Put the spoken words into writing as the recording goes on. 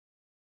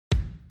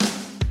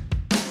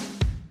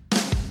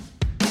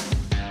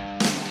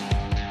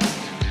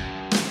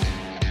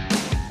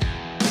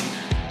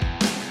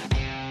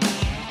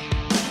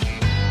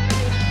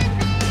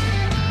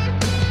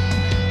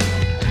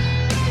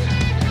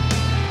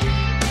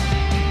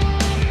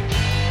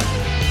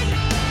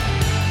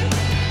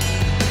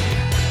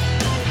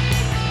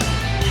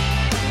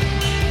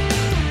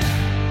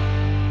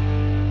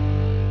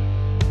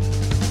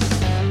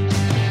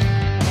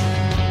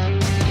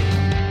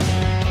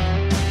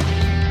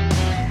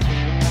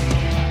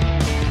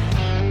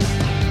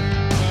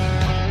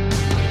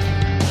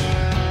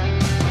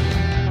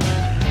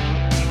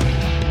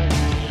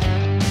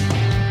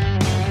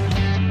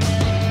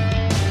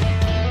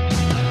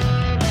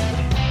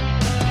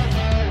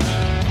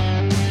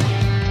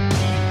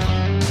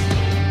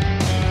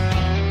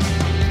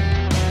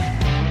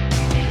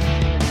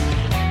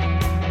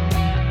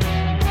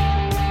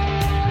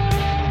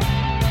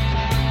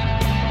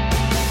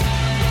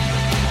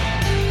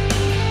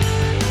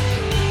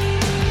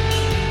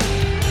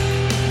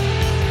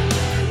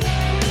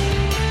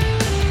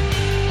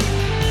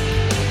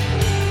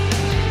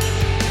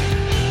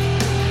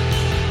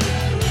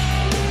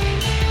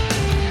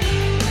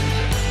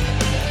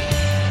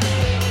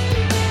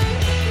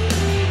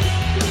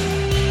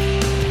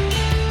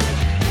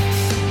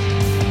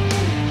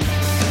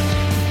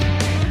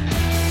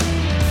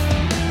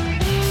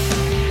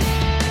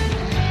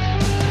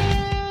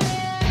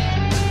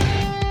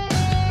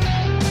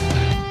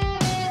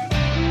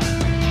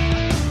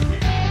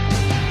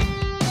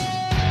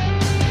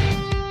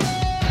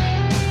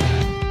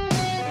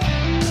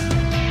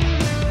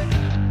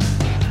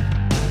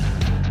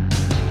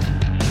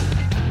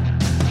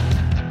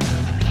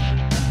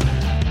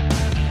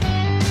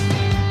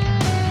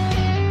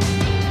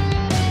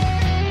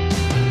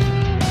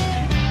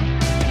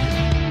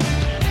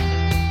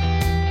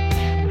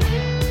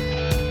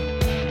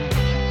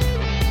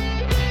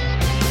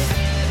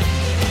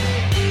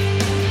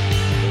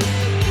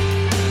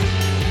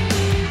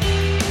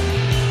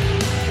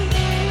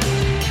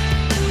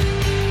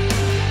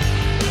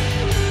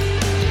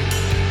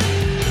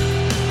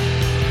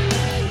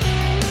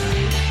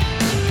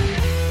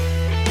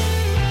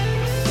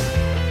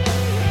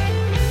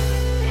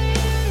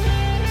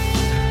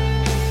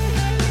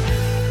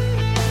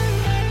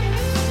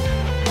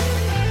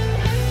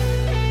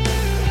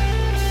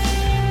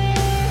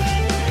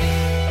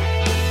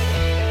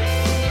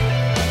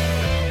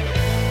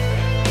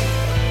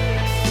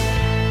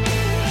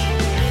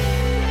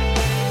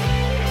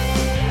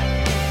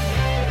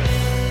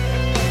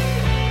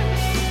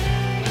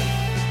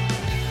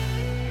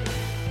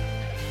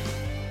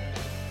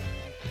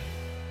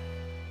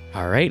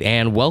right,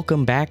 and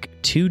welcome back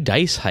to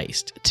Dice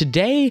Heist.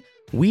 Today,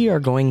 we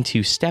are going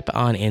to step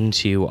on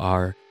into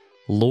our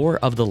Lore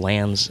of the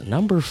Lands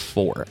number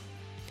 4.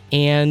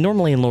 And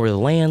normally in Lore of the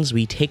Lands,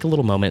 we take a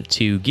little moment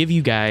to give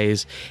you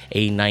guys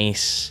a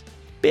nice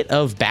bit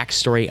of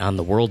backstory on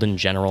the world in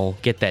general,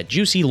 get that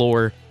juicy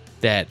lore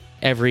that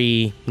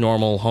every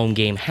normal home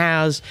game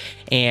has,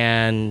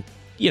 and,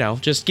 you know,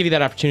 just give you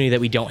that opportunity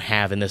that we don't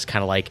have in this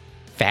kind of like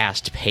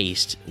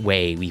fast-paced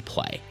way we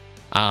play.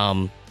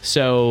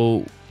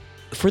 So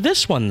for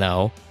this one,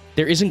 though,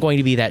 there isn't going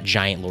to be that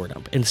giant lore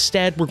dump.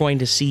 Instead, we're going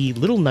to see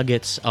little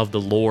nuggets of the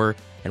lore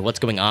and what's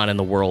going on in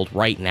the world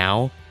right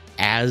now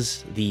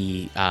as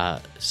the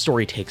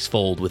story takes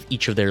fold with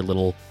each of their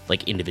little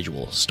like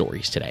individual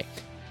stories today.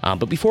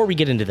 But before we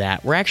get into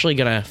that, we're actually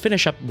going to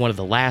finish up one of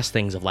the last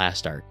things of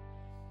last arc.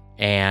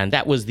 And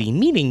that was the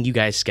meeting you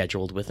guys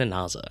scheduled with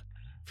Anaza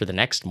for the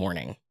next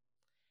morning.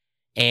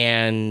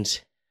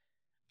 And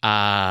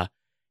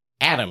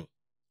Adam,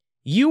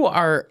 you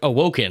are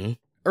awoken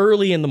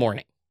early in the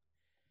morning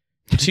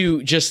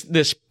to just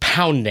this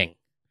pounding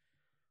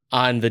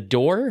on the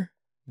door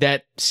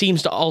that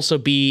seems to also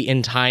be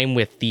in time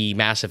with the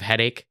massive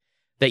headache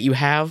that you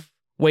have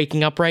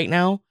waking up right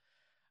now.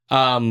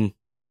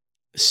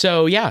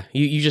 So yeah,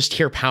 you just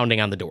hear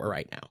pounding on the door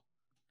right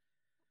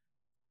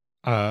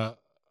now.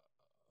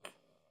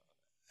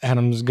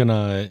 Adam's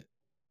gonna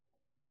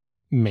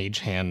mage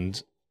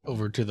hand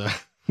over to the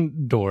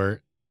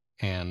door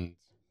and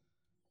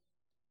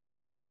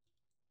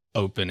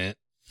open it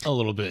a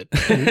little bit.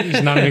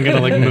 He's not even gonna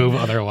like move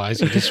otherwise.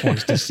 He just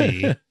wants to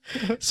see.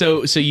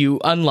 So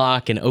you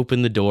unlock and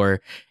open the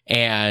door,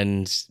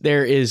 and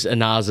there is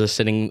Anaza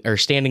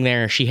standing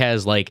there. She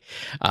has like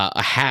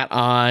a hat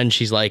on.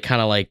 She's like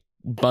kind of like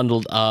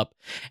bundled up,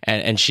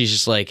 and she's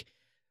just like,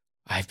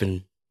 I've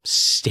been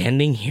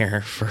standing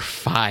here for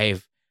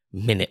 5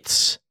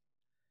 minutes.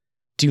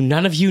 Do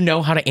none of you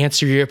know how to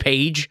answer your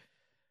page?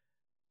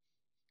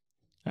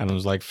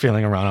 Adam's like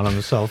feeling around on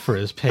himself for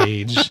his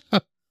page.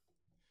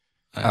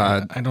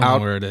 I don't know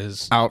where it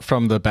is. Out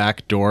from the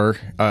back door,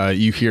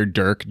 you hear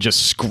Dirk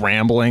just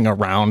scrambling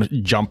around,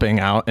 jumping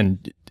out,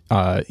 and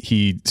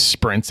he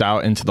sprints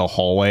out into the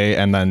hallway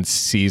and then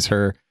sees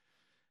her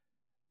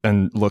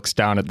and looks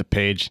down at the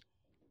page.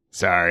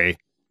 Sorry.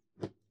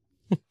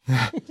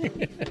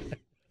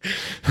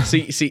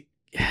 See,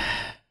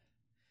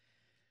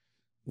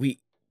 we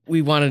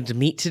wanted to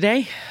meet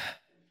today.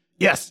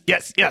 Yes.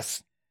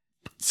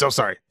 So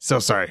sorry.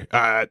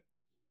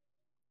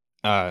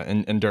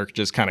 And Dirk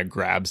just kind of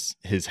grabs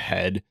his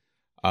head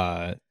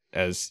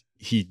as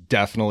he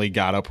definitely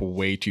got up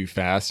way too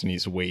fast and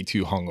he's way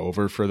too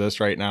hungover for this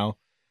right now.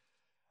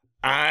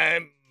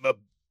 I'm a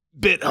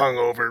bit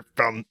hungover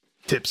from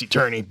Tipsy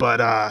Tourney,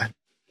 but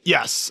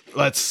yes,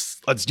 let's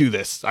do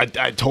this.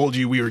 I told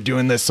you we were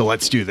doing this, so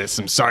let's do this.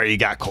 I'm sorry you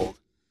got cold.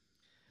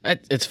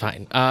 It's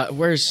fine.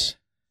 Where's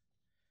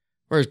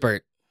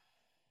Bert?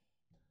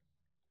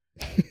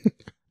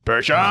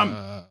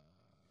 Bertram?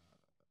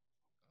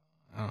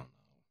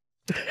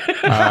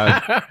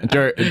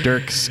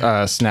 Dirk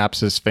snaps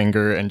his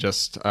finger and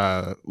just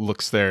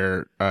looks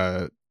there,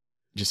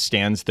 just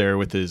stands there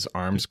with his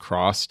arms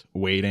crossed,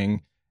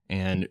 waiting.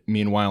 And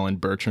meanwhile, in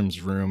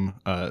Bertram's room,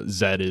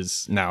 Zed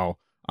is now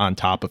on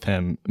top of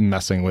him,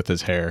 messing with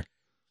his hair.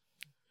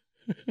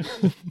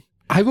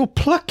 I will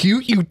pluck you,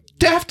 you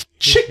daft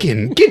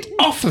chicken! Get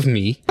off of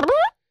me!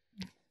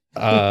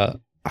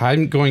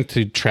 I'm going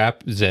to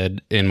trap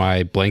Zed in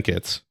my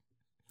blankets.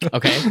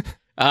 Okay.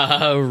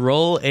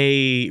 Roll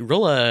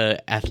a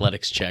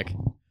athletics check.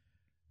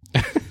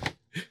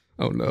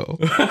 Oh no.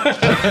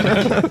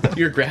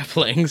 You're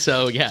grappling,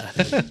 so yeah.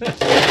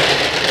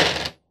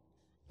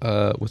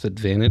 With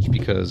advantage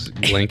because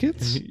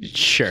blankets?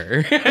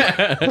 Sure.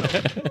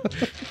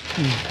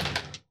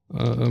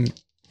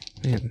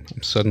 Man,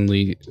 I'm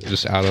suddenly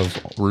just out of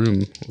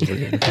room over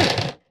here.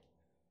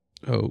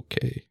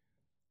 Okay.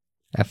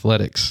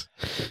 Athletics.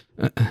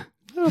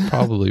 That'll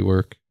probably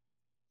work.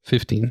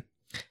 15.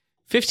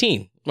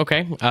 15.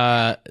 Okay.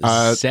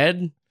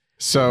 Zed?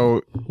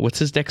 So What's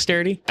his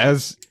dexterity?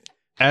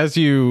 as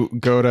you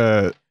go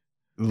to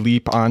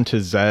leap onto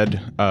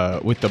Zed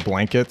with the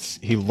blankets,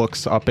 he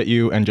looks up at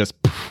you and just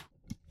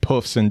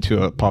puffs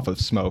into a puff of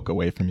smoke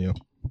away from you.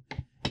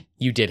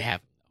 You did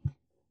have.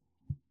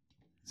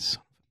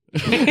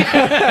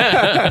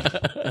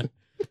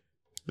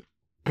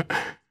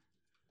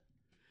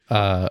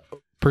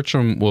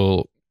 Bertram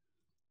will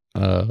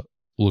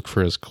look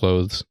for his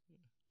clothes,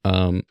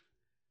 and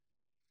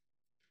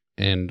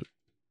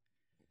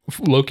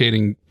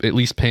locating at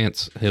least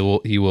pants, he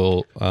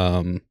will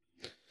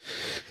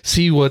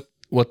see what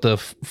the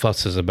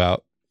fuss is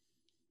about.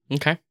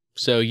 Okay.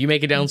 So you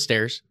make it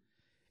downstairs,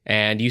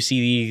 and you see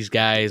these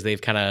guys.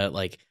 They've kind of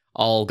like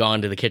all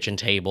gone to the kitchen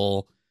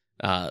table.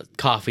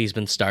 Coffee's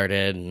been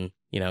started, and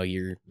you know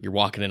you're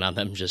walking in on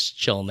them, just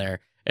chilling there.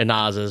 And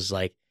Naza's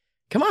like,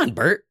 "Come on,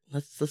 Bert,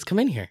 let's come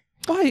in here."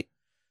 Why,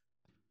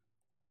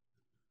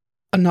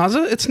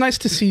 Anaza, it's nice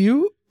to see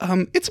you.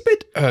 It's a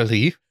bit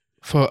early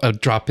for a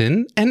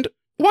drop-in, and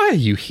why are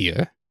you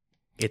here?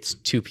 It's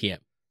 2 p.m.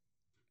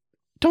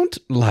 Don't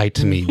lie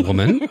to me,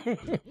 woman.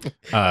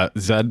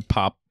 Zed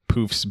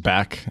poofs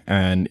back,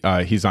 and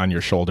he's on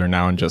your shoulder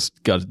now and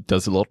just does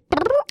a little...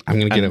 I'm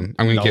going to get him.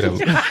 I'm going to get him.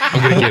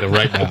 I'm going to get him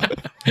right now.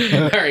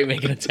 All right,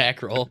 make an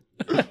attack roll.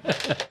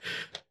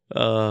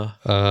 An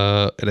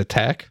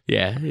attack?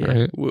 Yeah.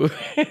 Right.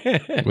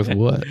 With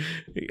what?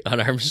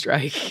 Unarmed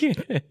strike.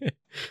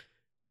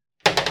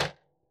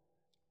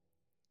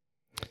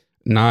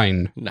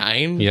 9.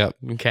 9? Yep.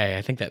 Okay,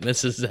 I think that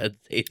misses that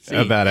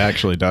AC. that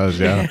actually does,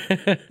 yeah.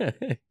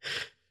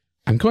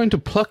 I'm going to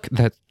pluck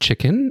that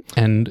chicken,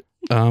 and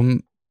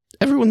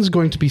everyone's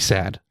going to be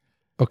sad.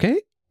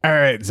 Okay? All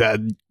right,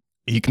 Zed,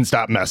 you can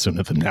stop messing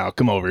with him now.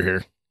 Come over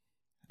here.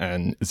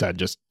 And Zed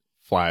just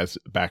flies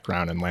back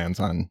around and lands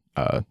on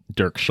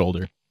Dirk's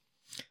shoulder.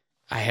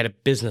 I had a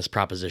business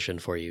proposition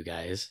for you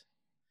guys.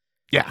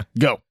 Yeah,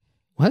 go.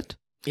 What?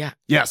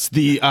 Yes,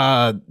 the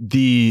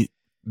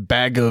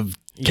bag of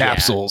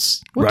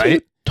capsules, What are right?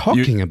 you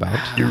talking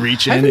about? You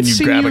reach I in haven't and you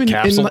seen grab you a in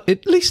capsule.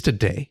 at least a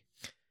day.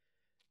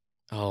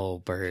 Oh,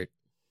 Bert,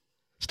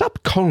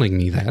 Stop calling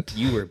me that.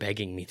 you were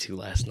begging me to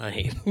last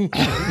night.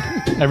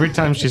 Every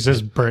time she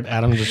says Bert,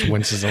 Adam just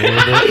winces a little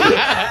bit.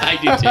 I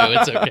do too.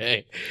 It's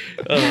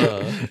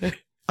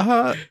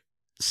okay.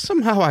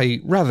 Somehow I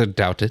rather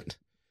doubt it.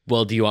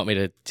 Well, do you want me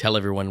to tell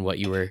everyone what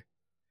you were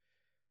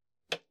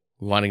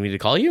wanting me to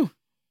call you?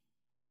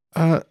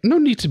 No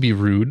need to be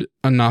rude,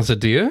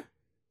 Anazadir.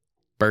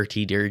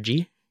 Bertie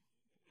Dirgy.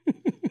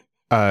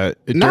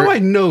 Now I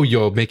know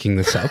you're making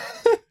this up.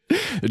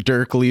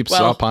 Dirk leaps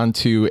Well- up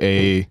onto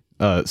a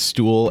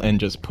stool and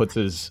just puts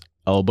his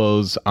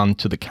elbows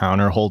onto the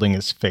counter, holding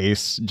his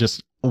face,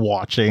 just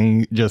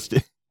watching, just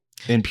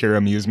in pure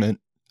amusement.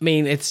 I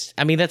mean,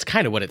 that's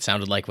kind of what it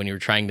sounded like when you were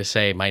trying to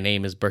say my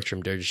name is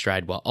Bertram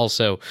Dirgestride while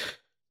also,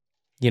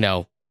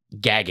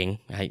 gagging.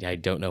 I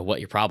don't know what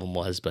your problem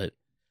was, but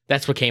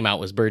that's what came out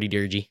was Bertie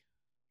Dirgy.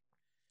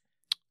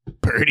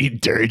 Bertie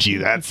Dirgy,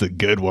 that's a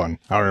good one.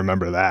 I'll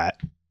remember that.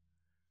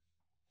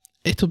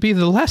 It'll be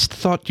the last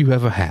thought you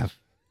ever have.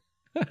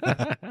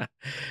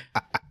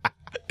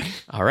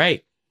 All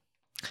right.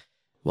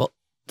 Well,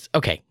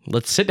 okay,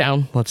 let's sit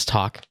down. Let's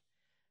talk.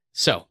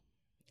 So,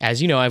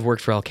 as you know, I've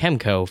worked for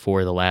Alchemco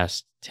for the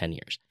last 10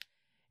 years.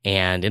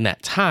 And in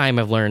that time,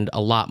 I've learned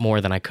a lot more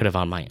than I could have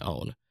on my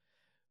own.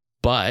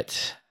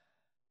 But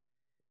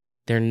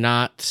they're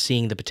not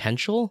seeing the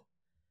potential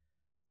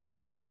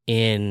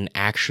in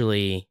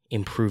actually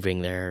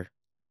improving their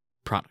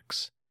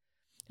products.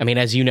 I mean,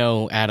 as you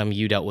know, Adam,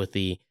 you dealt with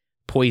the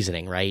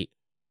poisoning, right?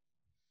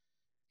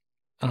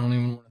 I don't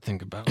even want to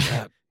think about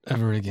that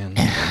ever again.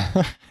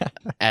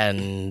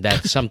 And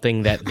that's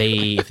something that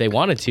they, if they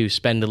wanted to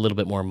spend a little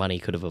bit more money,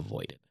 could have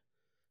avoided.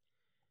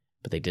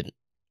 But they didn't.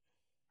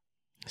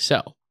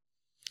 So,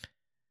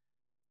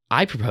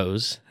 I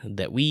propose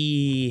that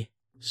we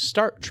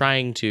start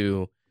trying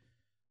to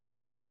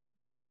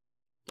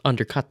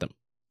undercut them.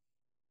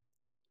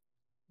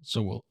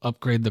 So we'll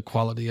upgrade the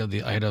quality of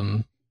the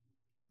item,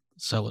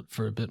 sell it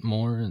for a bit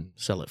more, and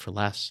Sell it for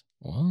less.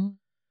 well,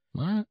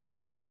 all right.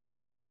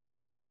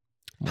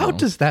 How Well,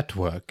 does that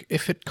work?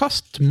 If it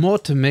costs more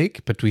to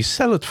make, but we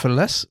sell it for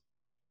less,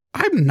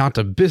 I'm not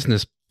a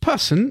business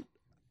person.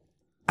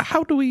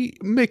 How do we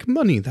make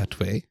money that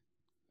way?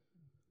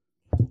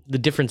 The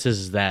difference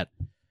is that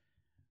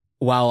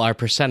while our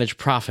percentage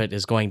profit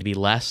is going to be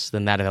less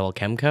than that of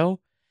Alchemco,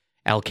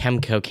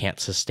 Alchemco can't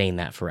sustain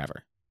that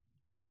forever.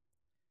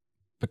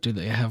 But do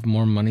they have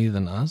more money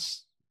than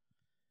us?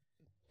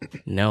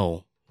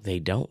 No, they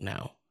don't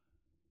now.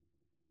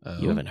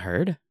 You haven't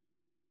heard?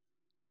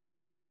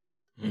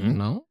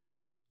 No?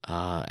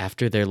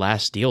 After their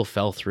last deal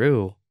fell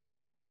through,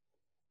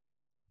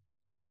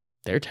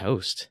 they're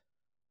toast.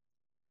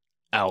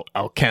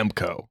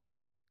 Alchemco,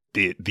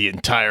 the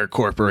entire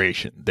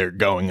corporation, they're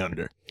going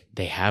under.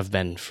 They have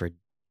been for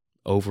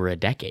over a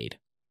decade.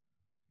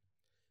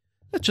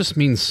 That just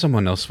means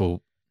someone else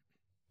will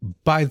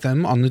buy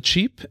them on the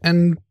cheap,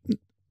 and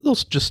they'll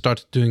just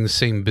start doing the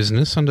same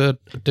business under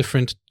a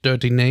different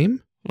dirty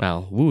name.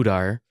 Well,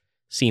 Woodar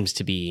seems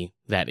to be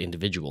that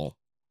individual.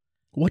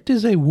 What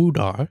is a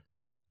woodar?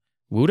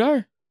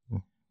 Woodar?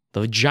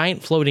 The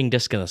giant floating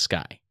disc in the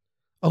sky.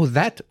 Oh,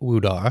 that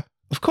woodar.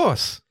 Of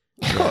course.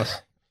 Of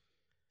course.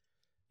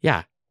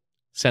 Yeah.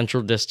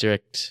 Central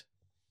District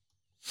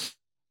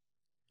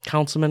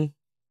Councilman.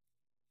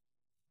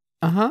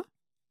 Uh-huh.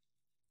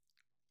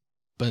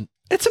 But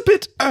It's a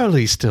bit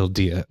early still,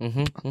 dear.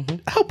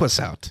 Help us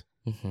out.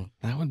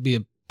 that would be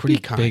a pretty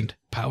kind. big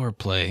power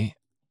play.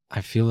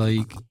 I feel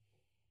like...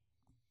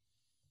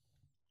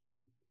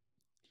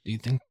 Do you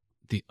think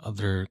the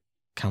other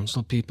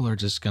council people are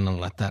just going to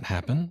let that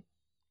happen?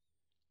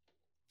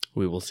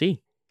 We will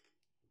see.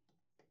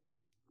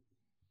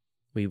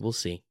 We will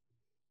see.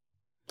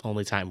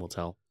 Only time will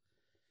tell.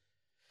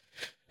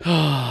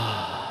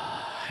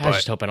 I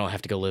just hope I don't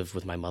have to go live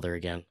with my mother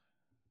again.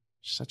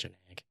 She's such an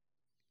egg.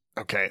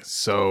 Okay,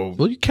 so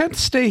Well, you can't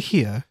stay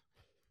here.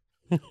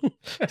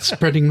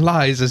 Spreading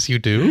lies as you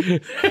do.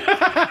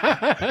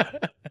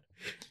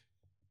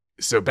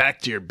 So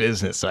back to your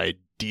business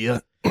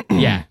idea.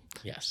 Yeah.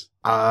 Yes.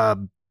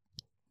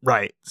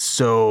 Right.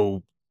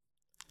 So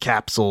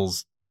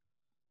capsules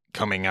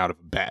coming out of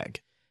a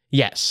bag.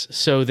 Yes.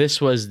 So this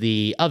was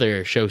the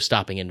other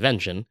show-stopping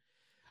invention.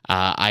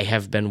 I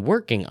have been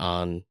working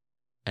on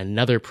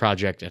another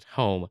project at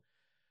home.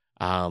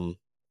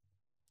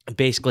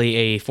 Basically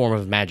a form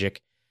of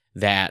magic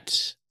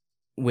that,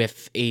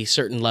 with a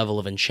certain level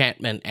of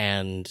enchantment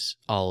and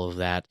all of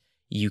that,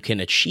 you can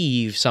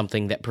achieve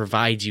something that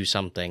provides you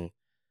something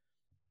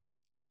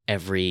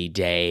every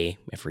day,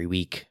 every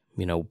week,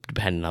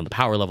 depending on the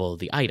power level of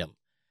the item.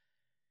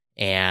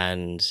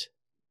 And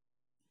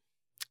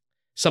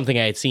something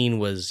I had seen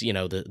was,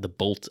 the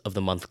Bolt of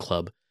the Month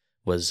Club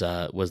was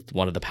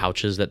one of the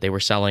pouches that they were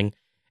selling.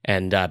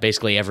 And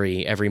basically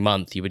every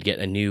month you would get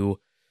a new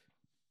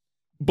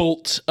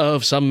bolt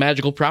of some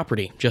magical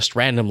property just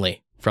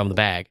randomly from the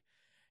bag.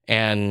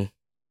 And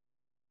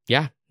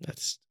yeah,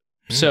 that's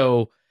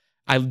so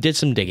I did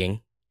some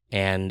digging,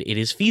 and it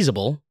is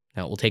feasible.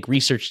 Now, it will take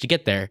research to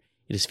get there.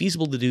 It is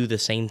feasible to do the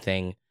same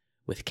thing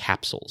with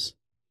capsules.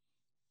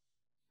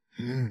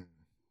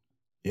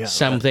 Yeah.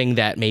 Something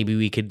that maybe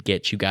we could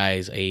get you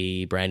guys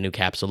a brand new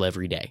capsule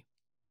every day.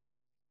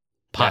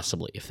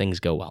 Possibly, if things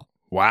go well.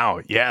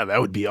 Wow. Yeah, that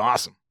would be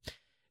awesome.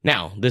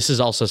 Now, this is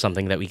also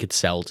something that we could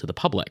sell to the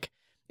public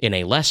in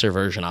a lesser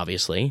version,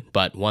 obviously,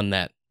 but one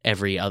that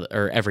every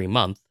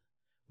month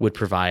would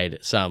provide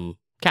some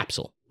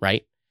capsule,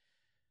 right?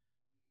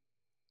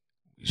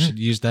 We should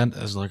use that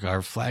as like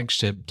our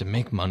flagship to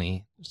make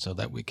money so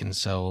that we can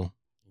sell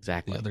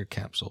Exactly. the other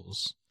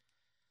capsules.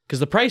 Because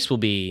the price will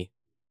be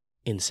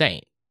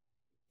insane.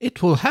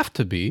 It will have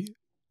to be.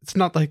 It's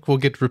not like we'll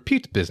get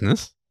repeat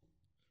business.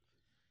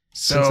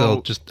 Since they'll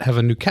So, just have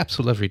a new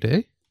capsule every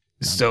day.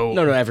 so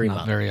No, every Not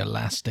month. very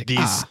elastic.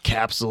 these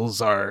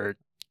capsules are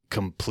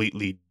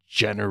completely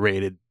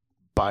generated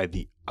by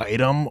the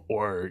item,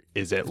 or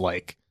is it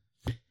like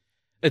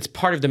It's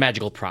part of the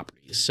magical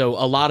properties. So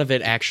a lot of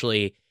it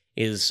actually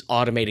is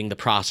automating the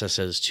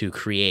processes to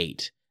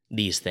create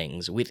these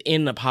things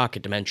within a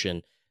pocket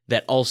dimension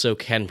that also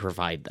can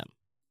provide them.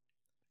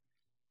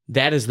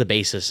 That is the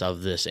basis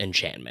of this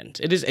enchantment.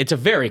 It's a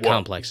very Whoa.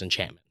 complex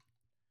enchantment.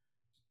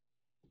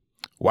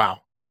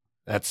 wow?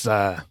 That's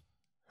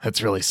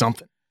really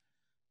something.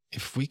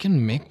 If we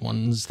can make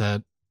ones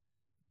that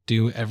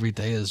do every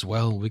day as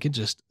well, we could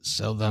just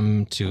sell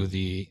them to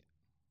the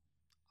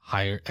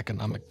higher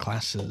economic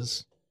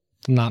classes.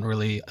 Not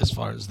really as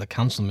far as the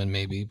councilman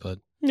maybe, but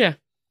Yeah.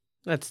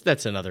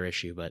 That's another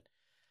issue, but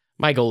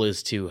my goal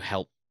is to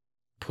help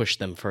push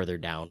them further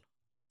down.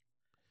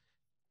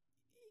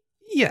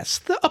 Yes,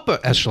 the upper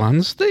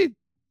echelons, they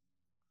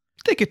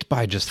get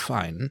by just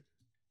fine.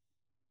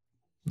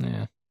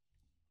 yeah,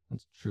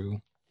 that's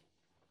true.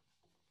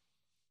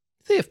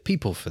 They have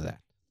people for that.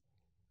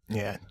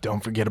 Yeah,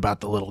 don't forget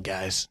about the little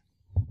guys.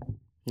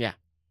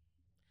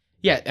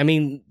 Yeah, I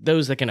mean,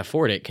 those that can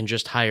afford it can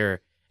just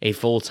hire a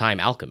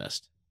full-time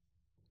alchemist.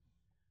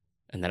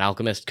 And that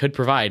alchemist could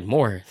provide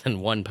more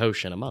than one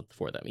potion a month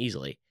for them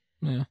easily.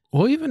 Yeah,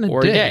 Or even Or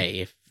a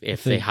day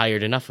if they They-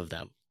 hired enough of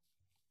them.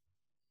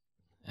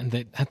 and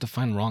they have to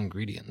find raw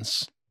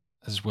ingredients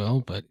as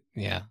well. But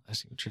yeah, I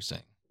see what you're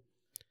saying.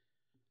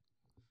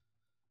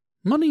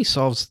 Money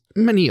solves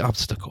many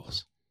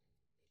obstacles.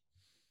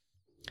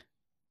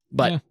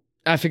 But Yeah.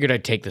 I figured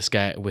I'd take this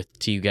guy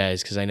to you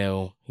guys because I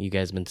know you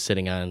guys have been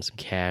sitting on some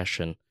cash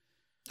and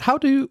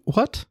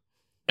What?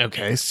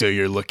 Okay, so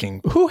you're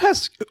looking.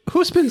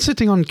 Who's been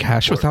sitting on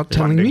cash For without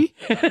telling funding.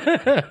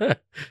 me?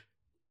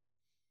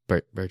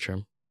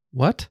 Bertram.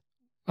 What?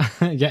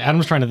 Yeah,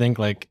 Adam's trying to think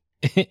like,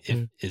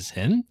 is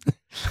him?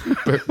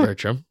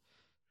 Bertram.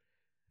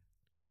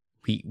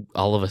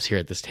 All of us here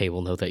at this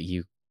table know that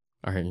you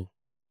are in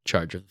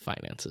charge of the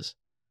finances.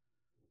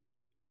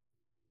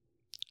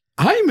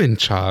 I'm in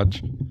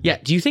charge. Yeah,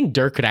 do you think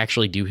Dirk could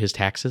actually do his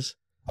taxes?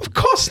 Of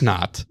course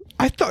not.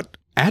 I thought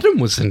Adam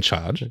was in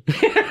charge.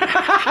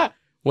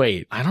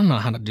 Wait, I don't know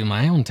how to do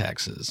my own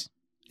taxes.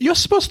 You're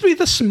supposed to be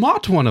the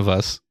smart one of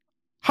us.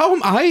 How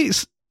am I?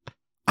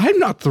 I'm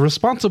not the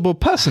responsible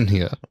person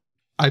here.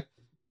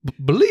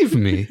 Believe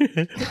me.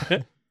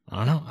 I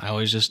don't know. I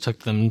always just took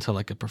them to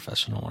like a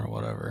professional or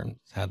whatever and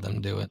had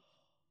them do it.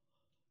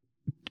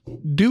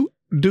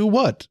 Do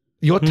what?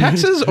 Your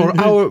taxes or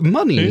our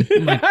money?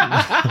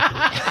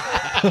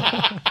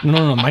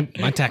 No,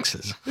 my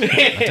taxes. My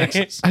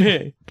taxes.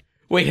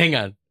 Wait, hang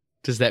on.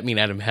 Does that mean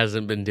Adam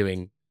hasn't been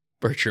doing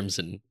Bertram's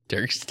and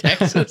Dirk's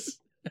taxes?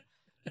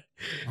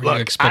 Were Look,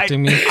 you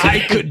expecting me? To I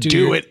could do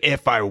your- it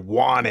if I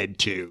wanted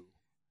to.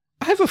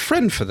 I have a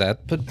friend for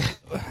that, but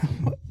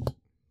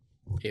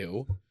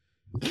Ew.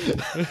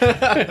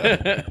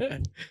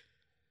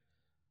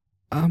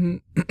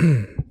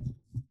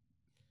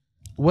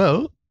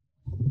 well,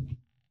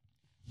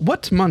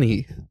 what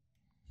money?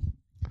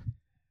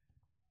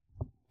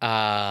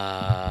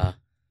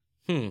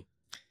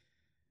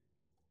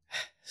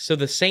 So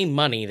the same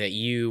money that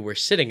you were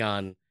sitting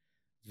on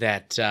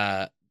that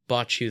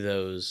bought you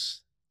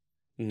those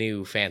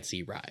new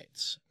fancy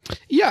rides.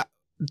 Yeah,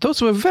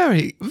 those were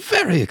very,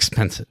 very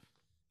expensive.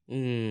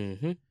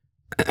 Mm-hmm.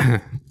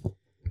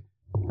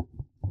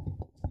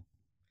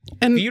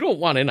 And If you don't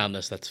want in on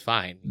this, that's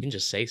fine. You can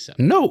just say so.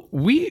 no,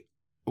 we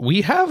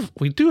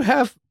do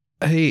have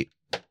a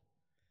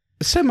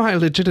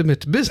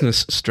semi-legitimate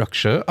business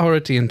structure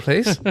already in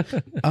place.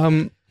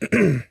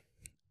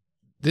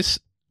 This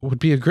would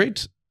be a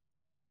great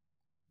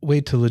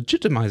way to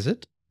legitimize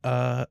it.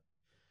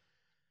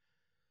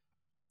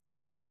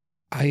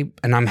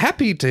 I'm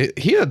happy to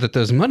hear that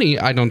there's money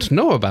I don't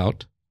know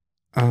about.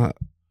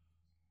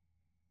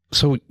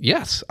 So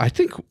yes, I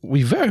think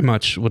we very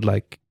much would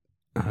like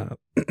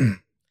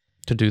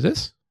to do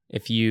this.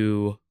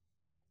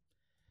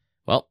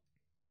 Well,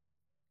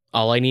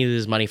 all I need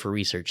is money for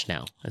research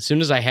now. As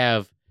soon as I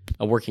have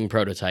a working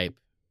prototype,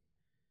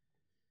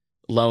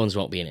 loans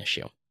won't be an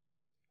issue.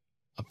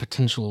 A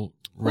potential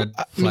red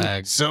Well, I mean,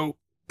 flag. So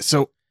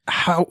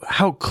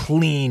how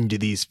clean do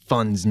these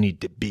funds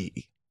need to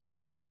be?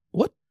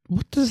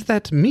 What does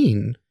that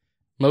mean?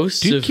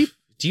 Most Do you of... keep-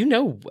 Do you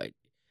know what...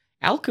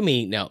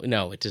 Alchemy... No,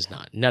 it does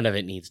not. None of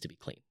it needs to be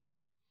clean.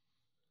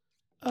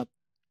 Okay,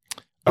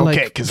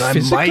 Like, because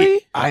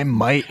physically? I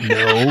might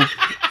know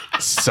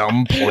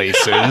some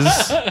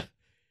places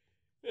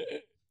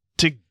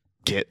to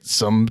get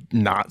some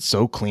not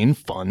so clean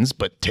funds,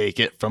 but take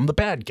it from the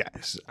bad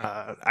guys.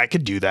 I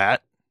could do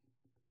that.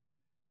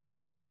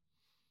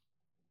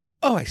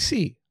 Oh, I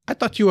see. I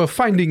thought you were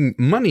finding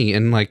money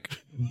in like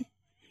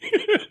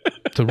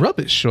the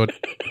rubbish or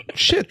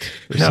shit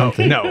or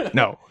something.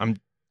 No. I'm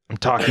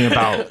talking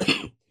about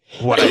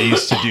what I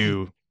used to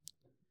do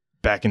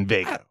back in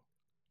Vago.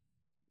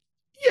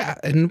 Yeah,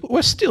 and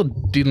we're still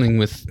dealing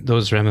with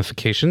those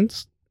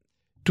ramifications.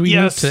 Do we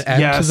Yes, need to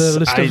add to the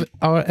list I- of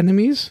our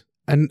enemies?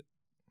 And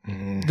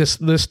Mm,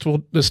 this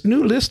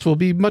new list will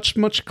be much,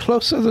 much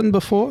closer than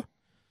before.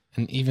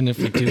 And even if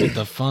we do get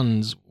the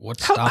funds,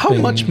 what's How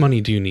stopping... much money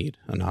do you need,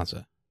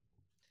 Anaza?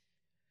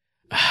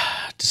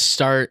 To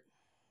start...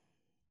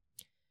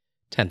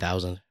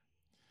 10,000.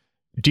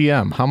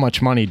 DM, how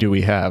much money do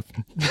we have?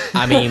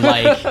 I mean,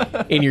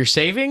 like, in your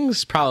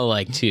savings, probably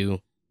like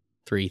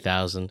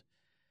 2,000-3,000.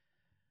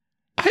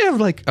 I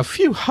have like a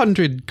few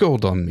hundred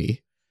gold on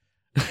me.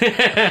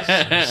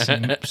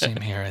 Same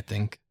here, I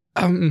think.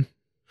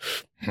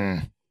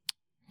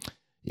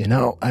 You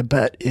know, I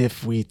bet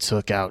if we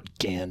took out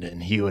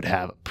Gandon, he would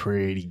have a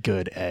pretty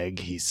good egg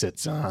he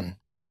sits on.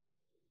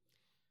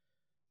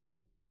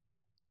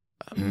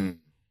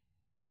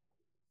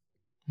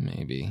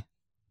 Maybe.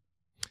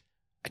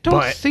 I don't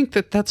But- think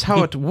that that's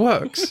how it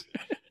works.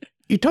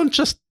 You don't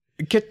just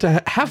get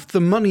to have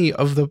the money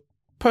of the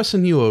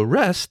person you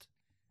arrest.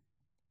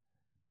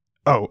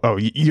 Oh,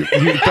 you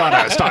thought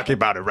I was talking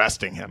about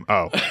arresting him.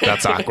 Oh,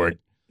 that's awkward.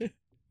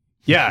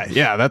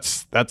 Yeah,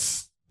 that's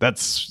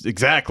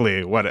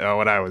exactly what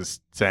I was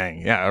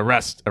saying. Yeah,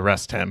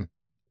 arrest him.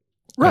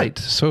 Right.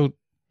 So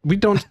we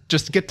don't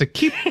just get to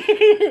keep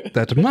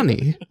that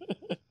money.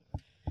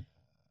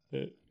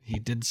 He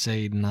did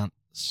say not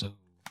so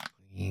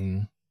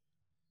clean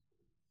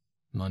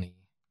money.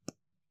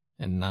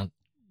 And not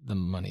the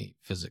money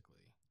physically.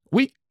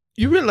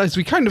 You realize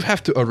we kind of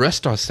have to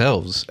arrest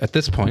ourselves at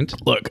this point.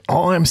 Look,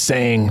 all I'm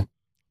saying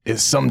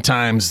is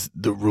sometimes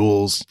the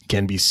rules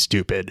can be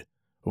stupid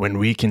when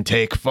we can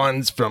take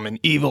funds from an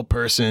evil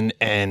person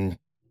and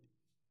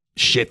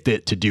shift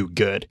it to do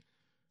good.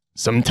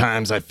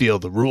 Sometimes I feel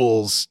the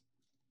rules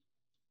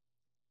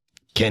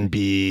can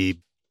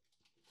be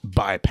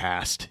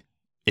bypassed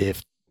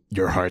if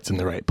your heart's in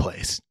the right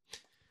place.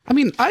 I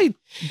mean, I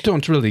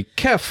don't really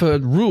care for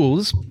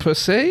rules per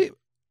se,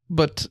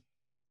 but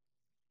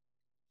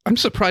I'm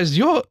surprised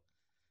you're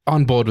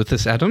on board with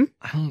this, Adam.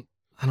 I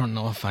don't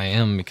know if I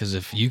am, because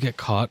if you get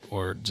caught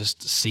or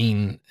just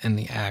seen in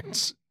the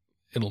acts,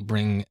 it'll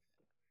bring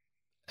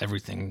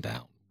everything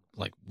down.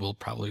 Like, we'll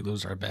probably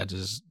lose our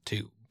badges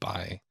too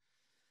by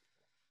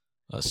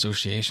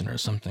association or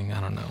something.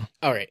 I don't know.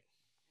 All right.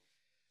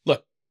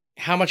 Look,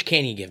 how much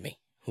can you give me?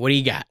 What do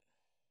you got?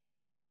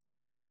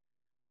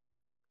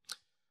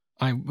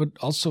 I would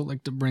also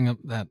like to bring up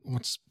that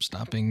what's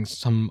stopping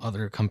some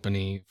other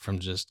company from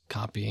just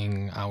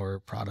copying our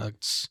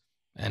products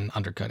and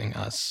undercutting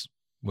us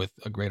with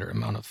a greater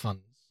amount of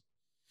funds.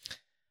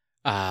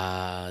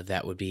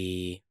 That would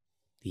be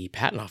the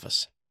patent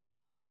office.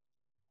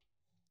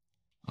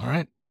 All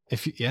right.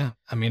 If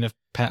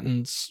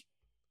patents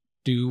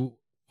do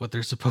what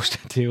they're supposed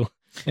to do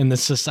in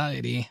this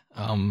society,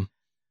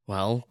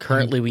 Well,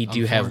 currently we I'm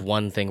do for have it.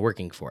 one thing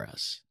working for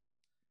us.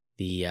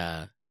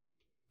 The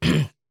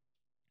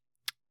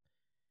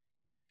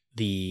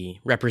the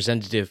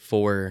representative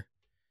for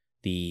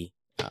the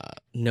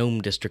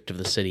gnome district of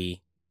the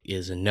city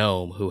is a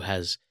gnome who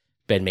has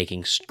been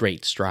making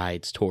great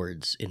strides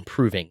towards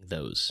improving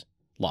those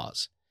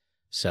laws.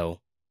 So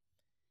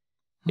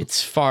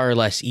it's far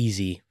less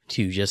easy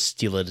to just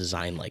steal a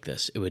design like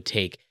this. It would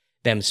take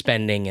them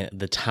spending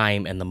the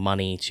time and the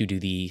money to do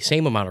the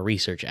same amount of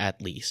research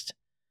at least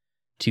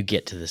to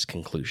get to this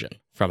conclusion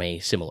from a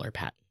similar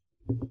patent.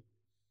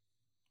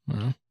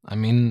 well, I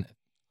mean,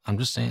 I'm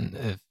just saying,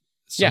 if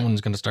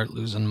someone's going to start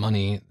losing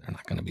money, they're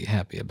not going to be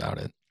happy about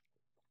it.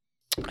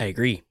 I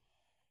agree.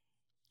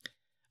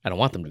 I don't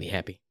want them to be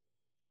happy.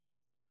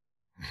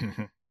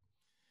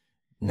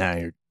 Now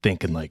you're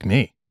thinking like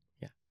me.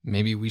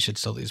 Maybe we should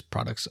sell these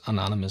products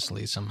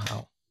anonymously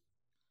somehow.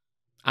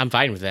 I'm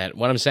fine with that.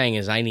 What I'm saying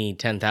is I need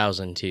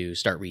 10,000 to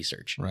start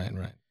research. Right.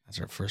 That's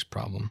our first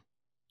problem.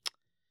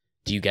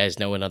 Do you guys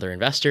know another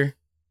investor?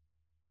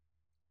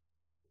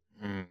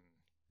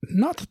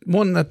 Not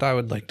one that I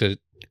would like to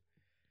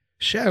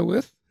share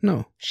with.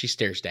 No. She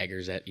stares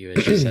daggers at you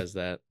as she says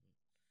that.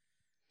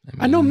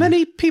 I know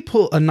many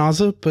people,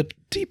 Anaza, but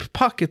deep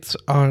pockets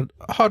are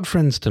hard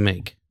friends to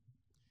make.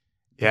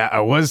 Yeah, I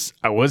was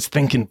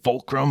thinking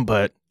Fulcrum,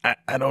 but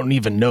I don't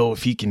even know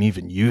if he can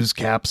even use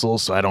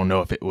capsules, so I don't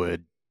know if it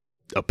would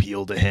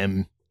appeal to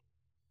him.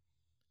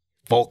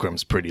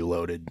 Fulcrum's pretty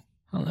loaded.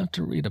 I'll have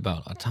to read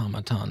about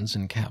automatons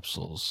and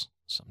capsules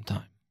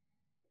sometime.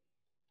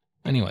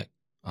 Anyway,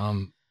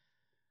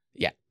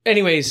 Yeah.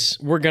 Anyways,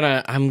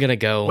 I'm gonna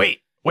go.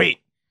 Wait.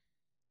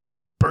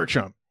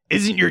 Bertram,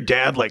 isn't your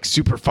dad like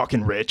super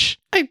fucking rich?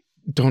 I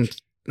don't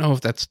know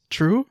if that's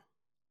true.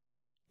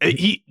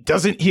 He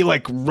doesn't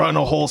like run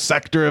a whole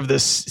sector of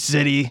this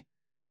city?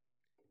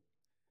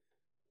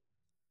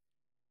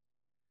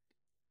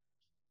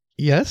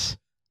 Yes.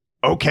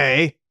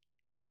 Okay.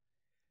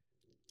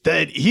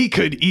 That he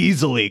could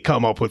easily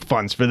come up with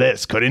funds for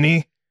this, couldn't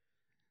he?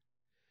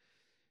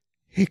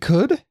 He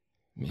could.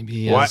 maybe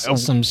he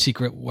has some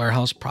secret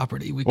warehouse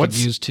property we could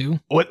use too.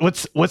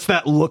 What's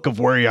that look of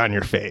worry on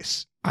your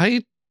face?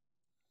 Do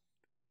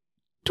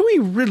we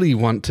really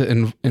want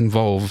to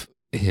involve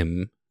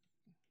him?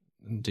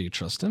 Do you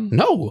trust him?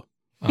 No.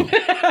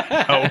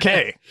 Oh.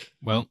 Okay.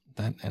 Well,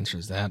 that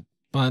answers that.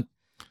 But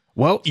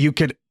Well, you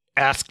could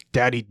ask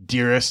Daddy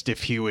Dearest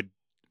if he would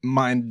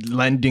mind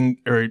lending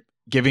or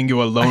giving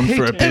you a loan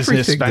for a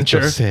business venture.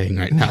 That you're saying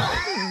right now.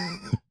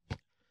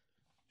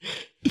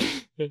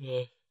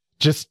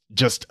 Just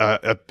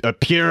a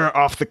pure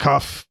off the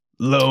cuff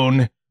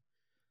loan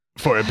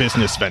for a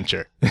business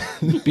venture.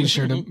 be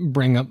sure to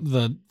bring up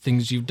the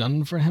things you've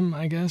done for him,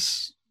 I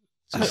guess.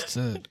 Just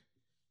to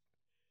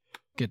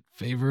get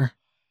favor.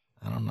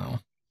 I don't know.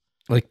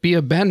 Like be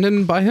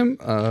abandoned by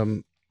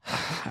him?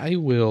 I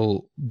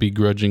will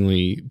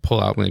begrudgingly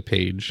pull out my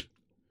page.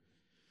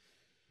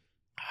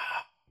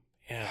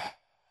 Yeah.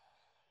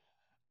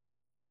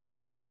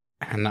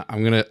 And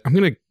I'm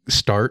gonna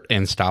start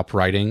and stop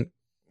writing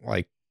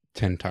like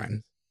 10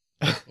 times.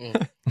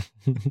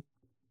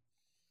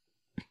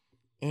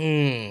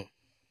 Mm.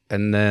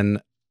 And then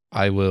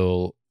I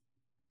will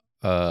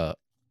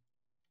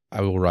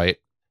write,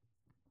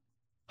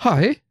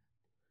 "Hi,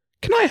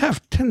 can I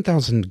have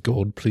 10,000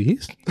 gold,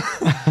 please?"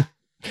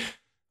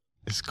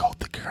 Is gold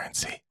the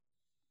currency?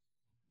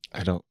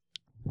 I don't.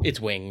 It's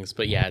wings,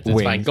 but yeah, it's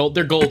Wings. fine. Gold.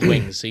 They're gold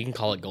wings, so you can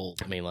call it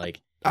gold. I mean, like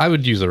I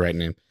would use the right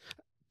name.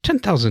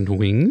 10,000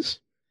 wings.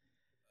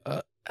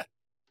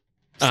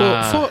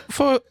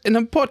 For an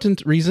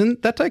important reason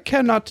that I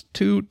care not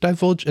to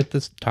divulge at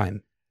this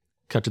time.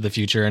 Cut to the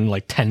future and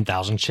like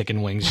 10,000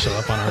 chicken wings show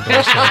up on our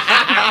doorstep.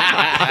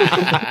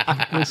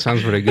 That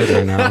sounds pretty good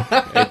right now.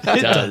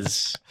 it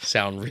does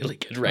sound really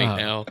good right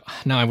now.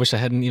 Now I wish I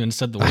hadn't even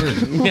said the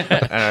word. All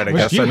right, I Wish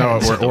guess you I know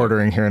what hadn't said we're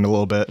ordering here in a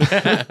little bit.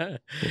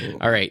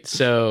 All right,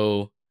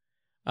 so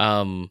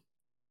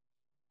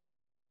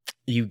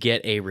you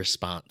get a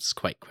response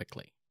quite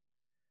quickly.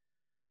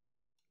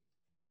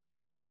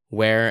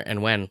 Where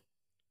and when?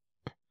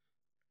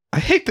 I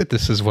hate that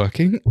this is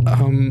working.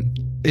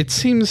 It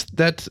seems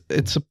that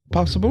it's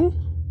possible.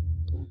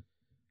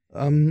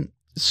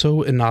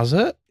 So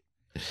Inaza,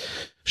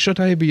 should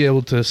I be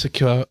able to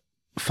secure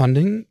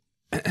funding?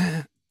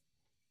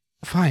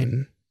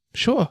 Fine.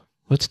 Sure.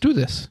 Let's do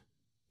this.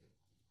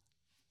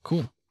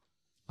 Cool.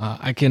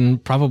 I can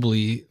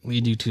probably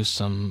lead you to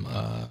some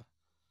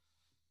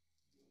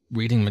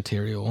reading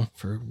material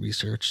for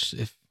research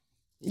if...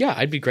 Yeah,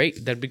 I'd be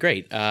great. That'd be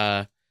great.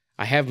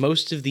 I have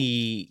most of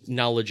the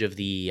knowledge of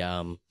the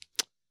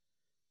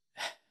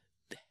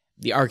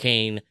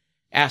arcane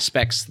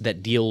aspects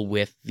that deal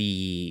with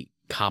the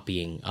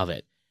copying of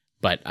it,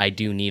 but I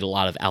do need a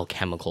lot of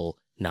alchemical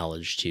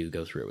knowledge to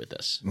go through with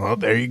this. Well,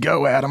 there you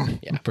go, Adam.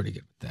 Yeah. I'm pretty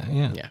good with that,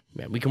 yeah.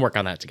 Yeah, we can work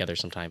on that together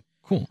sometime.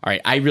 Cool. All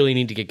right, I really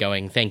need to get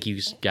going. Thank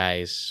you,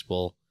 guys.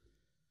 We'll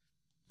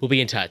be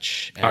in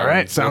touch. All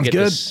right, sounds get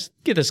good.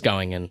 Get this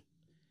going, and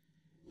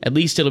at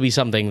least it'll be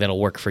something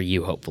that'll work for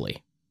you,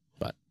 hopefully.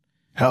 But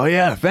Hell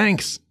yeah,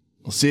 thanks.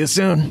 We'll see you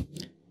soon.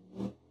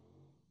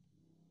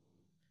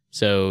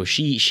 so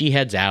she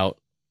heads out,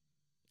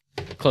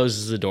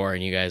 closes the door,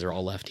 and you guys are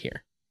all left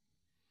here.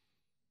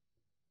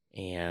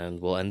 And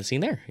we'll end the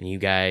scene there. And you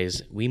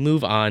guys, we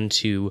move on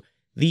to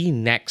the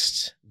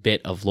next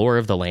bit of Lore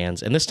of the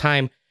Lands. And this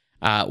time,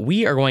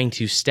 we are going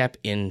to step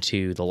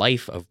into the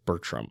life of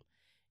Bertram.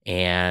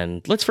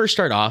 And let's first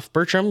start off.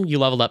 Bertram, you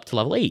leveled up to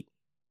level 8.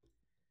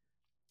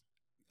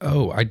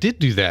 Oh, I did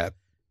do that.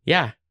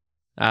 Yeah.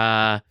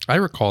 I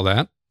recall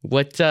that.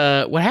 What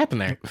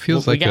happened there? It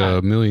feels What we like got?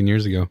 a million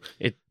years ago.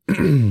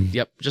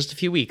 Yep, just a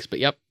few weeks, but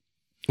yep.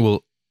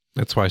 Well,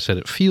 that's why I said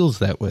it feels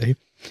that way.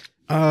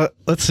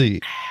 Let's see.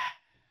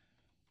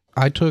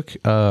 I took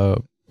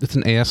it's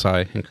an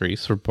ASI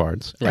increase for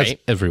bards, as Right.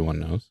 everyone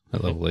knows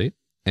at level 8.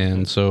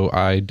 And so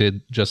I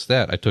did just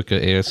that. I took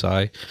an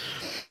ASI,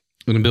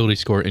 an ability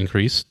score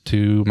increase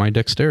to my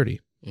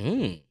dexterity.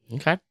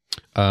 Okay.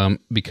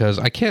 Because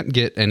I can't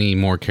get any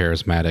more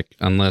charismatic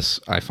unless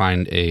I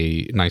find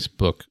a nice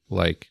book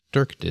like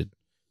Dirk did.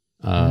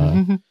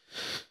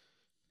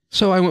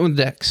 So I went with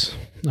Dex.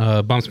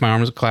 Bumps my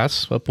armor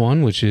class up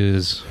 1, which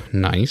is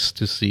nice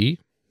to see.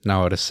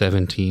 Now at a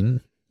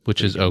 17,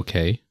 which is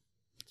okay.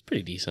 It's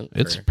pretty decent.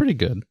 It's for- pretty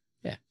good.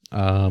 Yeah.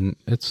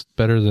 It's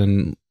better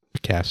than a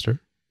caster.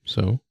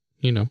 So,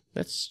 you know.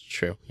 That's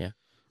true. Yeah.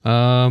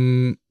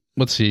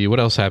 Let's see. What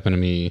else happened to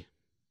me?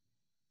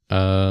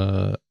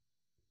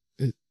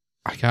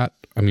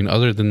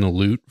 Other than the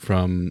loot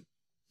from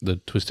the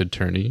Twisted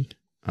Tourney,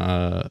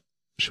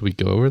 should we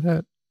go over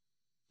that?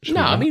 Should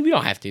No, we I not? mean, we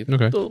don't have to.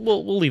 Okay.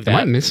 We'll leave Am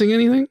I that. missing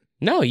anything?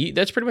 No,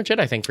 that's pretty much it,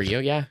 I think, for you.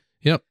 Yeah.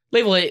 Yep.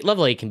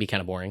 Level 8 can be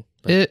kind of boring.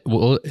 But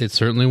It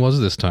certainly was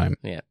this time.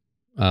 Yeah.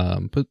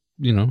 But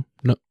you know,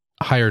 no,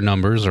 higher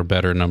numbers are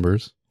better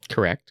numbers.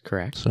 Correct.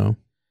 So.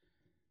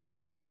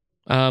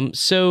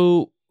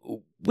 So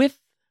with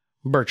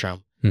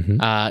Bertram,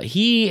 Mhm.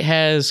 he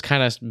has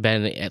kind of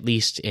been at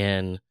least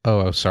in.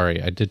 Oh,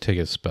 sorry. I did take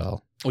a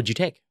spell. What'd you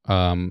take?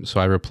 So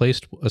I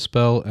replaced a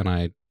spell and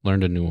I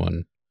learned a new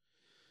one.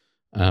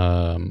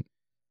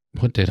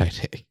 What did I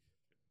take?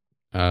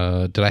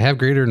 Did I have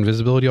greater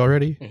invisibility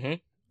already?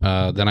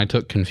 Mm-hmm. Then I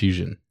took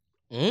confusion,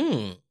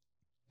 Mm.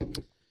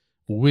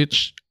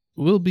 which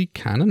will be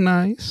kind of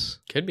nice.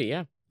 Could be,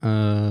 yeah.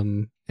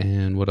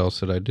 And what else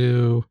did I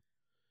do?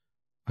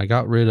 I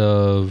got rid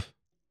of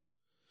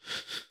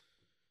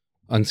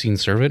Unseen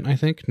Servant, I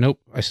think. Nope,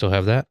 I still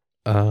have that.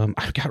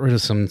 I got rid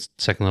of some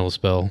second level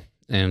spell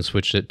and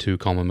switched it to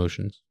Calm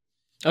Emotions.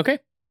 Okay.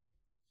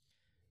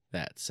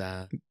 That's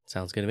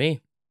sounds good to me.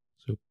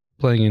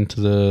 Playing into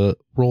the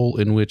role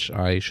in which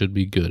I should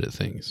be good at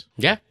things,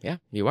 Yeah,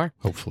 you are.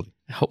 hopefully.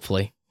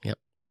 Hopefully. Yep.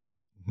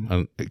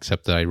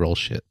 Except that I roll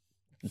shit.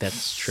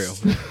 That's true.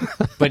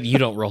 But you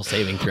don't roll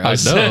saving I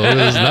throws. know, it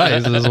was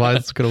nice. This is why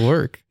it's going to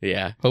work,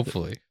 Yeah.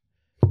 hopefully.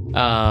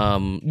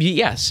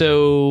 Yeah,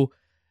 so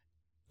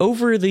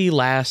over the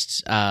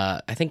last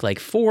I think like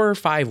 4 or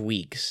 5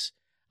 weeks,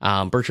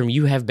 Bertram,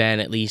 you have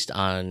been at least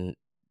on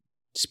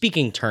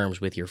speaking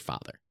terms with your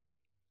father.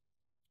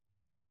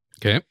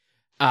 Okay.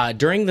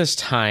 During this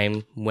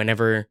time,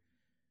 whenever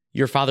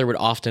your father would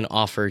often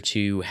offer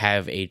to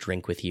have a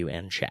drink with you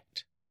and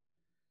chat.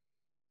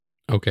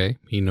 Okay.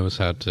 He knows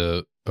how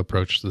to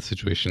approach the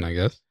situation, I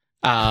guess.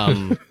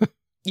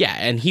 Yeah,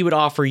 and he would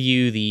offer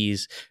you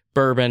these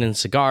bourbon and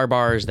cigar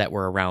bars that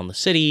were around the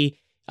city,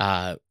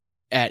 at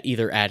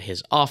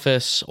his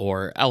office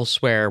or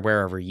elsewhere,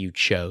 wherever you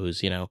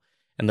chose, and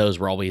those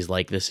were always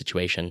like this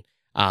situation.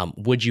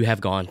 Would you have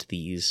gone to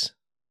these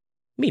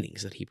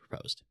meetings that he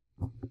proposed?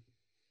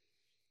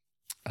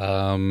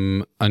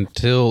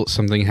 Until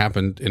something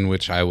happened in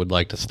which I would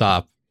like to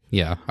stop.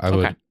 Yeah,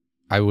 Okay.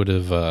 I would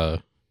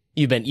have,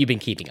 You've been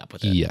keeping up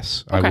with it.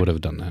 yes, Okay. I would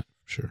have done that.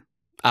 Sure.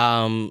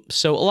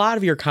 So a lot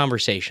of your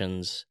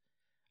conversations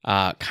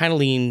kind of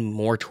lean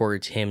more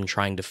towards him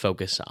trying to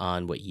focus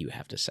on what you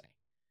have to say.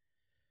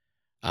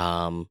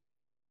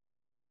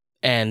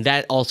 And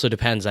that also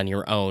depends on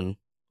your own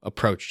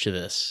approach to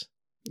this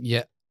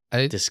Yeah.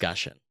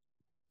 discussion.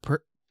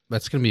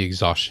 That's going to be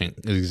exhausting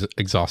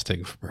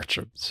for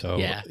Bertram. So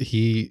Yeah.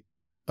 he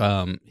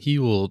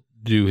will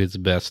do his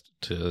best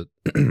to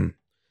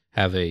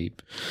have a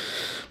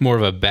more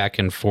of a back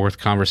and forth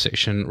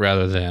conversation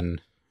rather than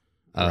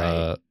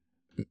Right.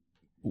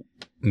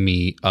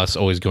 us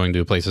always going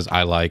to places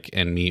I like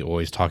and me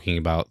always talking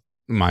about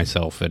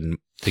myself and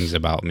things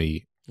about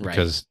me, Right.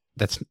 because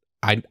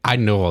I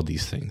know all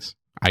these things.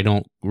 I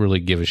don't really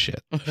give a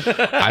shit.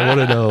 I want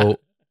to know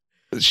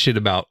shit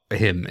about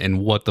him and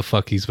what the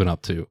fuck he's been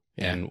up to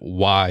and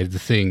why the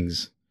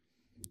things.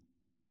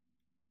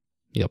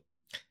 Yep.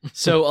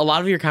 So a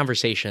lot of your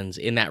conversations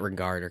in that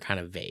regard are kind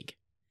of vague,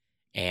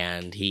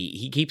 and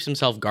he keeps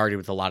himself guarded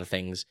with a lot of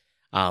things.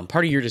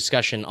 Part of your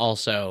discussion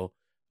also,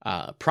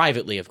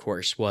 privately, of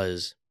course,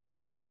 was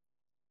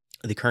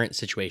the current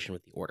situation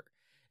with the order.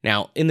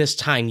 Now, in this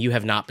time, you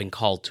have not been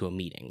called to a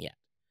meeting yet,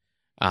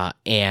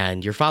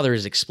 and your father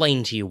has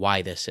explained to you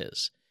why this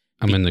is,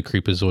 I'm in the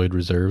Creepazoid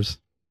reserves.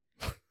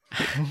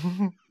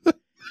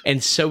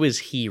 and so is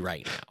he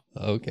right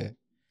now. Okay.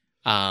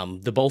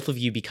 The both of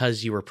you,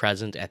 because you were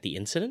present at the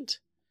incident,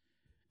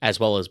 as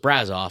well as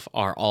Brazov,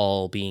 are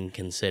all being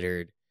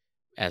considered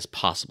as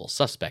possible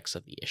suspects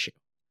of the issue.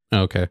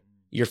 Okay.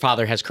 Your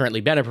father has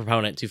currently been a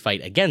proponent to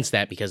fight against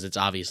that because it's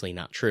obviously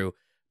not true,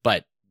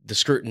 but the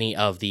scrutiny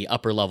of the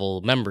upper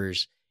level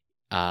members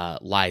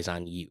lies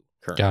on you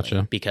currently.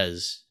 Gotcha.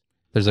 Because,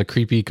 There's a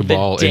creepy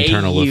cabal day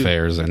internal you-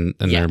 affairs, and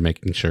Yeah. they're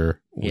making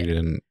sure we Yeah.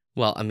 didn't.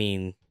 well, I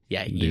mean,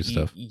 yeah, Do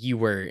stuff. you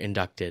were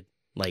inducted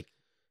like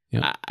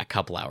Yep. a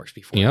couple hours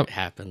before Yep. it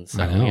happened.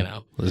 So, I know. you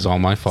know. This is all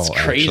my fault.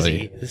 It's crazy.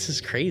 Actually. This is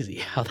crazy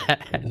how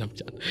that happened. I'm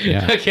done.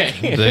 Yeah.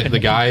 Okay.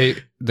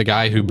 the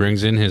guy who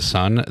brings in his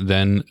son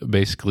then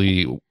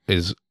basically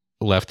is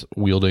left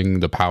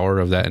wielding the power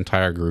of that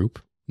entire group.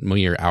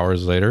 Mere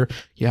hours later,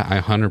 yeah, I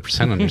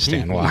 100%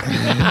 understand why.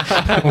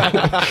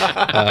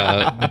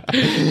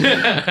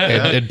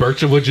 And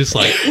Bertram would just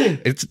like,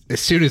 it's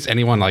as soon as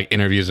anyone like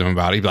interviews him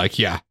about it, he'd be like,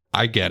 yeah,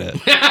 I get it.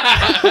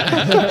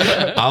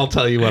 I'll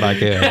tell you what I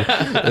can.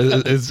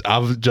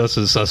 I'm just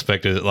as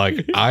suspect as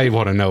like I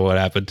want to know what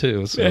happened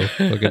too. So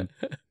okay.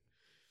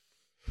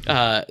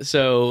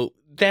 So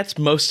that's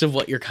most of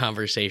what your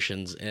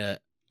conversations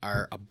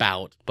are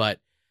about. But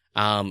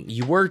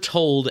you were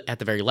told at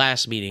the very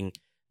last meeting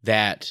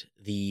that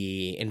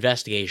the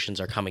investigations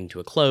are coming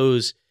to a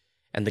close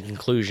and the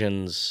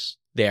conclusions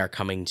they are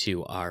coming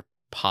to are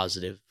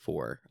positive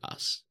for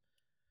us.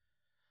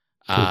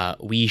 Cool.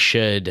 You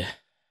should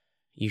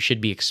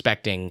be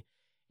expecting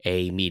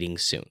a meeting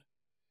soon.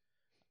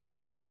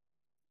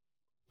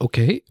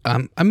 Okay.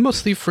 I'm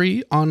mostly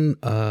free on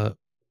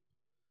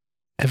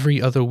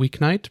every other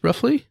weeknight,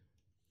 roughly.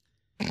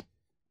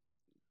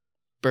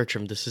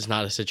 Bertram, this is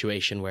not a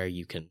situation where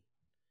you can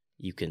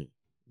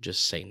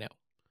just say no.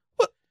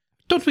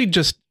 Don't we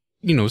just,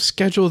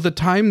 schedule the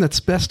time that's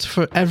best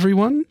for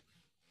everyone?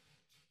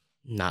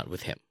 Not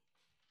with him.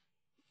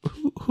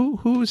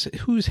 Who's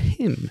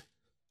him?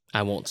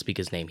 I won't speak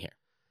his name here.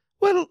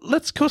 Well,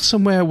 let's go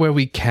somewhere where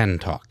we can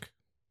talk.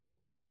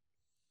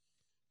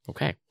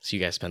 Okay, so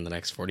you guys spend the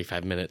next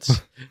 45 minutes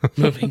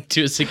moving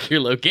to a secure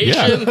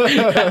location.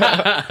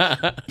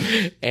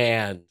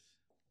 And,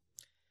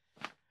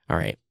 all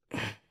right.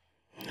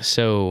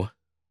 So,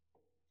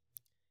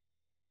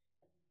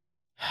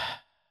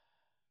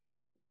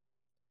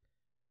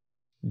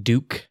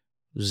 Duke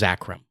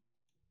Zakram.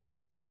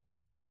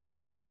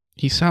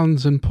 He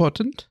sounds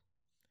important.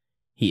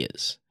 He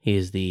is. He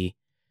is the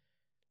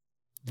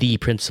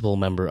principal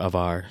member of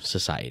our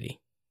society.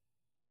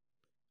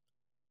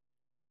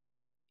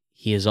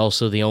 He is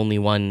also the only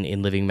one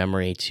in living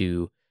memory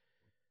to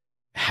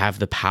have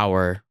the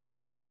power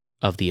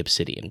of the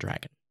Obsidian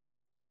Dragon.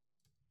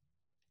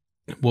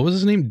 What was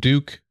his name?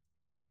 Duke?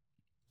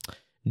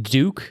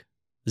 Duke,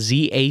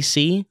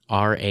 Zacram.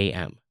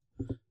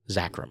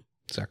 Zakram.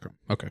 Zakram.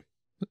 Okay.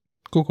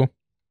 Cool.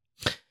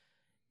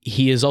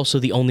 He is also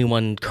the only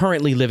one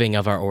currently living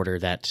of our order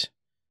that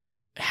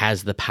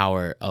has the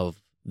power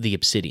of the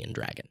Obsidian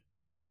Dragon.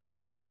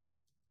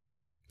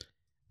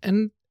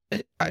 And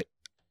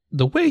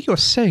the way you're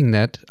saying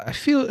that, I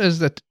feel as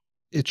that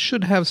it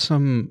should have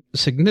some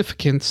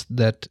significance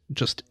that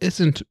just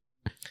isn't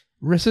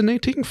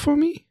resonating for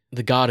me.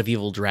 The god of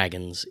evil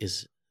dragons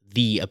is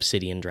the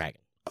Obsidian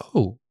Dragon.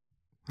 Oh,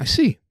 I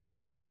see.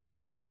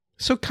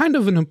 So kind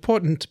of an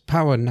important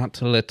power not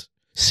to let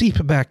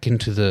seep back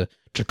into the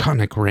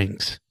draconic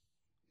ranks.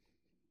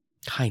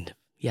 Kind of,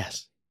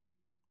 yes.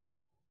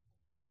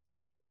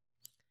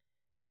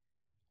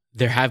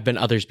 There have been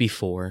others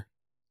before,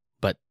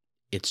 but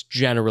it's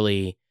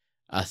generally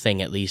a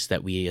thing, at least,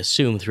 that we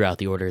assume throughout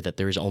the order that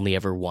there is only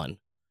ever one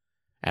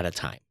at a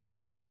time.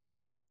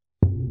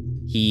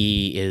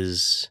 He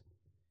is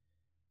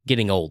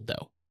getting old,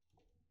 though.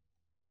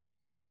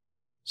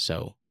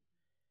 So,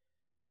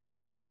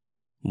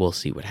 we'll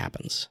see what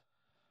happens.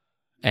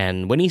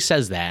 And when he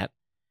says that,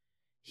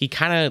 he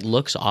kind of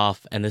looks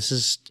off, and this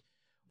is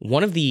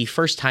one of the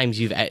first times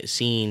you've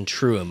seen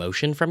true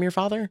emotion from your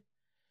father.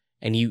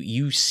 And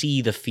you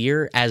see the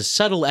fear, as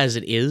subtle as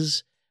it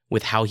is,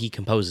 with how he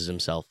composes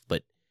himself.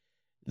 But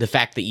the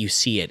fact that you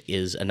see it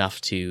is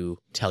enough to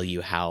tell you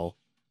how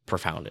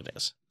profound it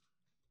is.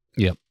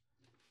 Yep.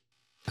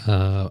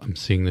 I'm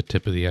seeing the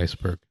tip of the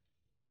iceberg.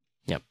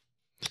 Yep.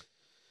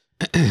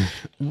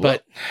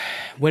 But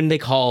when they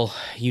call,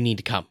 you need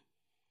to come.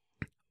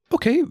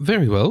 Okay,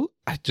 very well.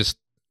 I just,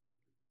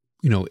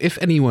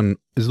 if anyone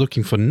is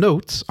looking for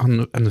notes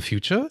on the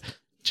future,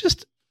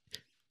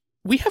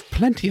 we have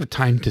plenty of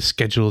time to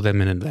schedule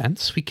them in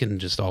advance. We can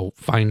just all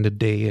find a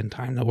day and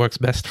time that works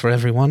best for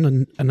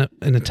everyone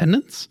in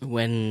attendance.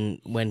 When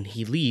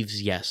he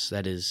leaves, yes,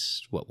 that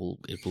is what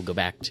it will go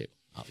back to,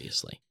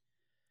 obviously.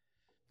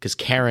 Because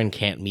Karen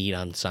can't meet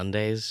on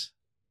Sundays.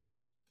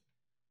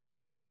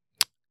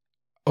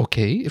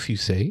 Okay, if you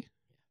say.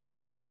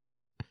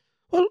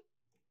 Well,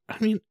 I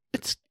mean,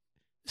 it's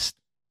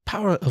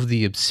power of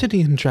the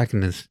Obsidian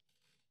Dragon is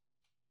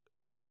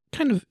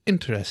kind of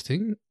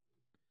interesting.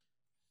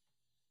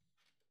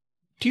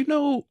 Do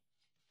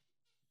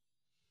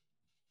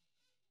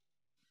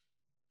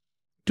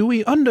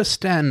we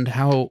understand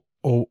how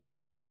do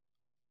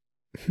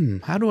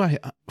I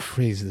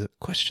phrase the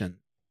question?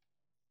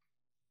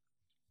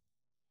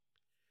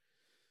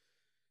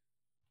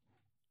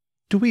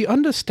 Do we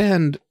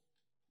understand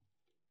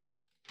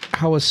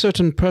how a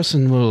certain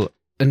person will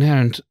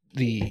inherit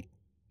the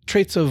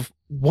traits of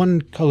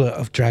one color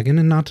of dragon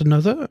and not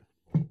another?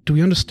 Do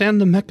we understand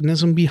the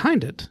mechanism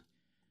behind it?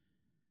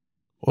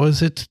 Or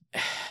is it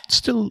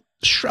still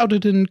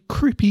shrouded in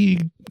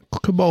creepy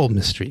cabal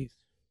mysteries?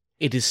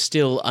 it is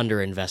still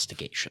under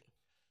investigation.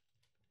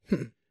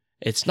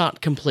 It's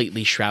not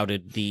completely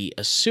shrouded. The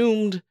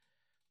assumed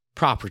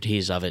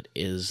properties of it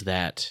is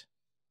that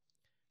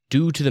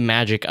due to the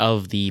magic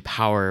of the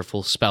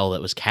powerful spell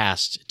that was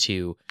cast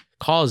to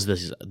cause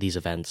these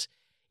events,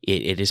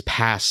 it is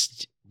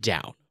passed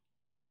down.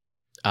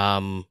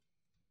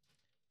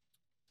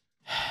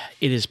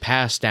 It is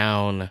passed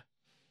down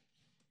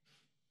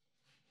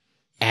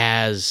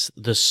as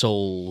the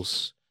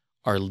souls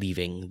are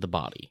leaving the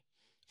body.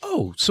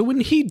 Oh, so when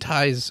he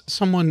dies,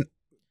 someone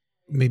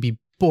may be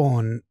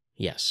born.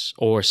 Yes,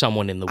 or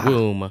someone in the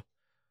womb,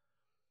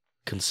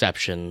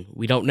 conception.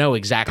 We don't know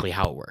exactly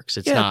how it works.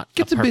 It's not a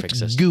gets perfect bit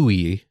system.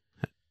 gooey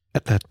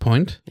at that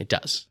point. It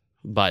does.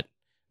 But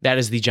that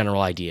is the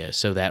general idea,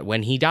 so that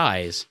when he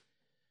dies,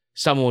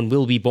 someone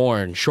will be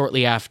born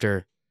shortly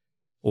after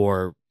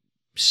or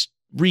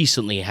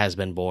recently has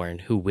been born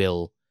who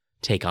will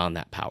take on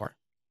that power.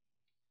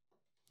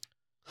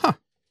 Huh.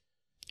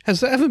 Has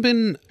there ever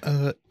been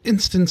an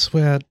instance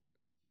where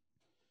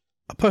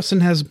a person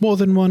has more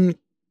than one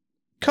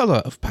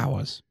color of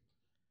powers?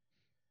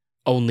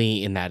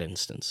 Only in that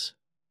instance.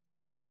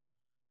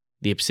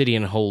 The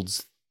obsidian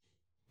holds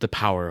the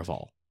power of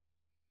all.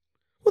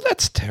 Well,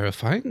 that's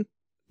terrifying.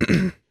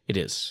 It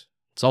is.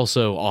 It's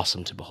also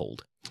awesome to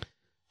behold.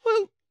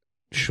 Well,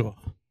 sure.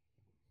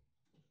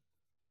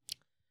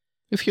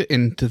 If you're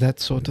into that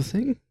sort of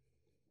thing.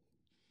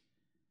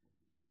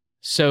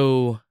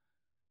 So,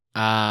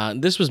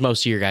 this was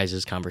most of your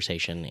guys'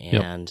 conversation,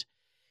 and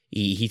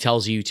he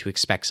tells you to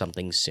expect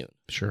something soon.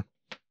 Sure.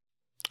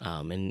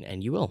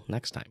 And you will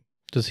next time.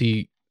 Does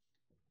he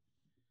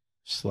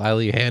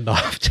slyly hand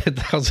off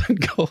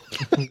 10,000 gold?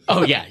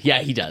 Oh yeah,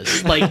 he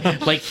does.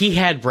 Like he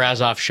had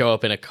Brazov show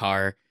up in a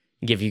car,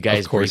 give you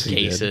guys Of course he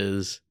did.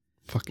 briefcases.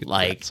 Fucking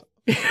Like,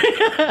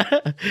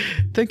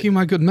 thank you,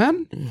 my good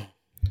man.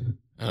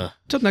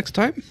 Till next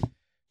time.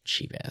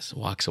 cheap ass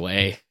walks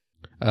away.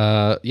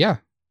 Yeah.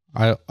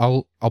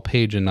 I'll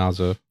page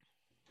Inaza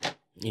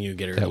You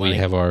get her that the we money.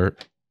 have our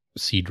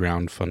seed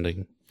round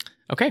funding.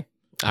 Okay.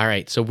 All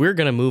right. So we're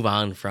going to move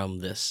on from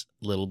this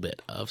little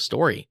bit of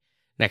story.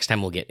 Next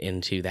time we'll get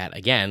into that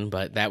again,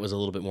 but that was a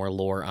little bit more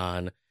lore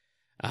on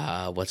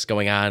what's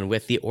going on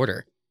with the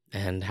Order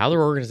and how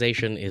their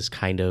organization is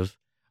kind of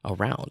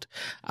around.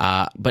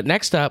 But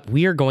next up,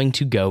 we are going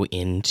to go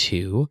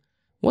into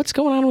what's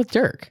going on with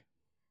Dirk.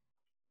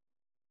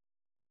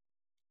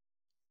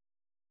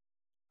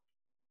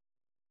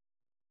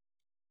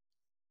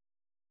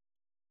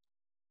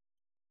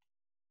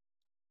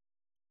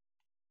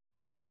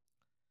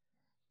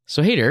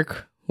 So hey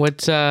Dirk,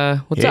 what's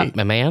up,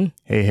 my man?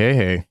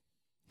 Hey.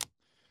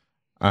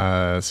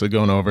 So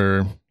going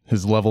over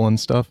his level and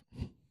stuff.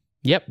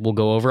 Yep, we'll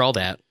go over all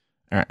that.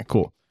 All right,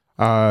 cool.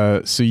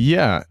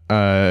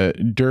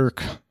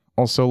 Dirk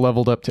also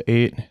leveled up to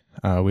 8.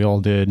 We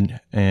all did,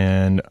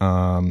 and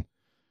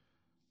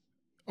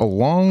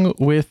along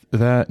with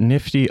that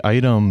nifty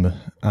item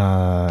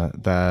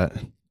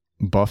that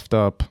buffed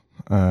up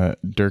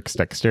Dirk's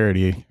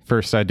dexterity.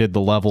 First, I did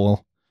the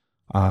level.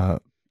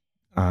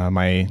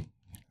 My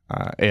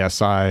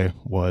ASI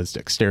was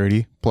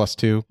dexterity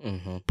 +2,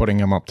 Mm-hmm. putting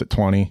him up to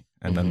 20,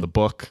 and then the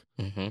book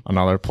Mm-hmm.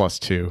 another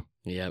 +2.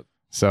 Yep.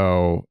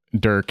 So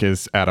Dirk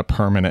is at a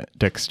permanent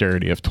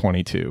dexterity of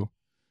 22.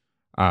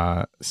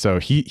 So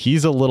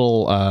he's a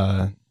little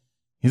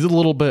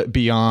bit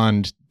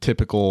beyond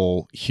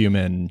typical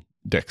human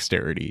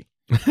dexterity.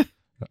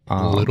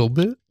 A little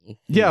bit?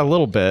 Yeah, a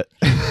little bit.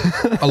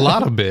 A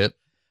lot of bit.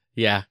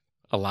 Yeah,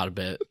 a lot of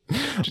bit.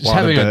 Just Lot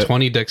of having a bit.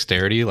 20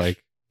 dexterity,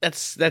 like,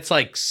 That's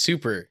like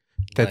super.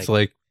 that's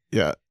like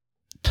Yeah.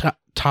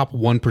 top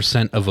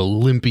 1% of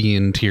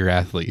Olympian tier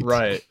athletes.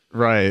 Right.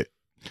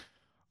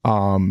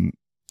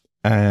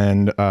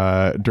 And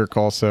Dirk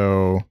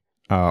also,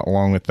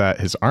 along with that,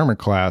 his armor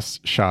class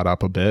shot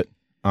up a bit.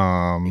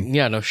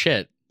 Yeah, no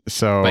shit.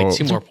 So By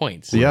 2 more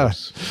points. yeah.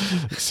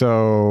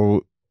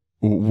 So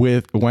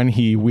when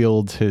he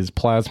wields his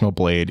plasma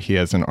blade, he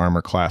has an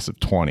armor class of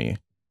 20.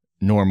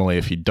 Normally,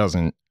 if he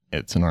doesn't,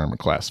 it's an armor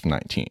class of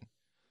 19.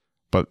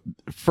 But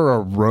for a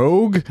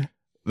rogue,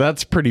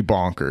 that's pretty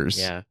bonkers.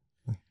 Yeah.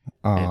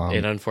 Um,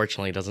 It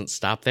unfortunately doesn't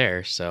stop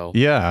there. So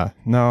yeah.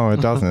 No,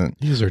 it doesn't.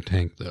 He's our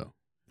tank, though.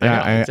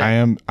 Yeah,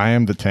 I know, I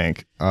am the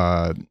tank.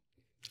 I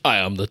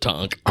am the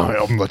tank. I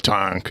am the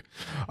tank.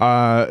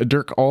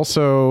 Dirk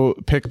also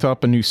picked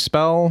up a new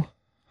spell.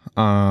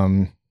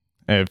 I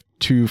have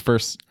 2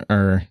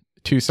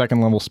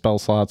 second level spell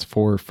slots,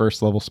 4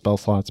 first level spell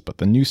slots, but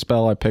the new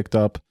spell I picked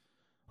up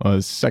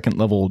was 2nd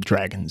level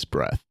Dragon's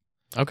Breath.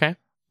 Okay.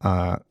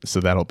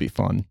 So that'll be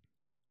fun.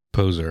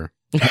 Poser.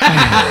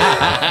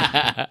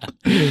 I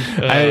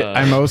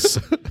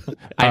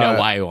know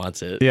why he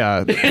wants it.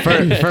 Yeah, for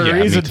a Yeah, me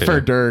reason too. for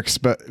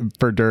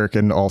Dirk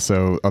and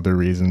also other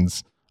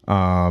reasons.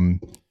 And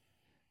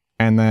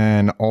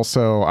then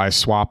also I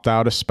swapped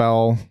out a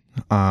spell,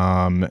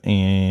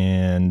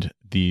 and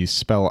the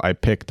spell I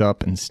picked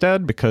up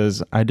instead,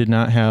 because I did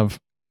not have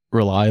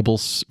reliable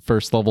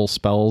first level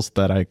spells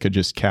that I could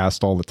just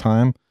cast all the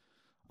time.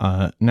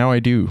 Now I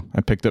do.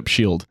 I picked up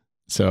shield.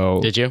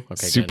 So Did you?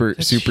 Okay, super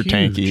That's super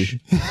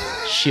huge.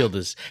 tanky. Shield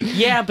is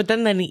but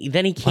then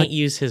he can't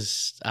use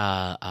his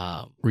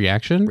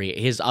Reaction?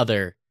 his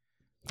other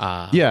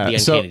Yeah, the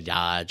so- uncanny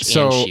dodge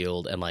so- and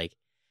shield, and like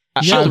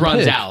I- shield I'll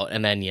runs pick. out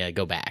and then you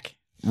go back.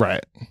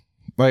 Right.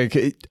 Like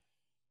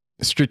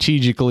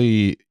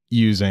strategically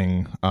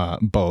using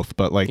both,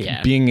 but like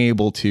Yeah. being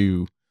able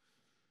to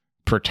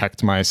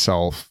protect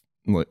myself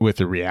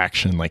with a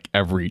reaction like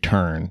every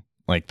turn,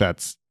 like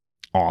that's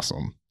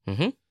awesome.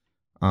 Mhm.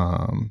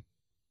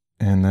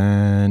 And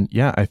then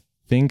I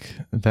think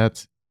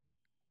that's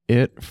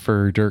it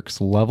for Dirk's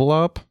level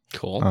up.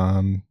 Cool.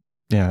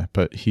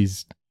 But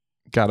he's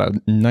got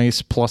a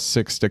nice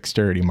 +6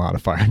 dexterity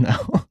modifier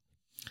now.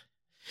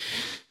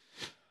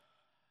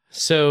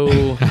 So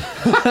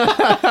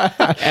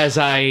as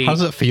How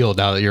does it feel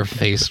now that you're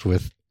faced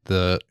with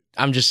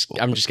I'm just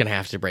gonna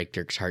have to break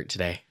Dirk's heart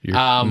today. your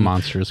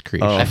monstrous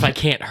creation? Oh. If I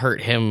can't hurt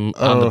him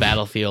on the Oh.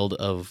 battlefield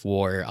of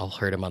war, I'll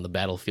hurt him on the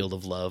battlefield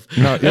of love.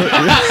 No, no.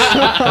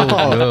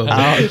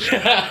 ouch.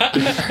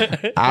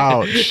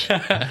 Ouch.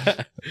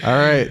 All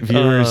right,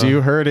 viewers,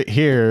 you heard it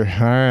here.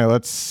 All right,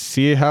 let's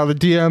see how the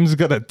DM's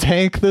gonna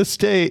tank the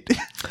state.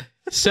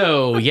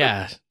 So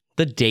yeah,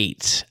 the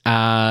date.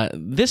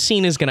 This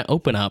scene is going to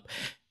open up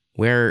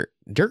where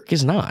Dirk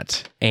is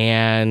not,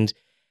 and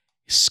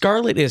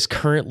Scarlet is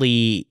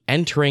currently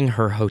entering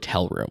her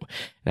hotel room.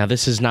 Now,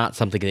 this is not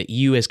something that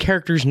you as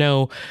characters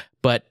know,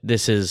 but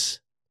this is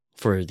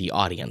for the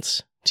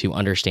audience to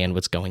understand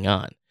what's going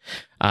on.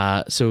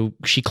 So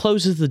she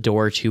closes the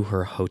door to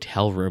her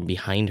hotel room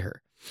behind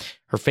her.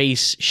 Her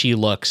face, she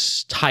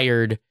looks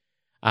tired,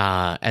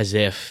 as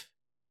if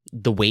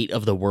the weight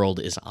of the world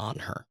is on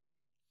her.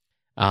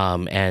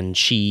 And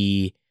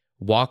she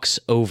walks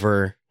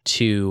over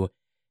to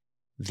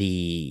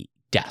the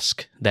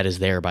desk that is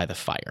there by the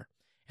fire.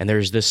 And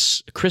there's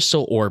this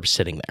crystal orb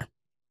sitting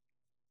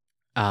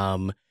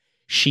there.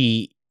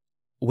 She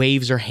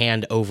waves her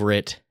hand over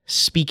it,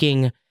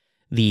 speaking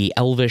the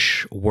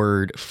Elvish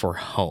word for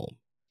home.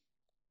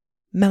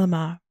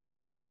 Melamar.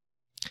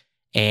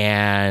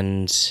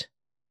 And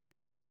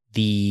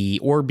the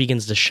orb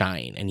begins to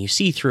shine, and you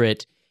see through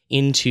it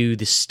into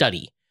the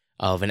study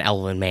of an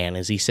elven man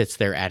as he sits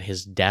there at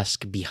his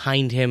desk.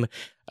 Behind him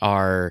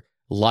are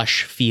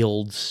lush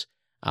fields,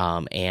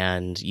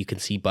 and you can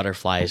see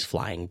butterflies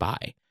flying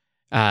by.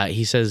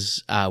 He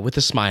says with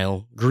a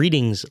smile,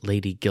 "Greetings,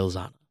 Lady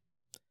Gilzana."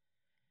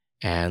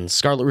 And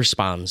Scarlet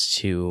responds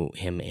to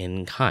him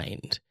in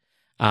kind.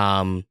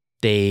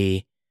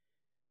 They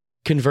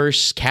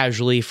converse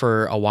casually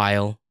for a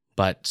while,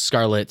 but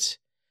Scarlet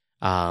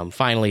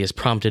finally is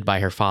prompted by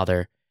her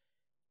father.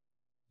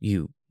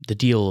 The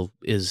deal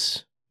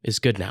is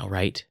good now,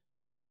 right?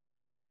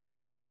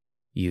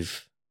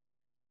 You've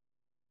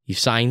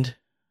signed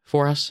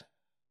for us?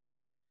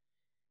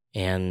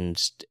 And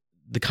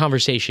the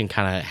conversation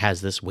kind of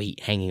has this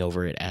weight hanging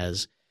over it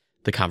as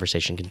the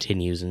conversation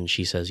continues, and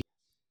she says,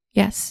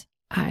 Yes,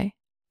 I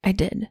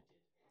did.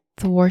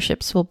 The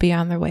warships will be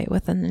on their way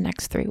within the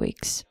next 3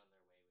 weeks.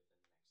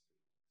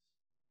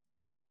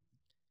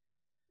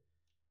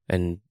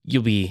 and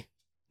you'll be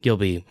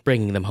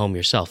bringing them home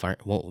yourself,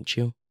 won't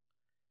you?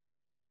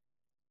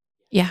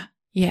 Yeah.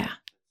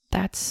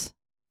 That's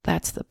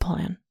the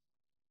plan.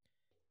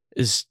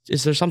 Is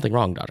there something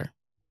wrong, daughter?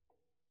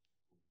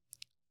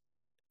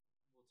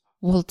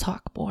 We'll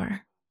talk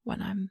more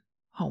when I'm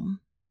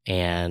home.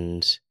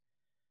 And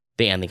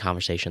they end the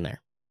conversation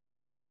there.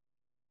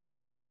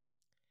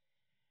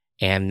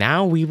 And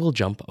now we will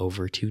jump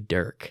over to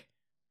Dirk.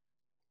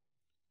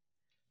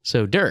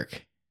 So,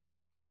 Dirk,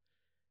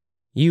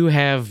 you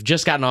have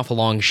just gotten off a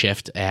long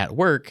shift at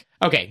work.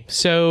 Okay,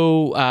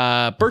 so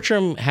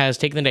Bertram has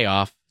taken the day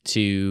off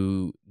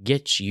to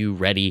get you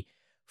ready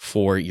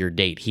for your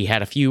date. He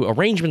had a few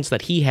arrangements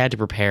that he had to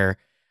prepare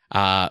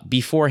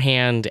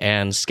beforehand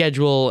and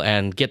schedule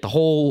and get the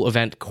whole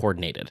event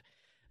coordinated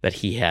that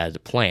he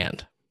had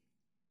planned.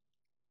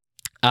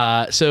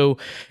 So,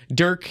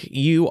 Dirk,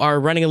 you are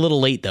running a little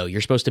late, though. You're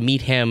supposed to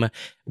meet him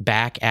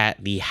back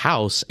at the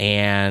house,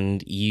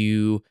 and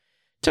you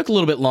took a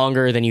little bit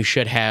longer than you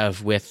should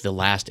have with the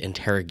last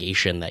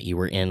interrogation that you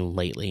were in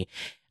lately.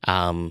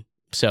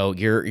 So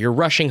you're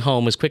rushing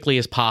home as quickly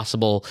as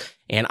possible,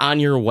 and on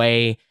your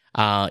way,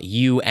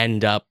 you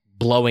end up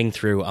blowing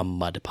through a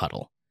mud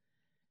puddle.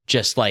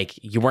 Just like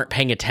you weren't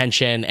paying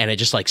attention, and it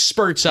just like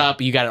spurts up.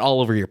 You got it all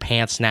over your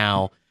pants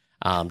now.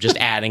 Just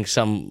adding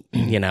some,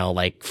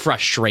 like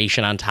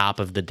frustration on top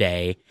of the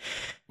day.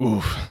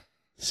 Oof.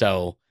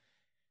 So,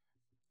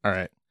 all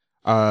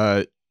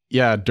right.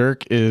 Yeah,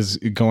 Dirk is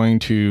going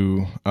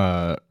to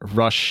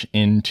rush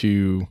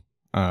into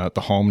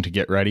the home to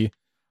get ready.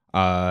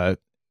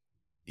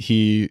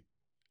 He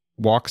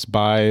walks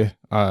by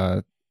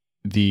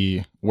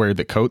where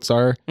the coats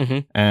are,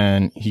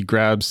 and he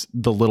grabs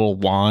the little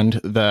wand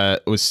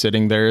that was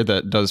sitting there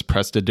that does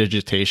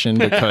prestidigitation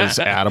because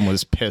Adam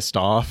was pissed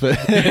off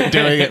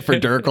doing it for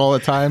Dirk all the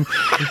time.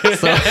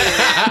 So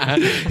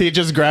he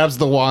just grabs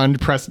the wand,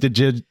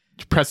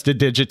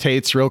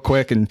 prestidigitates real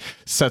quick and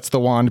sets the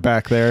wand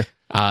back there.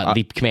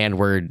 The command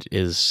word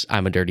is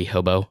 "I'm a dirty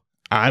hobo."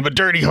 I'm a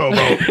dirty hobo.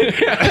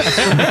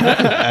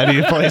 And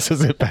he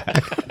places it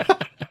back.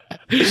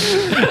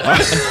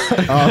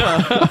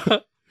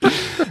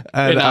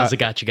 And Naza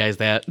got you guys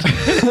that.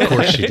 Of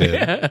course she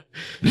did.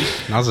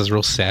 Naza's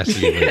real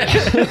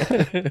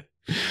sassy.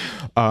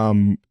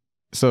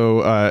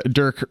 So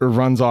Dirk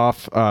runs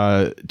off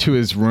to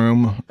his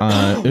room,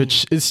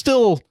 which is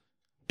still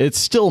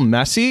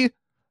messy,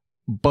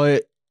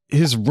 but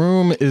his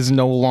room is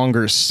no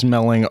longer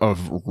smelling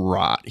of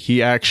rot.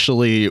 He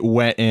actually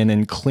went in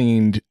and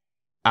cleaned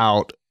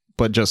out,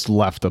 but just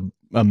left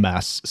a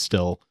mess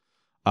still.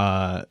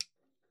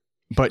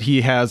 But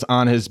he has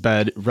on his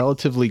bed,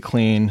 relatively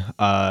clean,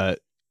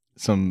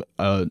 some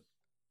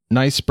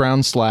nice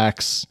brown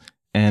slacks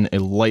and a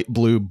light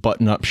blue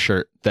button-up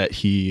shirt that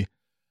he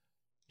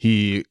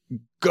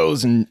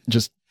goes and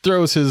just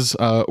throws his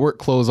work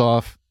clothes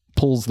off,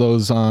 pulls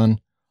those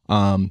on,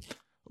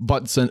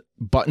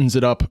 buttons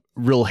it up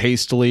real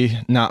hastily,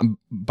 not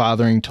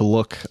bothering to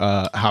look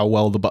how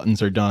well the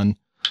buttons are done.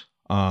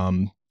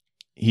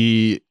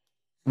 He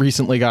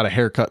recently got a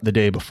haircut the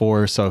day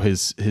before, so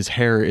his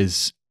hair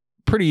is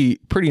pretty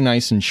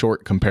nice and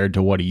short compared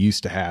to what he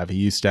used to have. He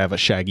used to have a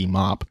shaggy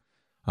mop,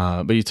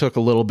 but he took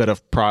a little bit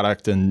of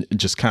product and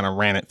just kind of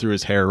ran it through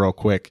his hair real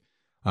quick.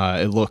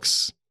 It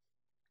looks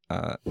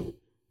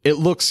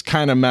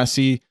kind of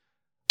messy,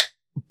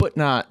 but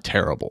not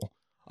terrible.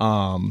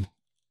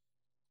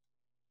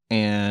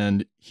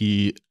 And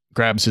he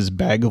grabs his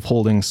bag of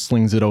holding,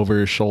 slings it over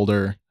his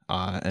shoulder,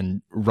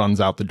 and runs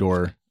out the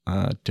door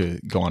to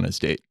go on his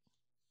date.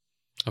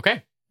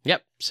 Okay.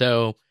 Yep.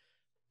 So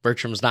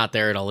Bertram's not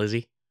there at all, is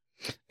he?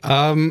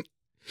 I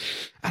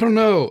don't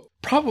know.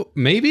 Probably,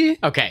 maybe.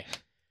 Okay.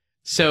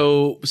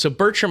 So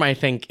Bertram, I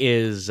think,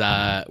 is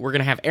we're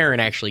gonna have Aaron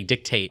actually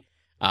dictate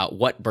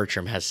what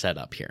Bertram has set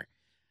up here.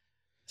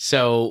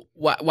 So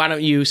why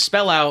don't you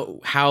spell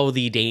out how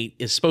the date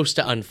is supposed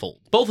to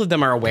unfold? Both of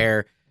them are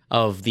aware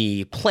of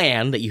the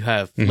plan that you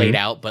have laid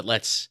out, but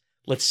let's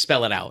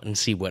spell it out and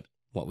see what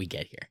we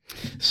get here.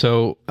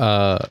 So,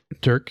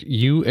 Dirk,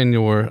 you and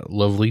your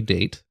lovely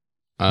date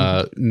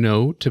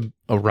know to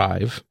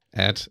arrive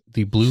at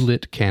the Blue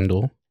Lit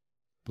Candle.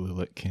 Blue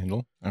lit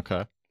candle.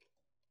 Okay.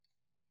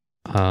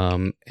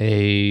 An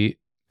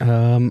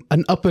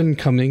up and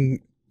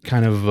coming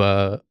kind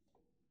of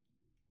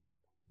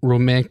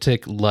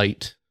romantic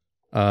light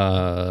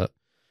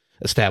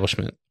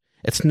establishment.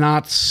 It's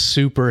not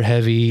super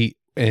heavy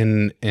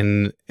in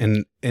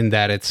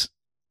that it's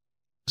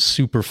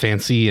super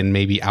fancy and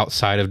maybe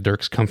outside of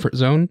Dirk's comfort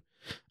zone.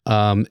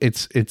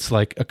 It's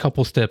like a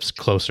couple steps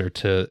closer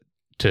to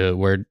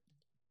where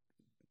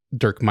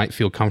Dirk might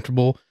feel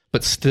comfortable,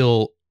 but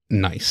still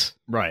nice.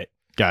 Right.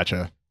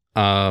 Gotcha.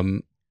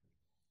 And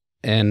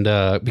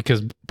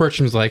because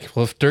Bertram's like,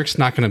 well, if Dirk's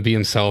not going to be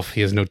himself,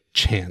 he has no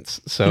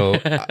chance. So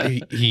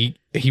he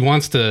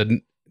wants to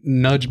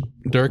nudge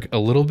Dirk a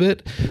little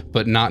bit,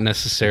 but not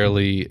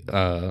necessarily,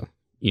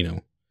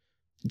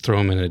 throw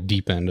him in a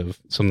deep end of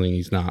something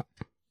he's not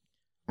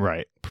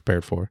Right.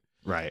 prepared for.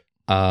 Right.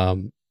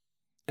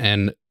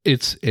 And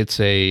it's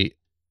a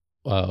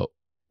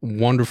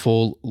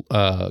wonderful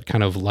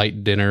kind of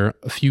light dinner,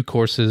 a few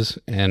courses,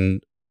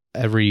 and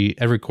every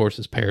course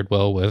is paired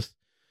well with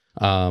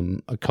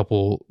a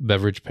couple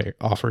beverage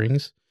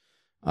offerings.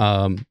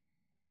 And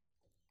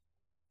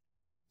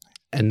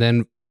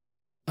then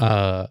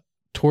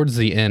towards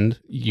the end,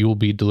 you will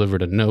be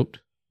delivered a note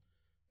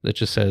that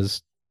just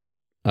says,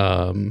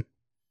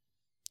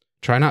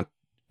 try not,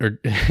 or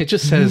it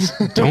just says,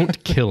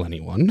 don't kill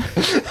anyone.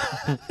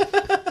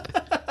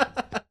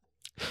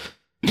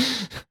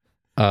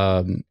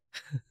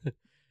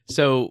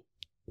 So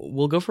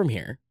we'll go from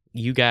here.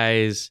 You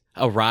guys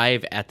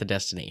arrive at the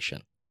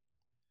destination.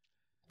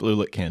 Blue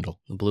lit candle.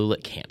 The Blue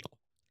Lit Candle.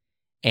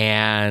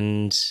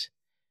 And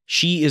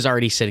she is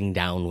already sitting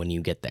down when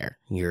you get there.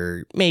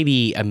 You're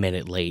maybe a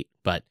minute late,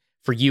 but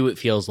for you, it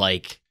feels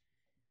like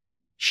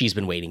she's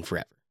been waiting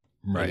forever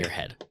in your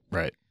head.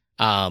 Right.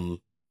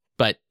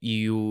 But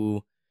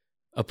you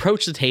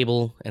approach the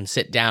table and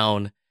sit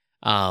down,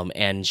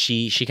 and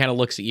she kind of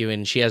looks at you,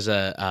 and she has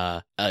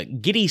a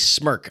giddy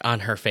smirk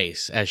on her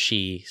face as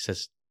she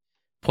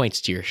points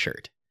to your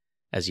shirt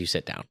as you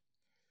sit down.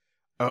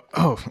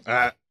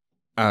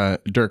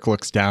 Dirk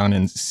looks down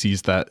and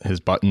sees that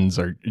his buttons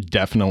are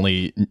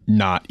definitely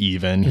not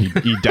even.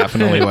 He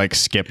definitely like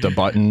skipped a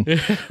button.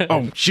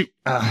 Oh shoot!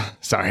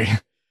 Sorry.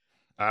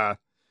 And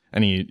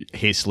he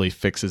hastily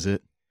fixes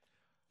it.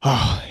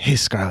 Oh, hey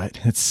Scarlett,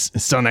 it's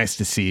so nice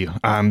to see you.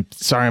 I'm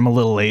sorry I'm a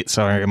little late.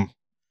 Sorry I'm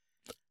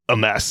a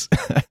mess.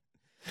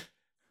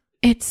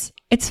 It's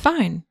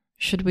fine.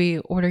 Should we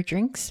order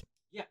drinks?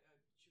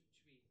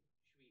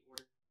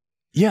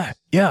 Yeah,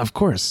 of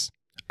course.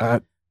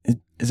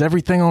 Is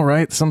everything all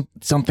right?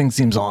 Something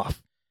seems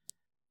off.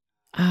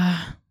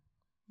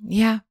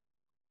 Yeah.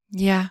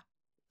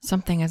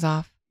 Something is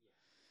off.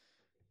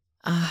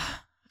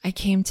 I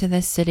came to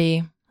this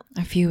city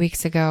a few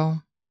weeks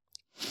ago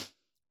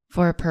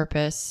for a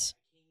purpose.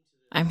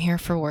 I'm here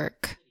for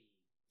work.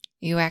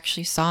 You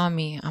actually saw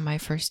me on my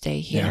first day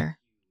here.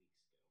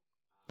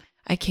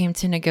 I came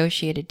to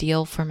negotiate a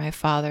deal for my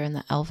father and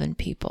the elven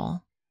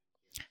people.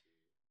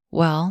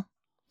 Well,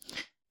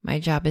 my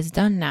job is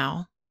done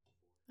now.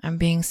 I'm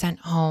being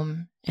sent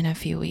home in a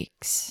few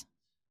weeks.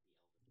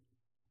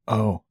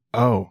 Oh.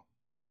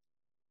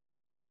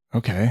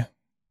 Okay.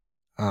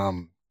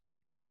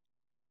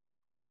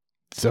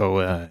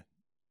 So,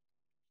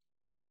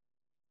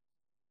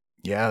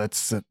 yeah,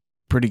 that's a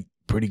pretty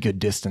good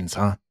distance,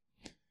 huh?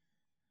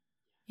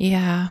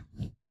 Yeah.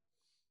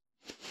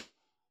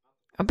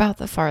 About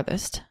the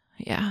farthest,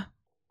 yeah.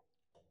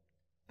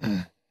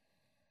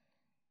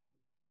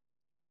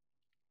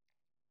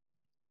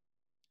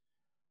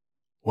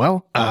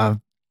 Well,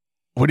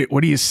 what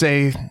do you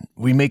say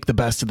we make the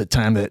best of the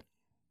time that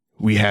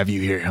we have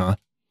you here, huh?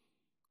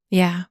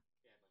 Yeah,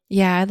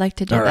 I'd like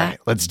to do All that. right,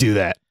 let's do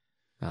that.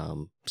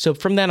 So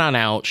from then on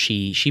out,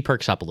 she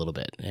perks up a little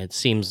bit. It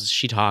seems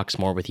she talks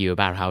more with you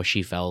about how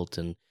she felt,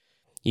 and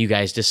you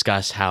guys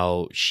discuss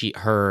how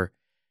her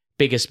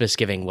biggest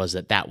misgiving was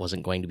that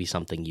wasn't going to be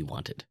something you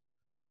wanted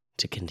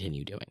to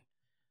continue doing.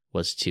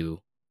 Was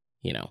to,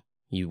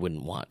 you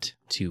wouldn't want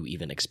to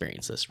even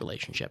experience this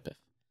relationship if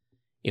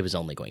it was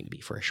only going to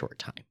be for a short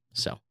time.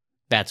 So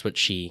that's what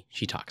she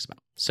talks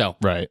about. So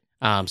Right.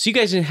 so you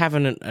guys are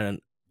having a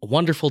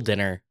wonderful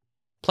dinner,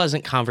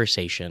 pleasant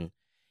conversation,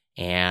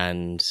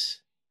 and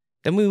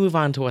then we move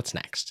on to what's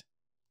next.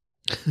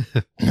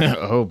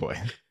 Oh boy.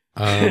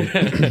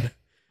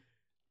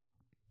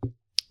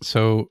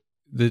 So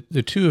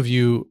the two of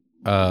you,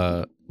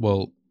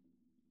 well,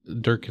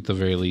 Dirk at the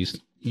very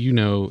least, you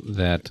know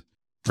that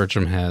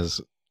Bertram has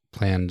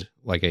planned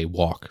like a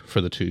walk for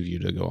the two of you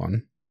to go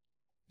on,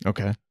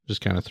 Okay.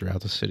 just kind of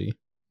throughout the city.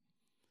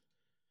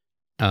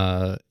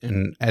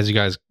 And as you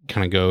guys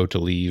kind of go to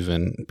leave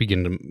and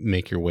begin to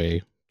make your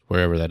way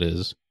wherever that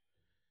is,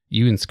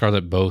 you and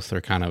Scarlet both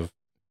are kind of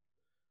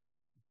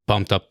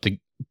bumped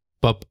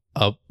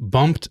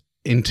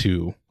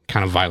into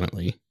kind of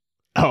violently.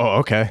 Oh,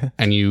 okay.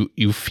 And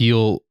you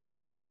feel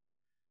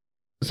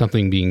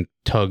something being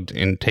tugged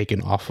and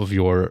taken off of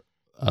your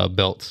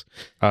belts.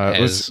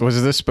 Was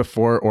this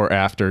before or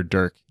after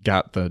Dirk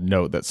got the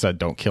note that said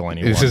 "Don't kill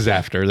anyone"? This is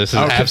after. This is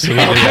Okay.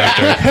 absolutely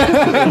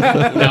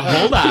after. Now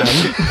hold on.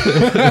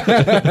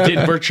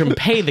 Did Bertram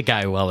pay the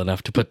guy well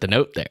enough to put the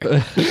note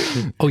there?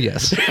 Oh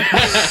yes.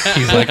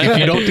 He's like, if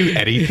you don't do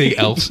anything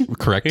else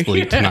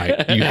correctly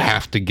tonight, you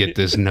have to get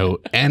this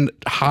note and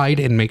hide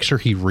and make sure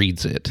he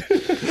reads it.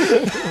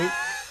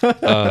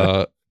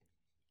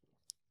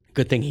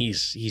 Good thing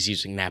he's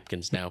using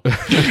napkins now.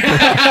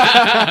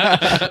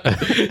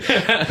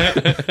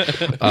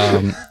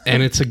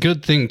 And it's a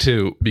good thing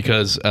too,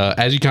 because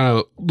as you kind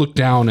of look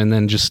down and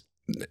then just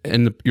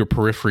your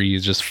periphery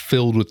is just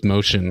filled with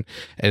motion,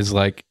 as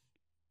like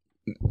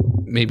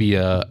maybe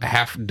a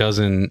half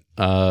dozen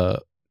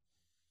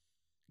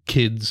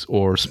kids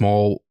or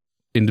small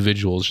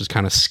individuals just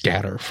kind of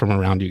scatter from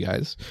around you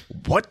guys.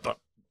 What?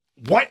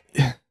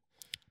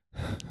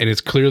 And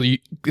it's clear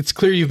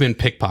you've been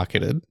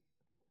pickpocketed.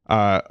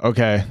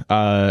 Okay.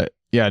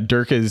 Yeah,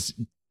 Dirk is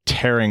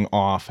tearing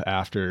off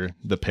after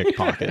the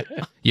pickpocket.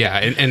 Yeah,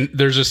 and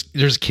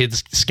there's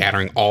kids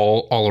scattering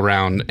all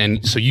around,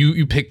 and so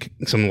you pick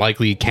some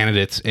likely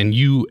candidates, and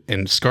you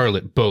and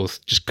Scarlet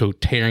both just go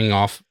tearing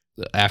off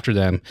after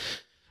them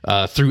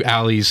through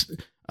alleys,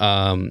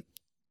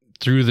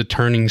 through the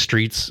turning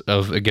streets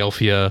of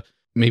Agelphia.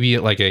 Maybe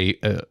like a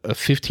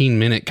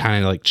 15-minute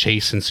kind of like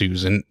chase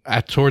ensues, and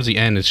towards the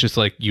end, it's just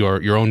like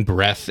your own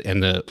breath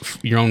and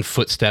your own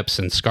footsteps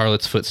and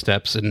Scarlet's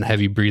footsteps and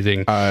heavy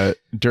breathing.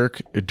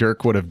 Dirk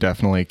would have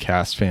definitely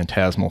cast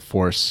Phantasmal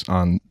Force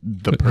on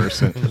the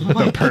person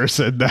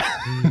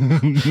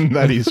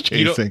that he's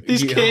chasing.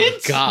 These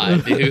kids? Oh,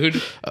 God,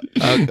 dude.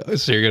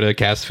 So you're gonna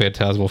cast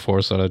Phantasmal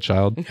Force on a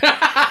child?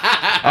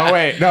 Oh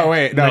wait, no.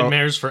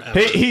 Nightmares forever.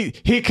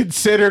 He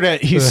considered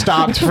it. He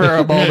stopped for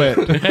a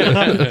moment,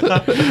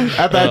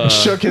 and then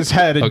shook his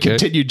head and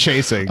continued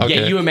chasing.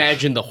 Okay. Yeah, you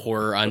imagine the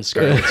horror on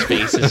Scarlett's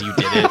face as you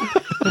did it.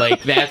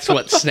 Like, that's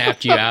what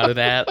snapped you out of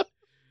that.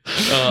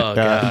 Oh,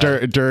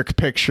 God. Dirk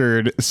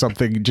pictured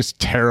something just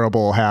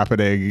terrible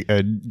happening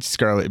and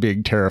Scarlet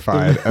being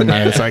terrified, and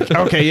then it's like,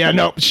 okay, yeah,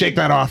 no, shake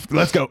that off.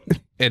 Let's go.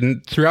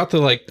 And throughout the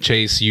like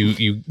chase,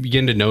 you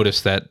begin to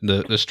notice that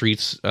the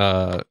streets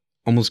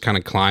almost kind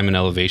of climb in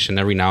elevation.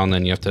 Every now and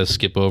then you have to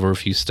skip over a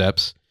few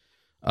steps,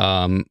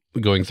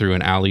 going through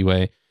an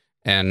alleyway,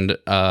 and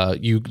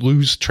you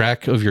lose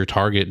track of your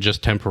target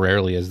just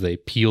temporarily as they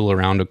peel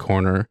around a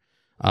corner.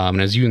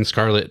 And as you and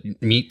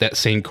Scarlet meet that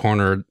same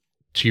corner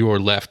to your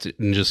left,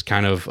 and just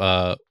kind of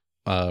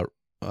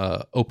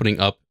opening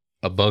up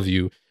above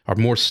you are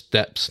more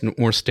steps,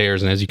 more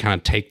stairs, and as you kind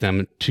of take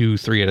them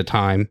 2-3 at a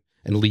time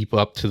and leap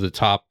up to the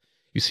top,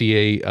 you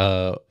see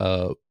a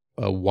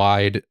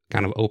wide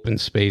kind of open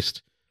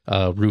spaced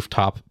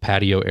rooftop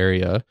patio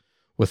area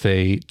with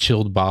a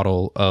chilled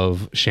bottle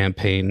of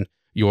champagne,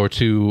 your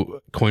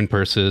 2 coin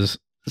purses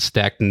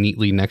stacked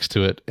neatly next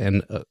to it,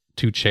 and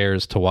 2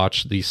 chairs to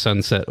watch the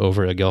sunset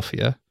over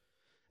Agelphia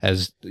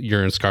as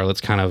your and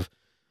Scarlet's kind of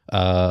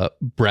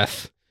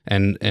breath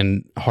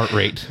and heart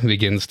rate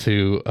begins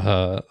to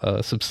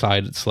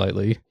subside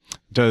slightly.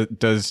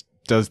 Does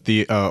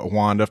the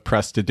wand of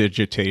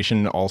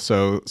prestidigitation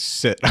also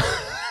sit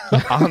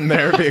on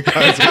there,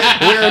 because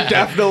we're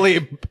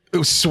definitely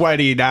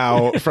sweaty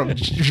now from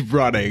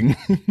running?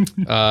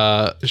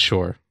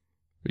 Sure.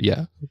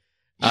 Yeah.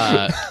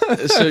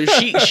 So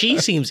she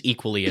seems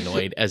equally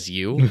annoyed as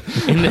you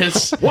in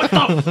this. What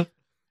the?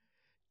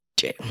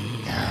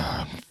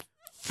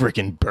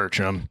 Freaking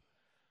Bertram.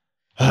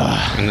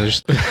 And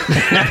there's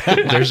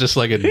just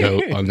like a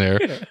note on there.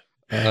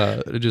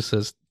 It just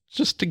says,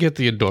 just to get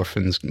the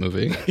endorphins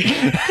moving.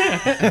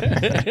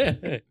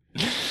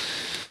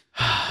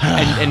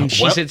 and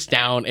she sits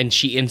down and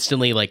she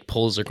instantly like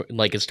pulls her,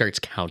 like it starts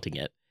counting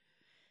it.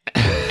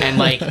 And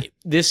like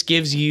this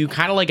gives you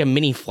kind of like a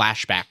mini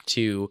flashback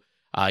to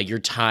your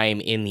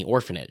time in the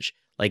orphanage.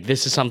 Like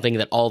this is something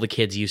that all the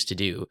kids used to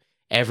do.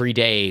 Every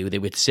day they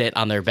would sit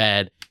on their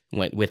bed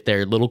with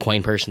their little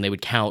coin purse and they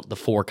would count the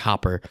 4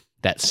 copper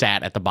that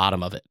sat at the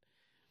bottom of it.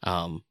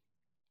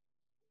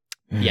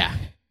 Yeah.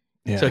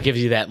 So it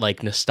gives you that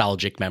like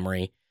nostalgic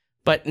memory,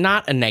 but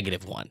not a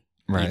negative one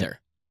either.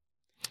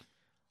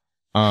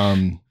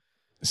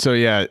 So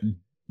yeah,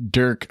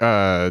 Dirk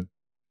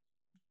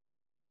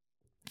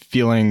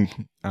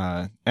feeling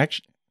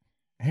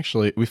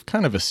actually we've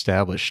kind of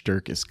established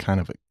Dirk is kind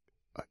of a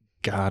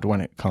god when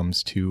it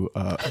comes to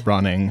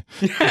running.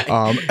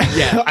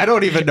 Yeah. I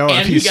don't even know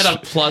if he he's got a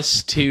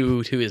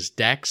 +2 to his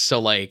dex, so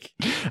like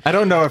I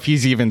don't know if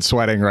he's even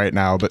sweating right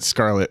now, but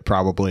Scarlet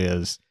probably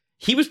is.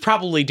 He was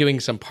probably doing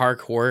some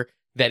parkour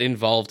that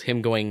involved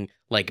him going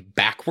like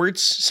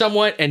backwards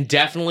somewhat and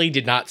definitely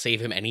did not save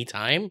him any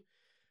time,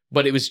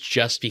 but it was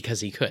just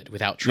because he could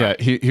without trying.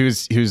 Yeah, he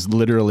was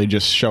literally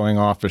just showing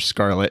off for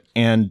Scarlet,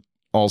 and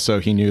also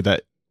he knew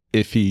that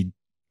if he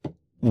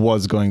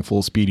was going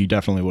full speed, he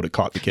definitely would have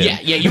caught the kid. Yeah,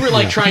 you were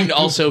like trying to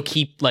also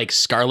keep like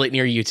Scarlet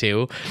near you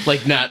too,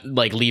 like not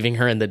like leaving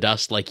her in the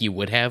dust like you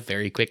would have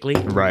very quickly.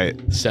 Right.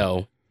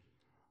 So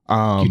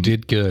you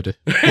did good.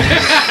 You did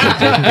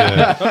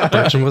good.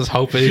 Bertram was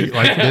hoping,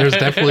 like, there's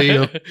definitely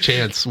a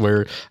chance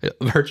where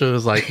Bertram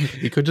was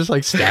like, you could just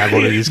like stab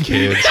one of these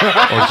kids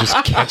or just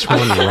catch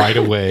one right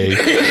away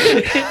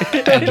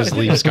and just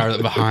leave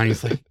Scarlet behind.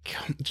 He's like,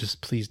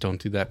 just please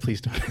don't do that. Please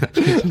don't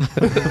do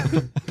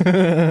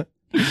that.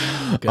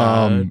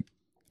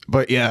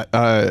 But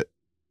yeah,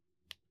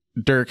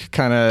 Dirk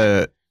kind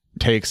of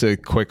takes a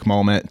quick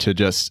moment to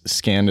just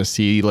scan to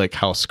see like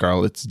how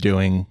Scarlet's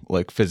doing,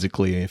 like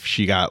physically, if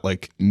she got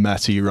like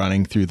messy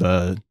running through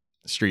the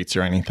streets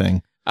or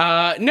anything.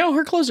 No,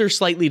 her clothes are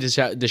slightly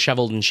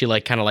disheveled and she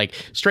like kind of like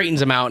straightens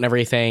them out and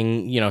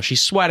everything. You know,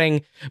 she's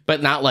sweating,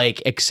 but not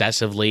like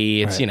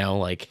excessively. It's, right. You know,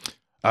 like.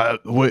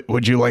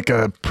 Would you like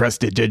a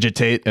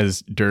prestidigitate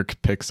as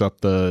Dirk picks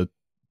up the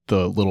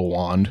little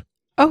wand?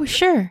 Oh,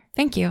 sure.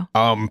 Thank you.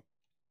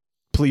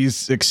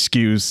 Please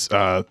excuse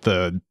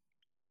the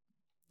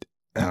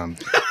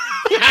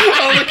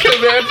the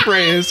command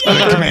phrase.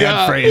 The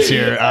command phrase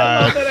here.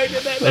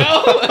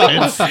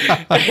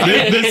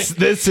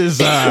 This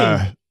is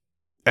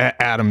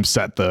Adam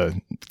set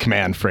the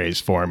command phrase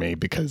for me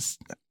because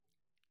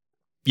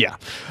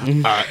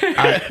I'm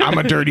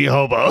a dirty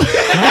hobo.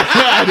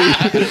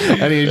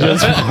 and he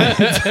just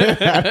pointed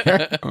at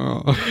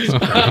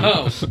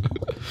her.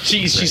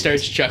 She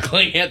starts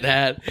chuckling at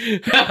that.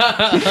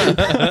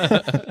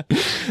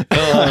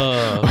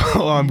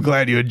 Well, I'm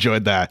glad you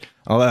enjoyed that.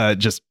 I'll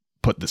just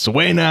put this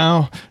away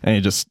now. And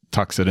he just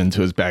tucks it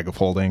into his bag of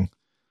holding.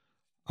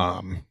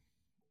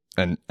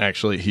 And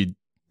actually he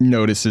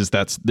notices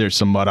there's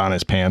some mud on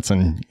his pants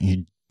and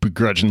he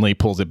begrudgingly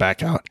pulls it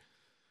back out.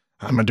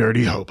 I'm a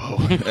dirty hobo.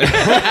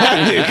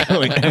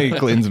 He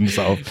cleans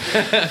himself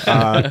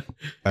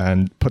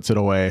and puts it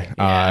away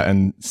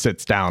and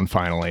sits down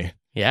finally.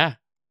 Yeah.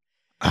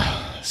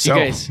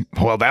 So,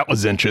 well, that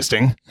was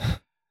interesting.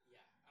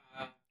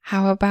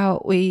 How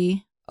about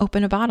we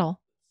open a bottle?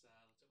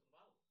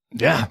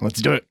 Yeah,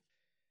 let's do it.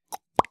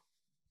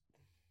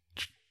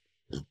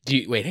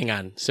 Wait, hang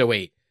on. So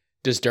wait,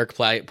 does Dirk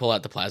pull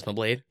out the plasma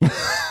blade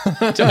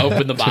to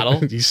open the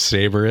bottle? You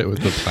saber it with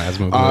the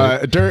plasma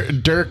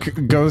blade.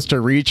 Dirk goes to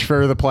reach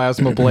for the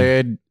plasma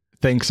blade,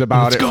 thinks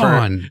about It's it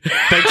gone.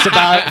 thinks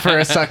about it for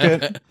a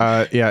second.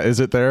 Is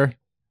it there?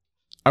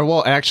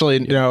 Well, actually,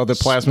 the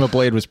plasma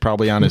blade was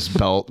probably on his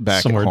belt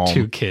back Somewhere at home.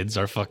 2 kids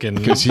are fucking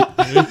His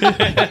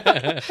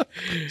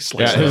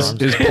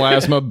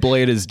plasma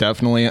blade is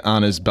definitely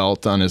on his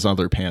belt on his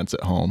other pants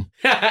at home.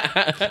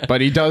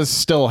 But he does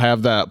still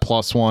have that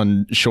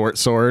 +1 short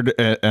sword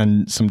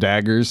and some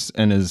daggers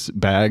in his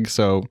bag.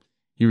 So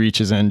he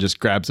reaches in, just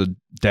grabs a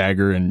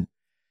dagger and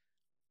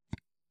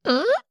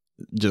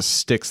just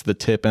sticks the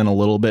tip in a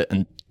little bit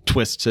and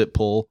twists it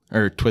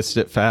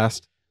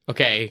fast.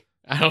 Okay.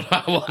 I don't know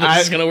how well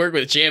this is going to work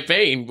with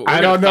champagne. But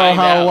I don't know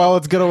how well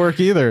it's going to work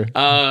either.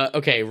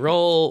 Okay,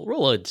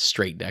 roll a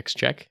straight dex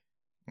check.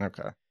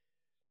 Okay.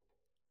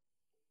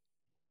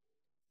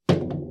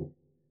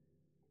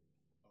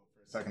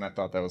 second, I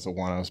thought that was a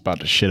 1. I was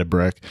about to shit a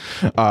brick.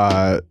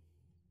 That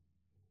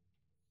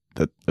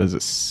is a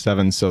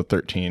 7, so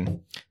 13.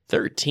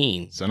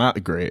 13. So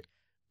not great.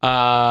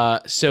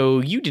 So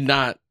you did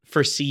not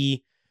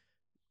foresee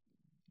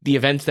the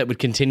events that would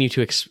continue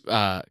to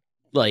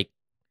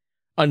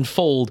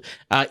unfold.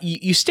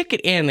 You stick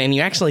it in, and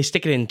you accidentally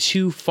stick it in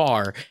too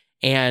far,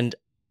 and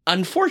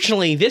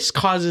unfortunately, this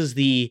causes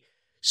the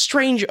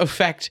strange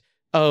effect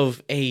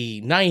of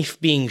a knife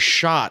being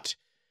shot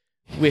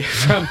from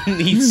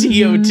the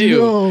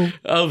CO2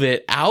 of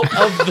it out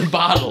of the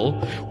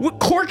bottle, with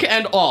cork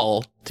and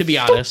all, to be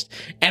honest,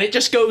 and it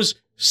just goes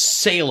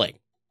sailing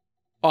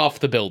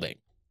off the building.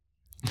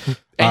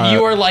 And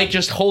you are like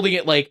just holding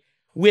it like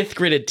with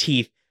gritted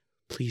teeth.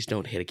 Please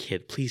don't hit a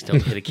kid. Please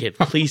don't hit a kid.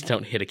 Please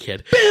don't hit a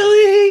kid.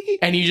 Billy!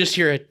 And you just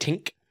hear a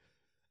tink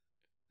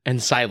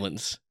and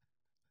silence.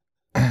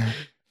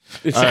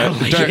 It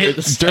sounded like it hit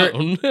the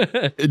stone.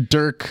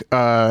 Dirk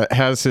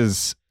has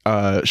his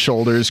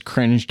shoulders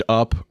cringed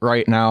up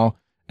right now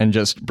and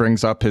just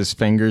brings up his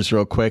fingers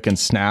real quick and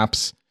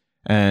snaps.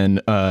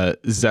 And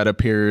Zed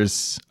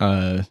appears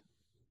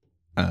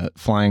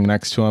flying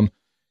next to him.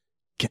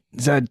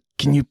 Zed,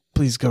 can you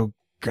please go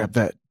grab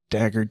that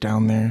dagger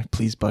down there,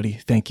 please, buddy?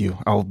 Thank you.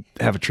 I'll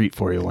have a treat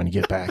for you when you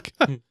get back.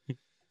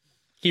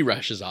 He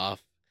rushes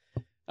off.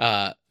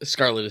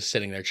 Scarlet is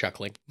sitting there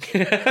chuckling.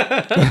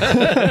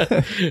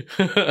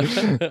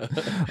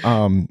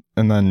 And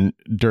then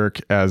Dirk,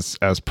 as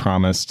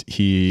promised,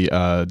 he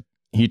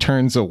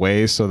turns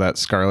away so that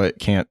Scarlet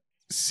can't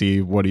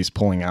see what he's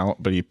pulling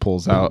out, but he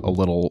pulls out a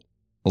little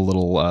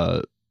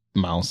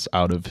mouse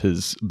out of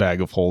his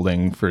bag of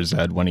holding for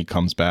Zed when he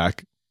comes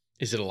back.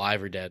 Is it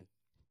alive or dead?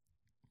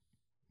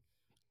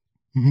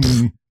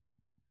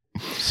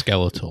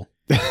 Skeletal.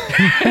 I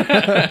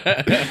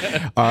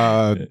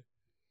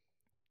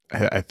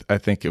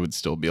think it would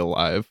still be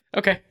alive.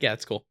 Okay, yeah,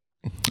 that's cool.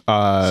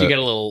 So you get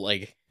a little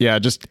like, yeah,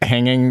 just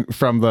hanging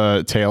from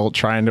the tail,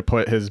 trying to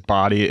put his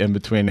body in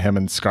between him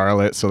and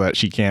Scarlet so that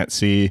she can't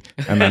see.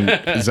 And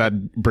then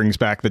Zed brings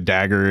back the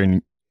dagger,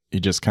 and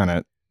he just kind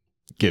of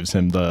gives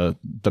him the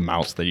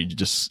mouse that he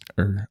just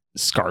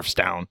scarfs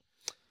down.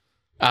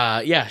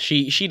 Yeah,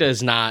 she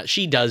does not.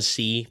 She does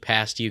see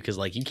past you because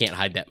like you can't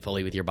hide that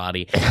fully with your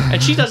body,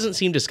 and she doesn't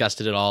seem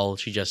disgusted at all.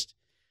 She just,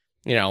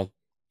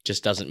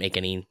 just doesn't make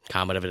any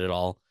comment of it at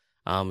all.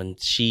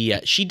 And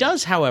she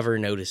does, however,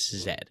 notice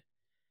Zed,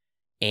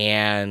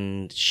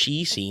 and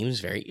she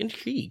seems very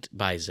intrigued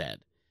by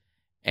Zed.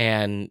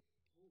 And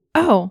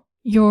oh,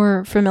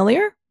 you're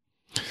familiar?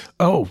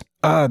 Oh,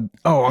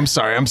 I'm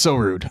sorry. I'm so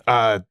rude.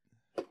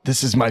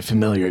 This is my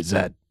familiar,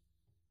 Zed.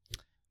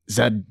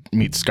 Zed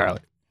meets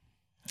Scarlet,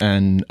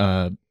 and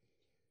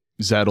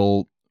Zed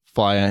will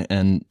fly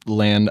and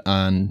land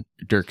on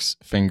Dirk's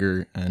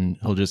finger, and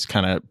he'll just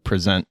kind of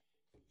present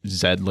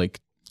Zed like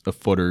a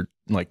foot or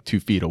like 2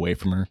 feet away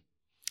from her.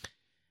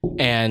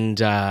 And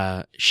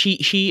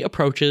she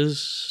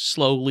approaches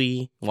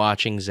slowly,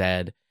 watching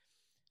Zed.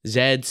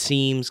 Zed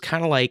seems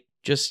kind of like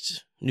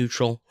just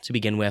neutral to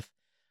begin with,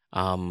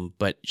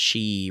 but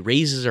she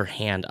raises her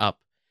hand up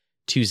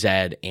to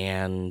Zed,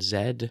 and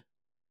Zed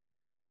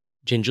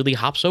gingerly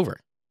hops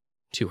over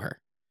to her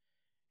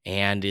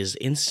and is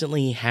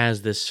instantly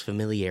has this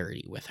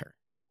familiarity with her.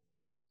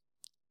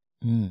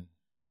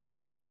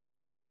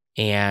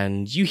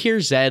 And you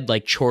hear Zed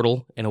like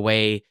chortle in a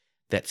way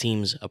that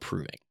seems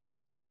approving.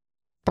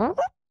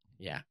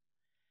 Yeah.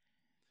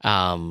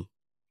 So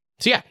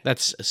yeah,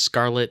 that's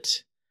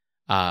Scarlet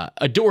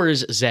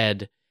adores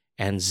Zed,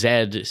 and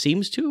Zed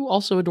seems to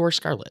also adore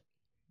Scarlet.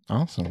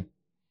 Awesome.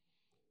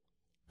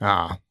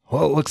 Well,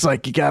 it looks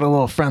like you got a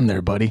little friend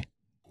there, buddy.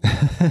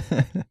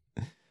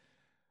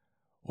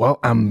 Well,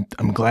 I'm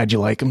glad you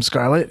like him,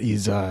 Scarlet.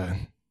 He's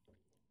been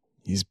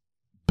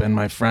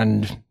my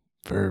friend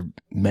for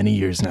many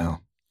years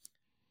now.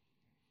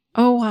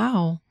 Oh,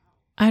 wow.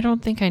 I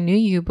don't think I knew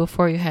you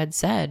before you had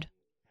Zed,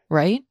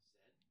 right?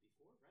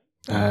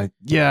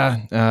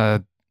 Yeah.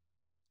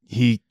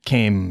 He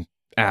came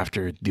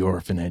after the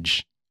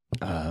orphanage.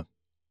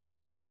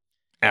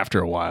 After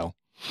a while.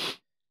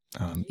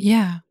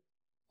 Yeah.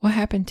 What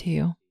happened to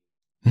you?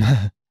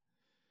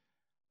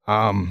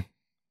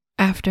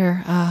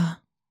 After,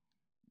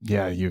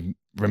 Yeah, you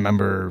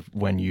remember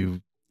when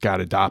you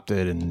got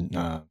adopted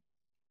and,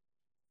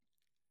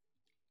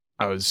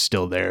 I was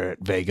still there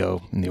at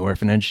Vago in the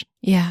orphanage.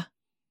 yeah.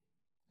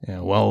 Yeah,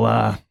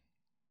 well,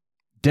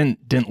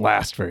 didn't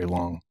last very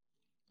long,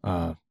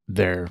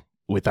 there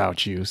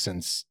without you,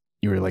 since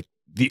you were like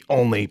the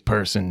only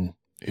person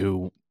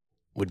who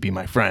would be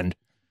my friend.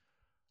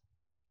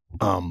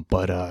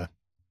 But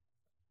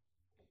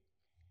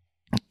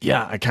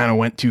yeah, I kind of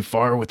went too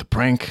far with the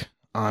prank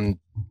on,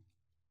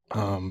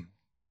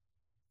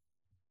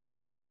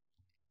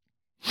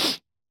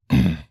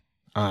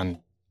 on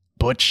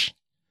Butch.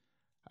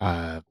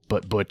 But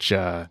Butch,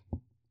 the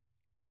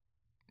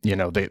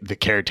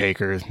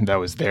caretaker that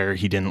was there,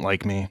 he didn't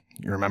like me.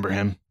 You remember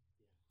him?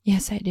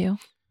 Yes, I do.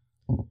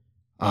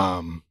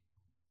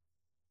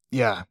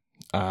 Yeah,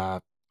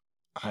 I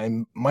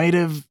might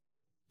have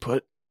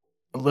put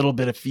a little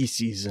bit of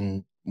feces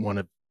in one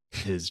of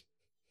his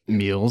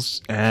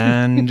meals,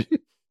 and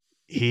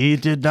he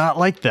did not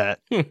like that.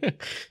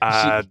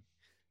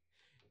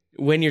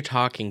 When you're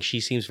talking, she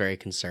seems very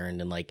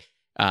concerned, and like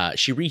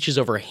she reaches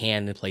over a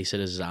hand and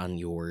places it on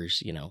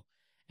yours, you know.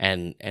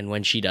 And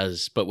when she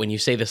does, but when you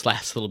say this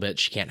last little bit,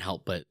 she can't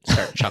help but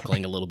start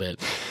chuckling a little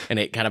bit, and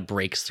it kind of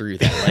breaks through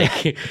that,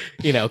 like,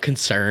 you know,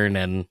 concern.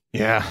 And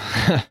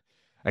yeah,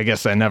 I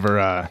guess I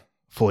never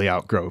fully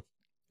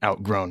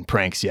outgrown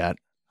pranks yet.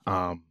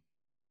 Yeah,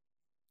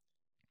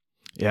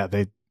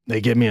 they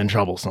get me in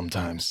trouble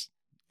sometimes,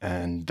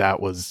 and that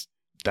was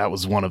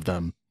one of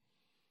them.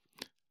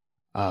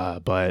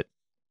 But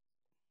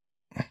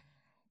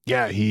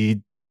yeah,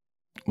 he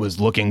was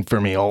looking for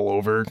me all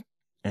over,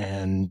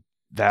 and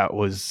that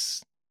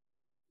was,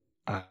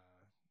 that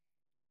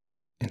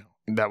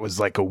was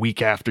like a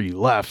week after you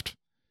left.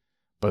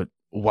 But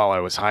while I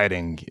was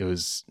hiding, it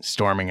was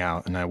storming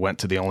out, and I went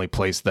to the only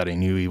place that I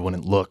knew he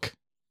wouldn't look.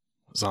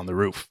 It was on the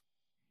roof.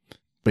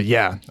 But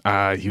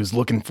yeah, he was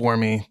looking for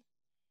me,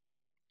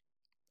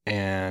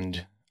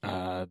 and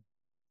I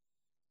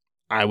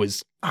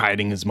was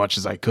hiding as much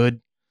as I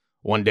could.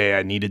 One day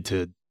I needed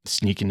to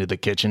sneak into the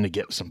kitchen to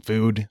get some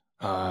food,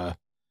 and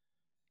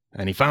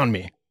he found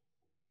me.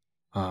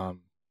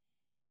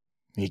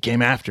 He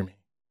came after me.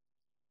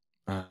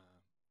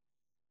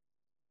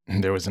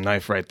 And there was a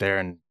knife right there,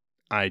 and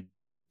I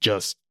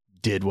just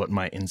did what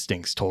my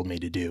instincts told me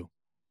to do.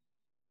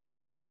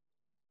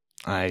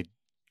 I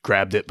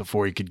grabbed it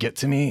before he could get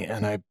to me,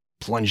 and I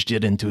plunged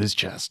it into his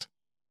chest.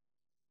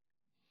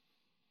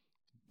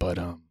 But,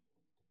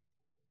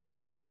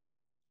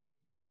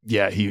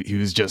 yeah,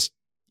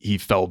 he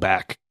fell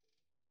back,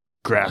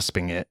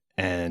 grasping it,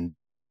 and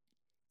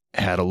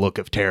had a look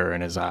of terror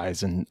in his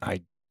eyes, and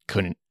I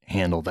couldn't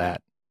handle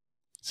that.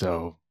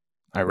 So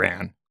I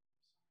ran.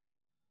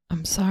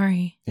 I'm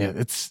sorry. Yeah,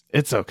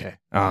 it's okay.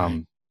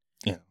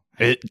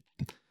 It.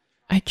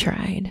 I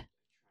tried.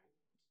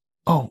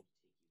 Oh.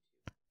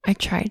 I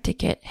tried to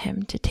get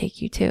him to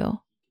take you too.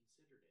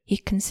 He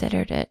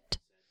considered it.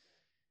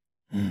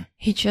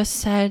 He just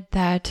said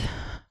that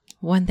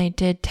when they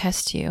did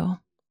test you,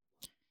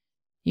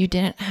 you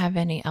didn't have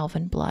any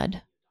elven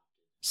blood,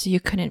 so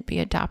you couldn't be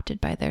adopted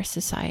by their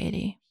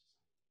society.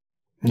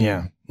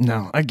 Yeah,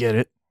 no, I get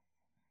it.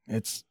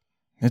 It's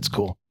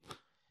cool.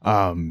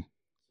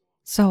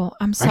 So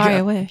I'm sorry,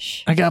 I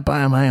wish. I got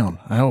by on my own.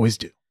 I always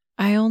do.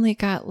 I only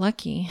got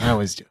lucky. I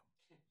always do.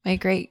 My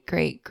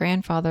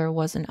great-great-grandfather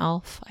was an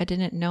elf. I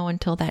didn't know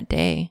until that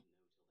day.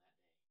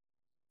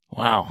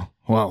 Wow.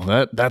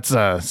 Well, that's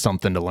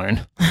something to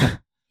learn.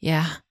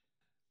 Yeah.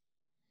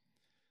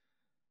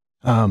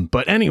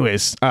 But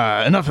anyways,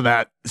 enough of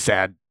that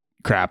sad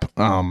crap.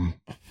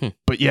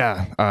 But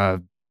yeah,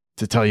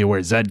 to tell you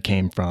where Zed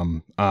came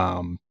from,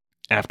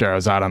 after I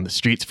was out on the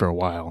streets for a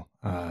while,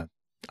 I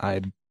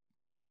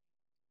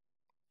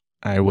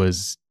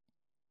was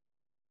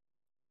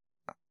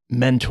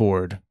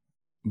mentored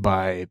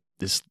by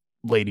this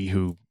lady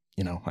who,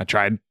 I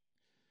tried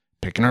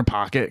picking her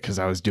pocket because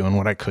I was doing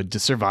what I could to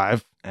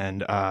survive.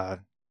 And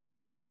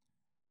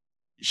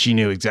she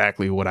knew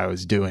exactly what I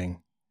was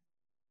doing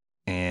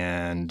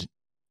and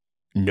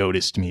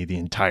noticed me the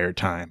entire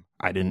time.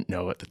 I didn't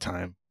know at the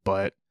time,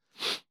 but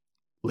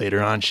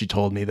later on she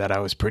told me that I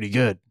was pretty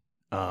good.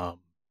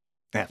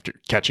 After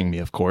catching me,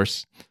 of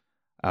course.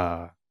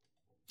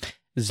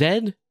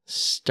 Zed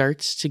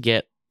starts to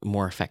get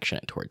more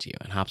affectionate towards you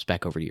and hops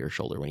back over to your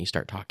shoulder when you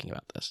start talking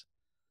about this.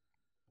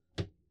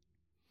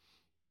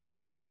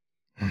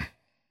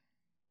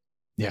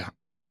 Yeah.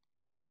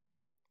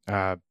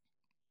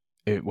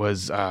 It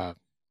was, her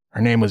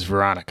name was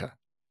Veronica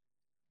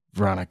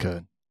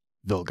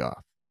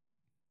Vilgoth.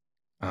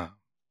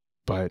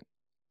 But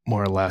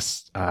more or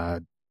less,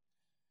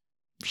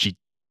 she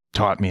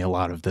taught me a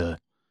lot of the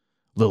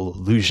little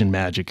illusion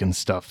magic and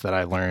stuff that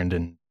I learned,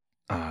 and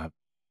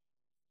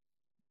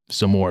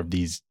some more of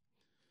these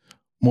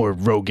more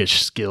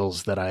roguish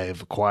skills that I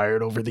have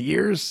acquired over the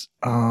years.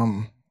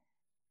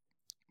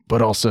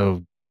 But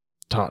also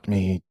taught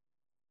me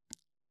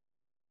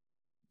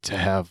to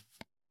have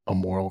a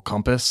moral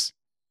compass,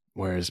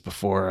 whereas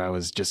before I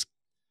was just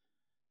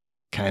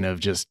kind of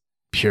just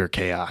pure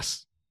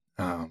chaos.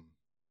 Now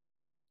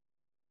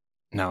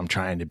I'm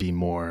trying to be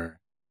more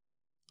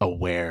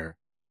aware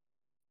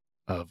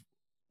of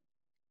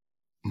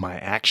my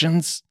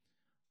actions,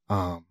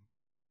 and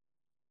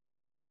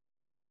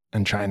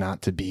try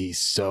not to be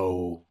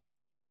so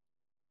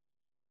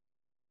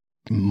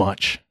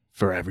much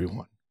for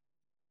everyone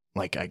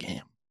like I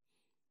am,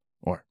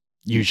 or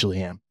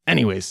usually am.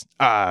 Anyways,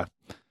 but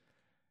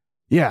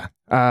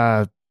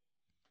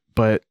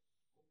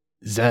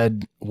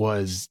Zed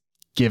was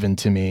given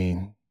to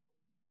me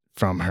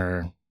from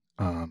her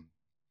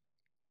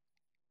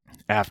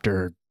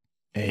after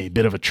a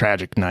bit of a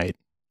tragic night.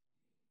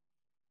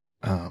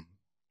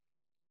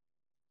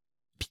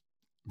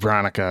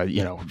 Veronica,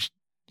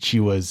 she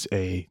was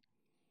a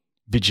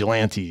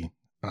vigilante,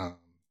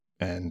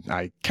 and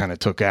I kind of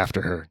took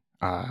after her,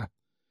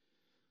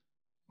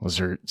 was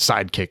her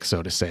sidekick,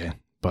 so to say.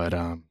 But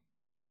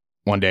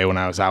one day when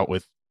I was out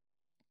with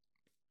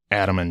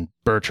Adam and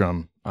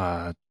Bertram,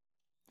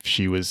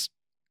 she was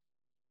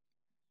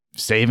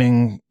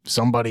saving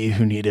somebody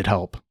who needed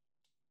help.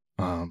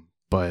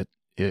 But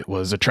it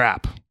was a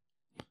trap.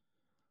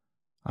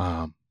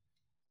 And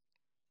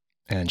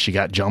she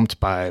got jumped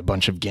by a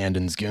bunch of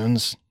Gandon's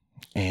goons,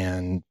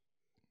 and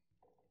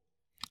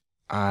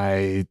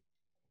I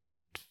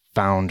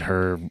found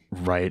her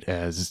right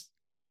as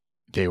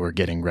they were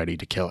getting ready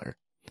to kill her.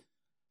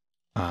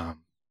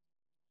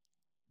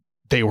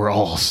 They were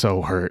all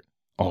so hurt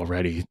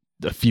already.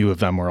 A few of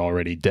them were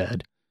already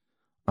dead.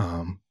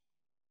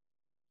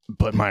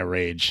 But my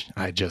rage,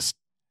 I just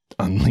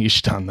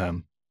unleashed on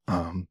them.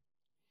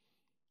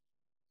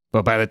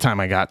 But by the time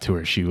I got to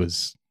her, it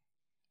was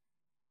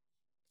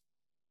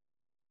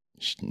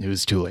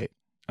too late.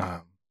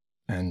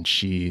 And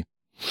she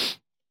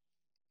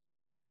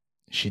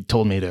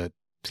told me to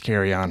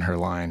carry on her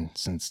line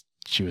since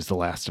she was the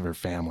last of her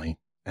family,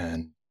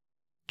 and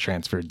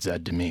transferred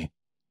Zed to me.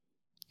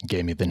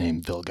 Gave me the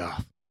name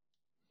Vilgoth.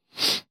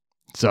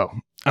 So,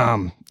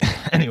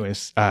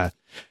 anyways, yeah,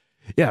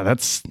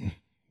 that's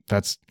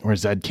where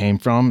Zed came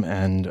from,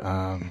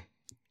 and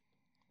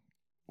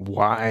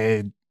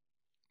why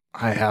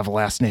I have a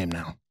last name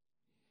now.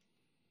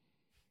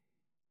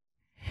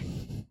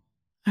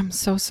 I'm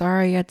so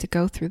sorry you had to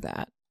go through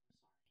that.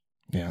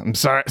 Yeah, I'm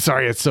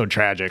sorry it's so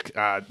tragic.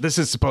 This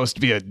is supposed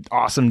to be an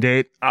awesome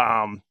date.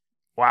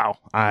 Wow.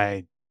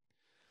 All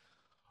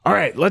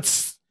right,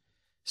 let's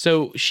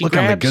So she look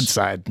grabs on the good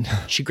side.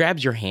 She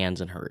grabs your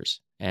hands in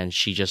hers, and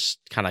she just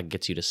kind of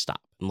gets you to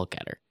stop and look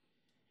at her.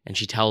 And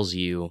she tells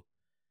you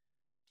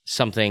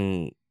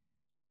something.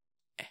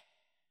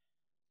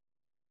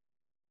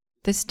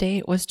 This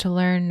date was to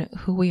learn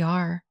who we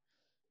are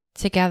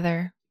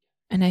together,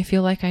 and I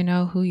feel like I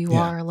know who you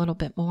Yeah. are a little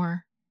bit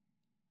more.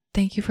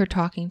 Thank you for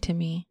talking to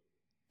me.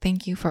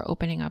 Thank you for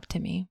opening up to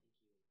me.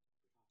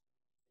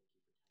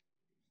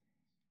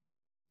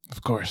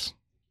 Of course.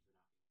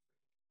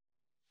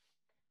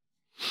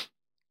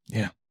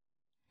 Yeah.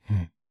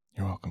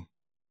 You're welcome.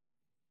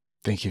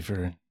 Thank you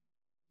for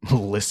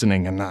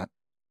listening and not,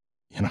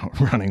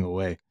 running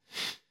away.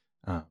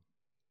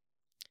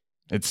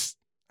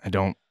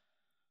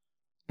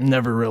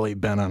 Never really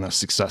been on a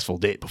successful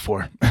date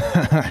before.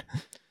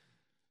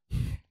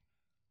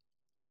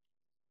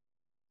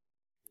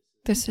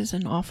 This is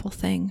an awful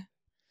thing.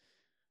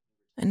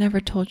 I never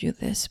told you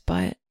this,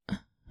 but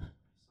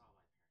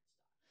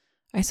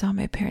I saw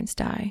my parents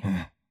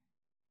die.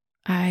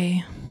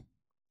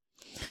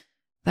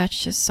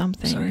 That's just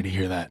something Sorry to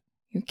hear that.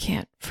 you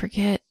can't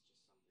forget.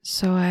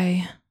 So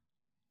I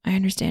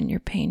understand your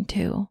pain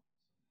too.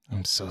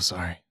 I'm so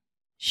sorry.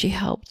 She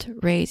helped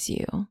raise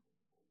you.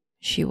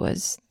 She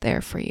was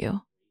there for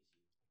you.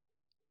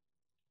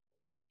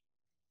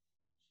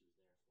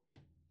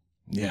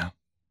 Yeah.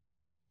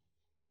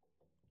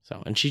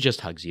 So, and she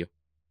just hugs you.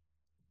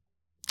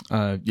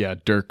 Yeah,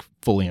 Dirk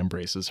fully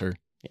embraces her.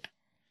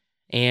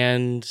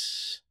 And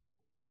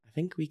I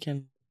think we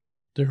can.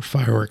 There are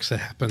fireworks that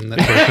happen that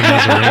Bertram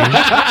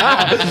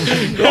has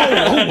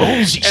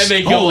arranged. And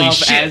they go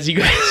off as you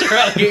guys are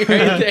hugging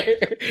right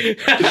there.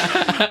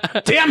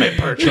 Damn it,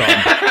 Bertram.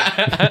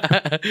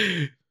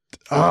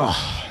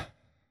 Oh.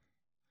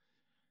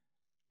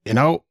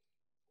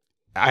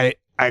 I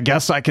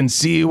guess I can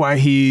see why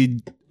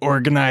he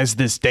organized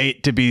this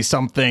date to be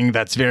something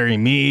that's very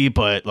me,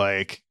 but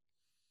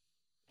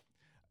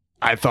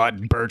I thought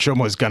Bertram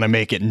was going to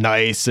make it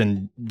nice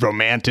and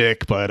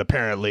romantic, but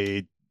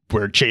apparently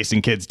we're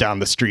chasing kids down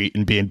the street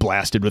and being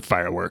blasted with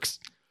fireworks.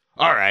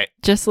 All right.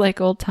 Just like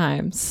old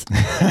times.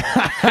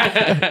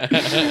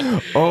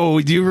 Oh,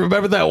 do you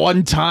remember that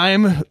one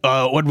time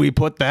when we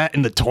put that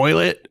in the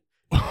toilet?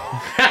 We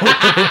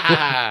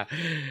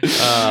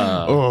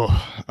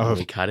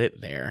cut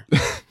it there.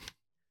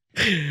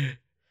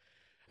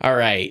 All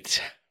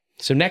right.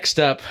 So next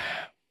up,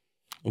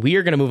 we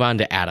are going to move on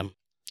to Adam.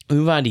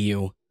 Move on to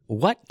you.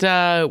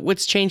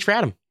 What's changed for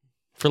Adam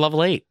for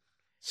level 8?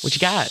 What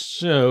you got?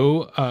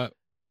 So,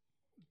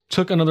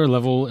 took another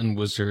level in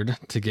Wizard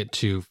to get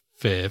to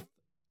 5th,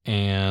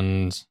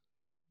 and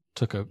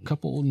took a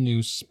couple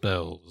new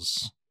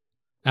spells.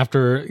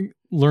 After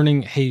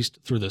learning Haste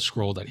through the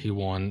scroll that he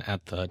won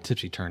at the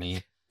Tipsy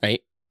Tourney.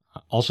 Right.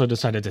 Also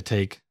decided to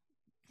take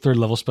 3rd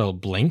level spell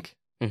Blink.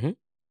 Mhm.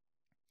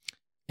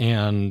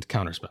 And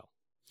Counterspell.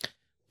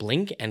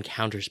 Blink and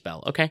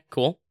Counterspell. Okay,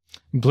 cool.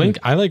 Blink,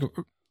 I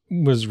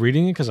was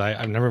reading it because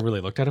I've never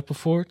really looked at it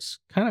before. It's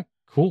kind of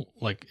cool.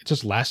 It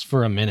just lasts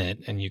for a minute,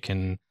 and you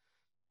can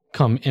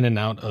come in and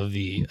out of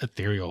the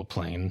ethereal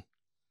plane.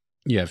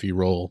 Yeah, if you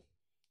roll.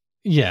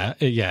 Yeah,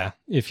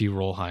 if you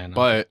roll high enough.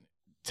 But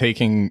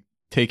taking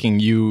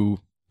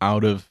you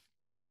out of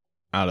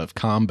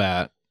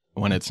combat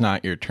when it's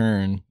not your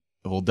turn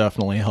will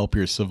definitely help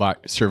your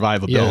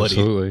survivability. Yeah,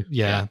 absolutely.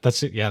 Yeah,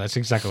 that's it. Yeah, that's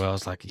exactly what I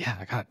was like. Yeah,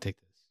 I gotta take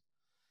this.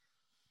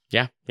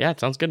 Yeah, it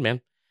sounds good, man.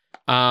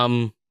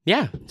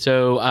 Yeah.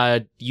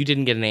 So you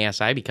didn't get an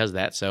ASI because of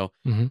that. So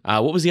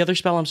what was the other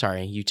spell? I'm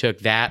sorry. You took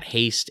that,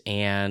 haste,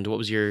 and what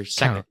was your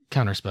second?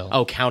 Counter spell.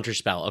 Oh, counter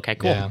spell. Okay,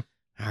 cool. Yeah.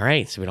 All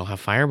right. So we don't have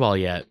fireball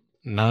yet.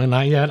 No,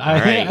 not yet. All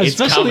right. It's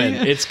coming.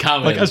 It's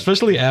coming. Like,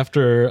 especially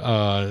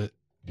after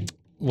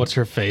what's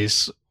her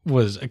face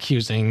was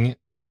accusing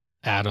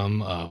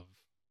Adam of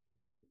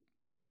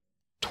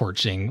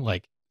torching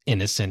like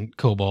innocent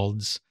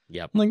kobolds.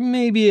 Yep. I'm like,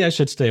 maybe I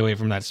should stay away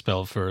from that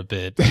spell for a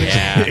bit.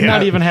 Yeah.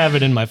 Not even have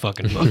it in my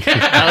fucking book.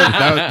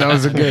 that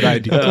was a good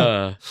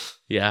idea.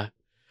 Yeah.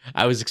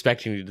 I was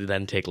expecting you to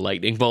then take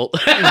lightning bolt.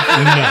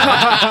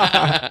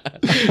 I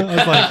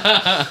was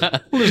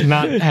like, we'll just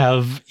not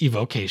have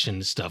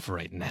evocation stuff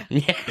right now.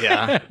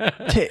 Yeah.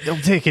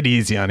 Take it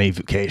easy on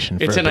evocation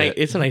for It's a a bit.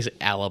 it's a nice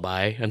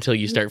alibi until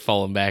you start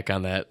falling back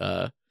on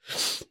that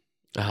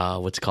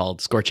what's it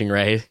called? Scorching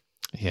Ray.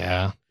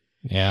 Yeah.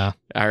 Yeah.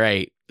 All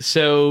right.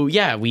 So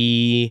yeah,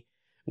 we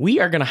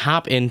are gonna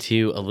hop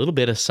into a little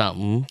bit of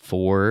something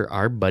for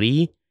our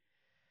buddy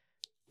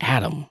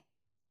Adam.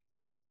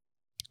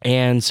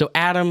 And so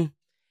Adam,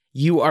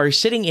 you are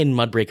sitting in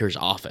Mudbreaker's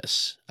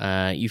office.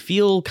 You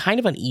feel kind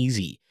of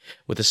uneasy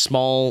with a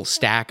small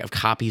stack of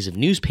copies of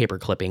newspaper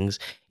clippings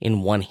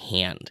in one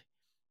hand.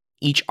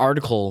 Each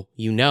article,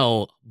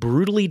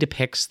 brutally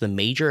depicts the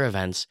major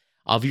events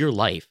of your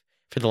life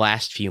for the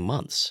last few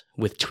months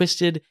with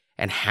twisted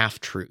and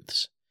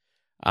half-truths,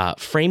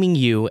 framing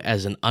you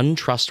as an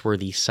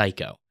untrustworthy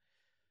psycho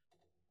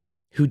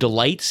who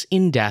delights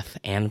in death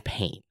and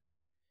pain.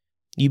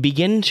 You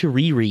begin to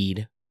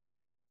reread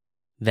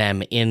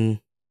them in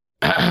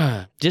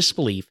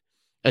disbelief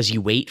as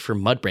you wait for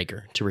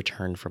Mudbreaker to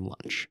return from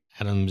lunch.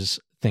 Adam's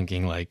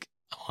thinking like,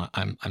 oh,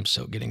 I'm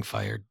so getting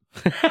fired.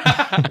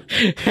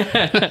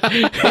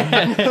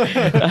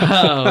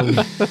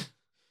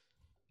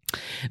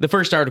 The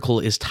first article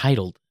is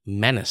titled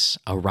Menace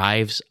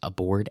Arrives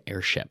Aboard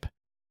Airship.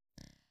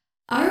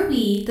 Are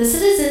we, the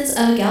citizens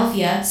of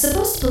Agelphia,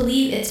 supposed to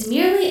believe it's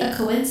merely a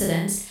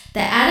coincidence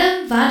that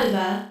Adam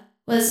Vaduva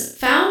was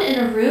found in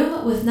a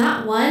room with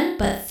not one,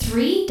 but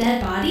 3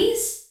 dead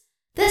bodies?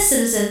 This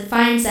citizen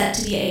finds that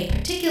to be a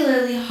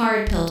particularly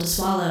hard pill to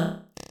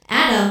swallow.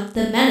 Adam,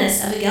 the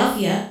menace of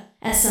Agelphia,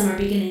 as some are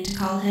beginning to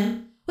call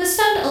him, was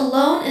found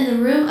alone in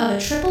the room of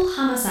a triple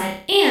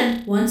homicide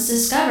and, once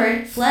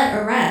discovered, fled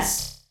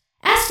arrest.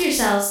 Ask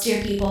yourselves,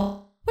 dear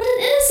people, would an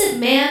innocent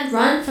man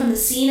run from the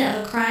scene of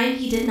a crime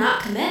he did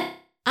not commit?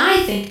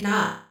 I think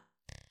not.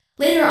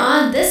 Later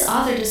on, this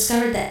author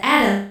discovered that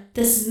Adam,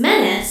 this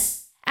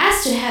menace,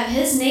 asked to have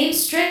his name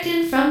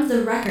stricken from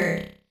the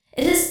record.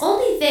 It is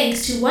only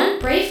thanks to one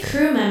brave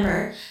crew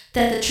member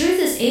that the truth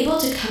is able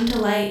to come to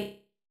light.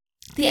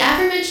 The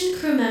aforementioned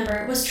crew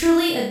member was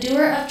truly a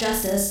doer of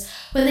justice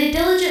when they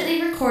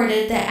diligently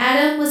recorded that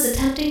Adam was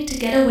attempting to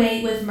get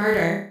away with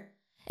murder.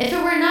 If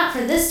it were not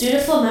for this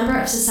dutiful member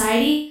of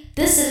society,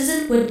 this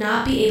citizen would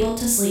not be able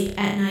to sleep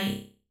at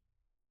night.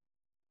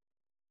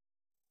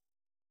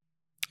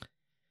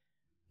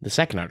 The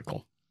second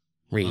article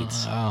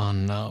reads, Oh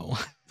no.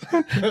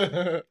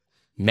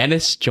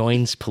 Menace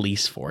joins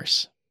police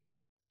force.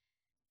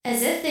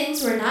 As if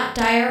things were not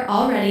dire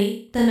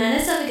already, the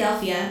menace of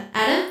Agelphia,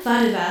 Adam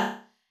Vaduva,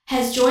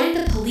 has joined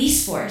the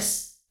police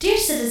force. Dear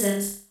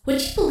citizens,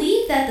 would you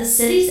believe that the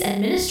city's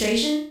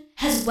administration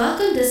has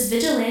welcomed this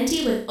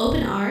vigilante with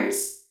open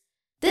arms?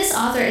 This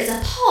author is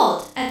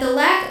appalled at the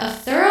lack of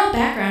thorough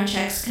background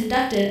checks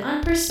conducted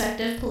on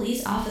prospective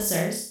police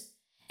officers.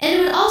 And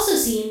it would also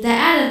seem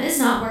that Adam is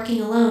not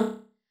working alone.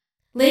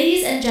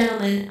 Ladies and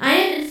gentlemen, I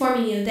am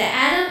informing you that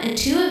Adam and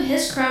 2 of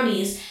his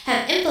cronies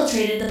have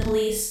infiltrated the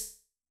police.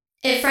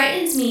 It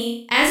frightens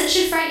me, as it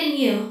should frighten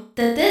you,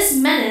 that this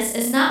menace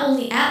is not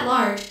only at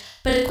large,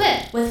 but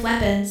equipped with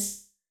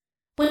weapons.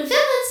 When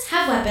villains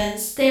have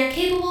weapons, they are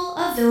capable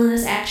of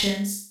villainous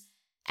actions.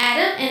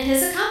 Adam and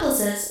his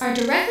accomplices are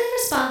directly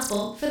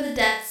responsible for the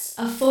deaths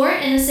of 4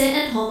 innocent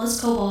and homeless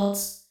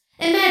kobolds.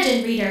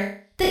 Imagine,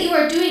 reader, that you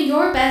are doing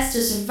your best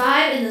to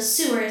survive in the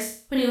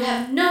sewers when you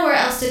have nowhere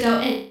else to go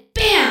and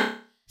BAM!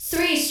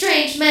 3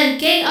 strange men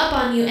gang up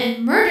on you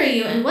and murder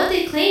you in what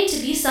they claim to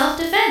be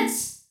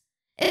self-defense.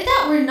 If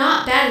that were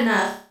not bad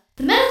enough,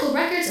 the medical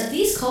records of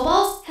these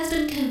kobolds has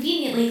been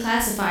conveniently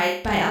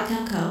classified by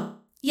Alchemco.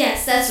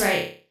 Yes, that's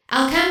right.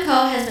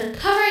 Alchemco has been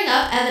covering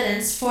up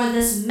evidence for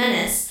this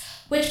menace,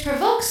 which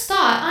provokes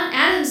thought on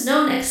Adam's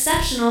known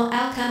exceptional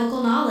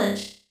alchemical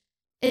knowledge.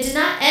 It did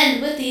not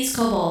end with these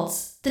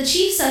kobolds. The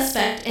chief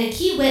suspect and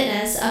key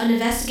witness of an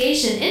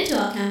investigation into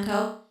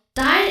Alchemco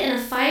died in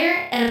a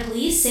fire at a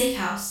police safe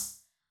house.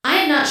 I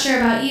am not sure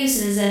about you,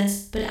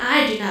 citizens, but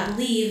I do not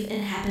believe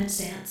in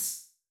happenstance.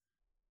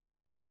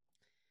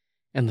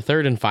 And the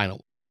third and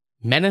final,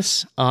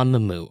 Menace on the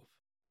Move.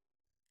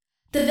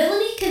 The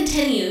villainy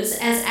continues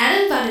as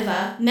Adam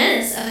Vaduva,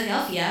 menace of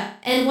Agelphia,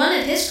 and one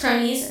of his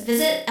cronies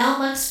visit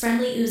Elmuck's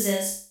friendly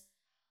oozes.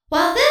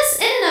 While this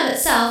in and of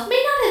itself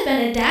may not have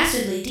been a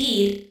dastardly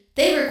deed,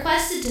 they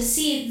requested to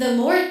see the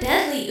more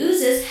deadly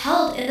oozes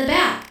held in the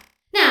back.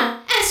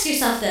 Now, ask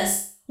yourself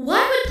this.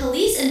 Why would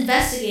police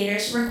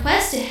investigators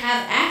request to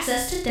have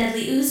access to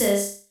deadly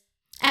oozes?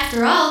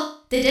 After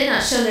all, they did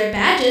not show their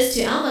badges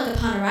to Elmuk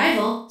upon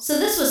arrival, so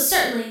this was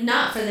certainly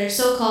not for their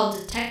so-called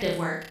detective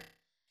work.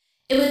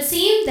 It would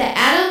seem that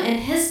Adam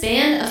and his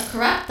band of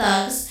corrupt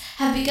thugs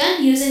have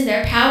begun using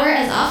their power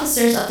as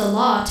officers of the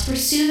law to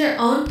pursue their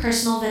own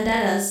personal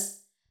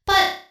vendettas.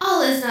 But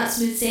all is not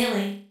smooth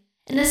sailing.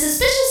 In a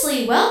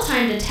suspiciously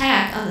well-timed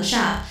attack on the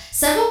shop,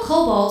 several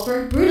kobolds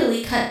were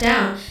brutally cut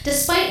down,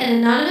 despite an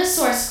anonymous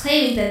source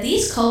claiming that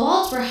these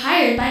kobolds were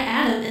hired by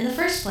Adam in the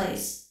first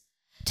place.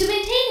 To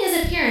maintain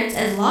his appearance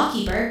as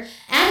lawkeeper,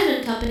 Adam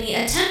and company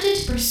attempted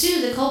to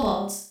pursue the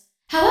kobolds.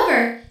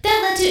 However,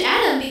 that led to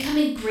Adam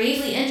becoming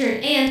gravely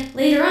injured and,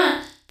 later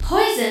on,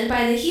 poisoned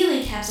by the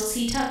healing capsules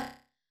he took.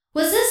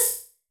 Was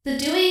this the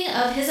doing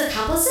of his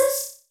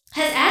accomplices?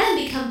 Has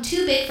Adam become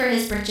too big for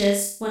his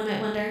britches, one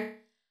might wonder?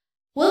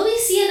 Will we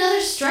see another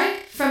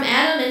strike from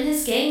Adam and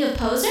his gang of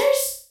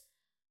posers?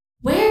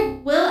 Where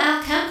will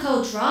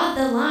Alchemco draw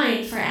the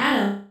line for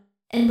Adam?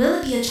 And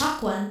will it be a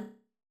chalk one?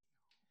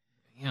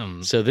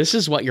 Damn. So this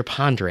is what you're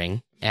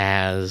pondering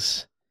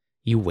as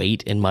you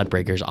wait in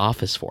Mudbreaker's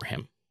office for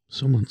him.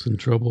 Someone's in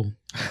trouble.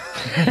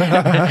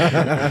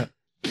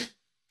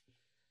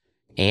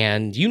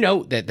 And you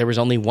note that there was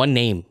only one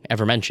name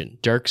ever mentioned.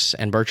 Dirk's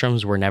and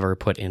Bertram's were never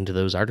put into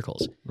those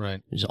articles.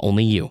 Right. There's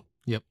only you.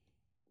 Yep.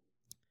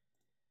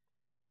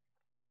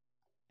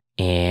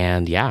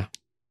 And yeah,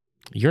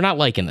 you're not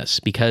liking this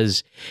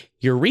because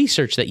your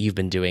research that you've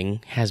been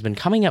doing has been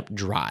coming up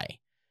dry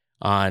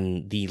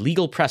on the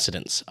legal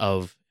precedents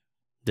of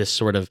this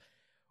sort of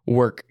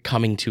work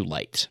coming to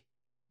light.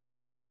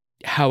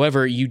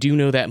 However, you do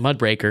know that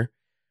Mudbreaker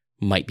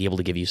might be able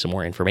to give you some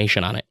more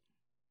information on it.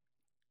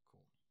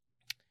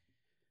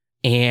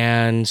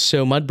 And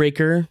so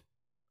Mudbreaker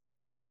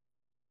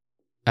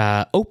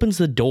opens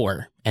the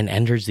door and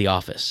enters the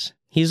office.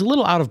 He's a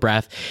little out of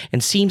breath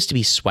and seems to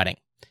be sweating,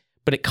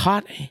 but is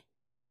caught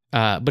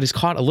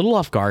a little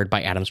off guard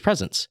by Adam's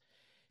presence.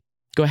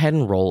 Go ahead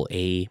and roll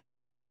a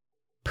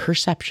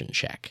perception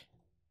check.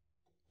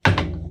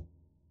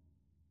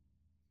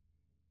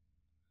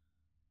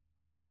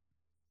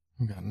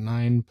 We got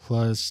 9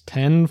 plus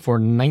 10 for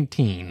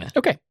 19.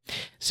 Okay.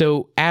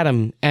 So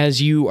Adam,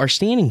 as you are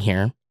standing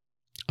here,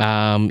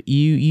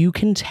 you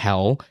can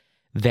tell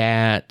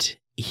that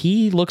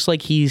he looks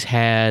like he's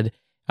had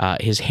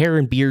his hair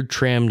and beard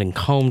trimmed and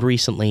combed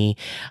recently.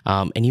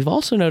 And you've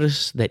also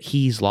noticed that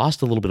he's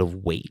lost a little bit of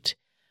weight.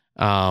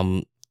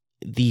 The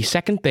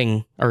third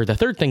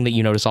thing that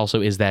you notice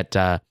also is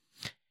that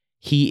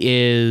he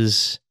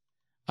is,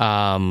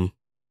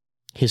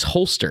 his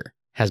holster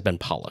has been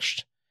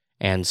polished,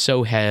 and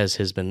so has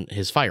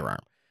his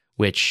firearm,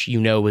 which you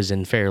know is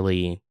in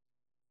fairly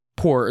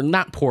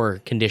not poor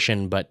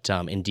condition, but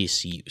in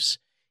disuse.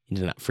 He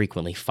did not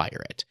frequently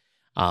fire it.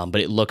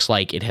 But it looks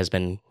like it has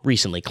been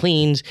recently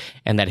cleaned,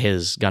 and that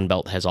his gun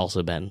belt has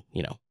also been,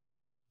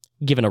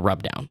 given a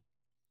rub down.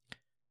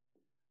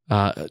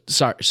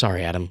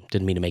 Sorry, Adam.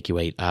 Didn't mean to make you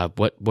wait.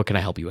 What can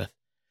I help you with?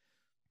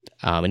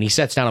 And he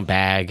sets down a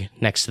bag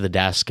next to the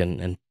desk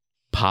and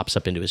pops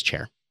up into his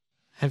chair.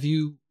 Have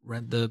you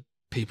read the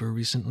paper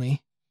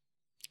recently?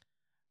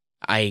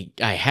 I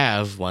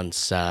have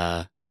once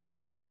I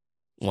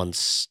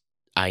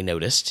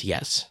noticed,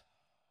 yes.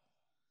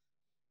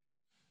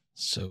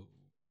 So,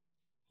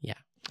 yeah.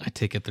 I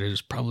take it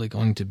there's probably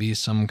going to be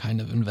some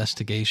kind of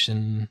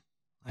investigation.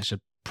 I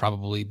should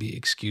probably be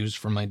excused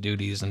from my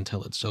duties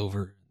until it's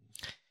over.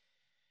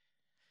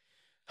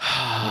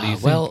 What do you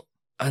think? Well,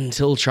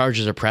 until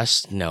charges are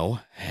pressed, no,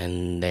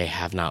 and they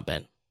have not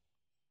been.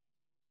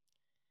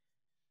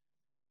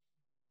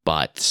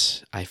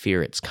 But I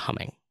fear it's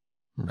coming.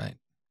 Right.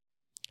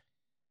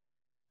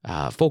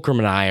 Fulcrum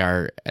and I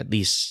are at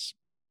least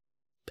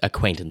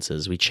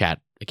acquaintances. We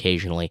chat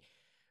occasionally.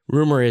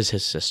 Rumor is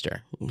his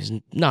sister. He's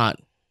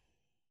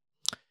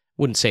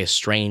wouldn't say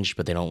estranged,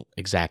 but they don't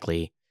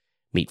exactly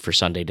meet for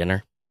Sunday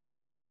dinner.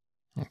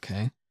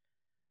 Okay.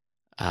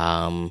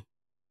 And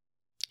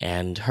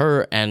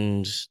her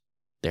and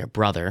their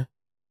brother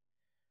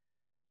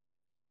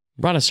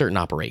run a certain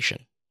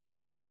operation.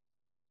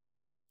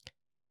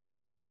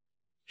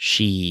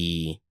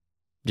 She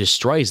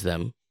destroys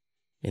them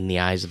in the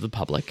eyes of the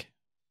public,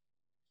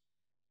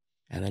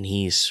 and then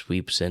he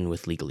sweeps in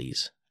with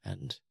legalese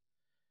and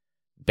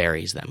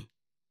buries them.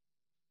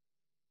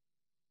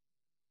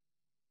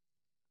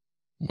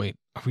 Wait,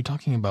 are we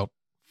talking about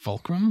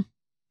Fulcrum?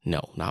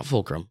 No, not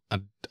Fulcrum.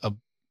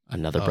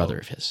 Another brother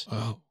of his.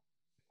 Oh.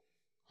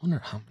 I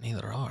wonder how many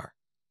there are.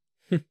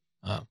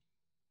 Oh.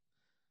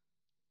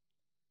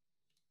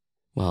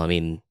 Well, I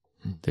mean,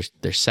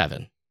 there's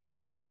 7.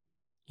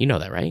 You know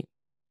that, right?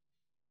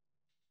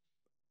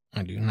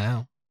 I do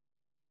now.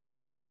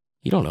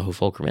 You don't know who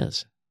Fulcrum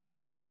is.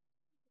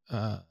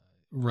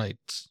 Right.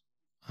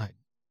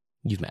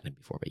 You've met him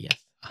before, but yes.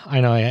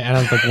 I know. I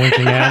was like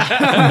winking at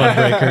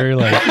Mudbreaker,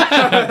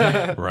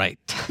 like, right.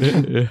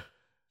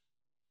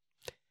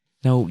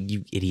 No,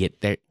 you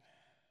idiot.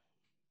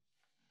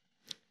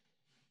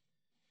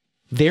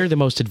 They're the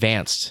most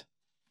advanced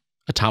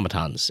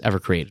automatons ever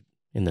created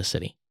in the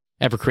city,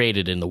 ever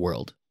created in the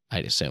world,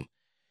 I'd assume,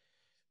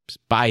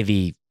 by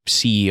the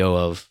CEO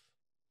of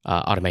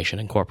Automation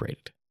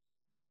Incorporated.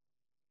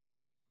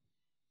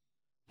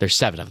 There's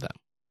 7 of them.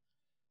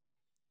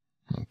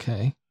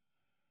 Okay.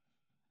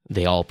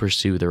 They all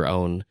pursue their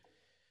own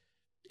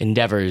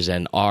endeavors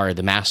and are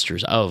the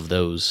masters of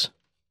those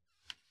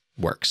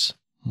works.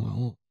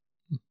 Well,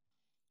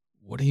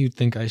 what do you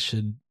think I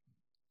should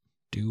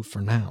do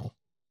for now?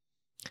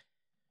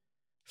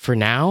 For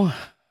now,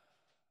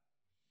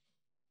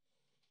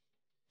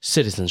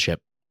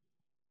 citizenship.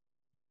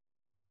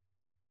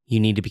 You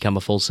need to become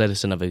a full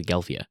citizen of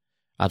Adelphia.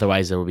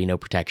 Otherwise, there will be no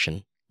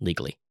protection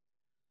legally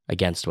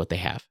against what they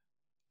have.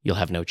 You'll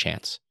have no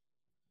chance.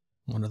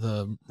 What are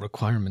the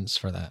requirements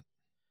for that?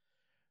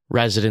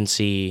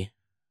 Residency,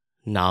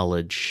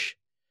 knowledge,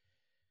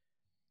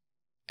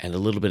 and a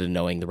little bit of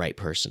knowing the right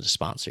person to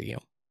sponsor you.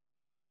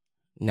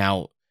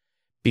 Now,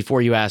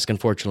 before you ask,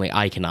 unfortunately,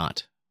 I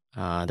cannot.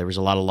 There was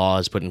a lot of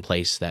laws put in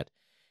place that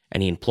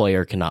any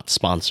employer cannot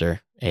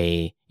sponsor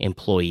a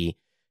employee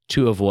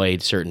to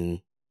avoid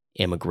certain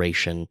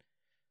immigration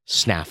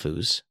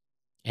snafus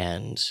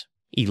and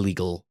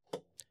illegal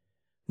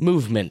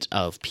movement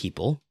of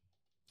people.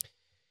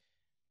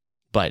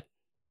 But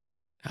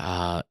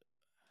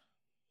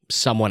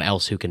someone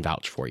else who can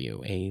vouch for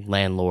you, a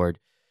landlord,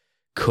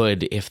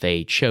 could if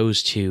they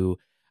chose to,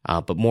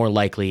 but more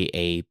likely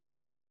a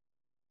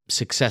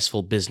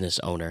successful business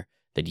owner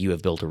that you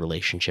have built a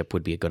relationship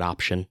would be a good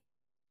option.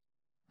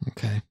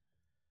 Okay.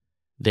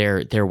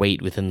 Their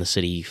weight within the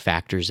city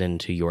factors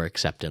into your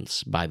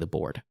acceptance by the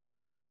board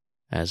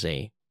as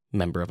a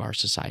member of our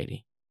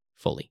society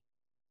fully.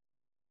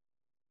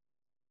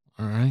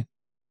 All right.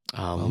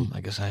 Well,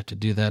 I guess I have to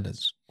do that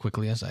as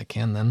quickly as I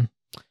can then.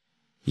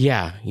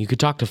 Yeah, you could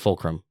talk to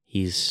Fulcrum.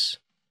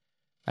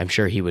 I'm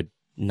sure he would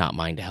not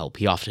mind to help.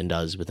 He often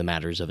does with the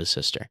matters of his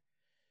sister,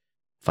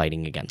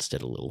 fighting against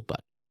it a little,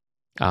 but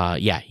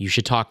yeah, you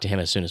should talk to him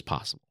as soon as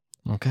possible.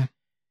 Okay.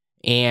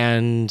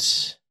 And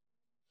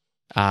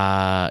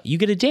you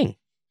get a ding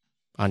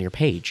on your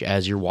page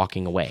as you're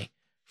walking away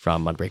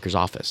from Mudbreaker's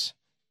office.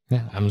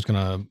 Yeah, I'm just going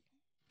to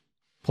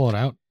pull it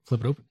out,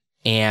 flip it open.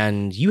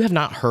 And you have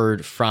not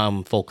heard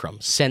from Fulcrum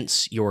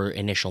since your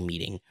initial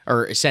meeting,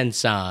 or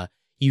since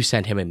you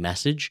sent him a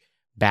message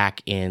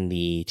back in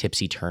the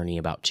Tipsy Tourney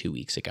about 2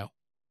 weeks ago.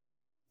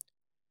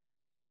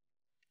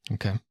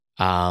 Okay.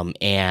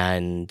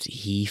 And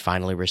he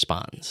finally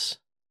responds.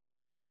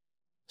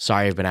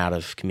 Sorry, I've been out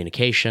of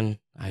communication.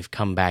 I've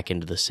come back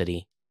into the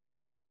city.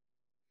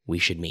 We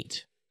should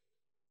meet.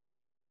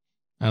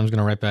 I was going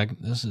to write back,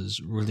 this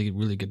is really,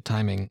 really good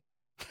timing.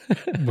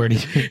 Where do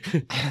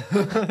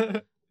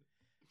you...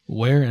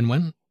 Where and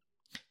when?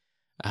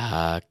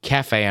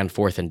 Cafe on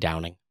 4th and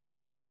Downing.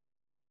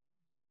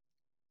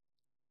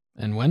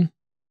 And when?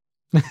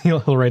 He'll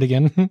write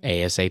again?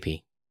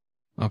 ASAP.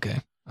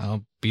 Okay.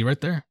 I'll be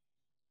right there.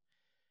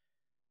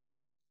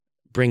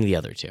 Bring the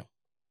other 2.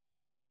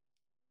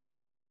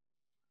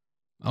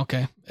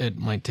 Okay. It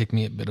might take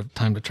me a bit of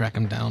time to track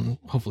them down.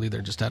 Hopefully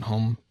they're just at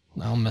home.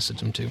 I'll message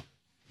them too.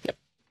 Yep.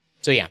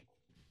 So yeah,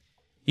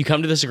 you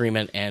come to this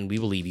agreement and we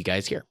will leave you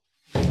guys here.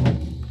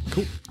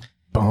 Cool.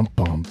 Bum,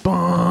 bum,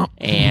 bum.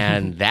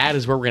 And that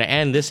is where we're going to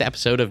end this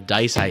episode of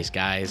Dice Heist,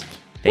 guys.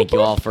 Thank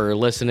you all for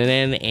listening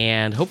in,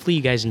 and hopefully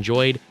you guys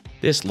enjoyed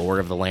this Lord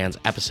of the Lands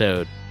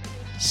episode.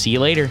 See you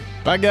later.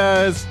 Bye,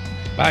 guys.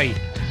 Bye.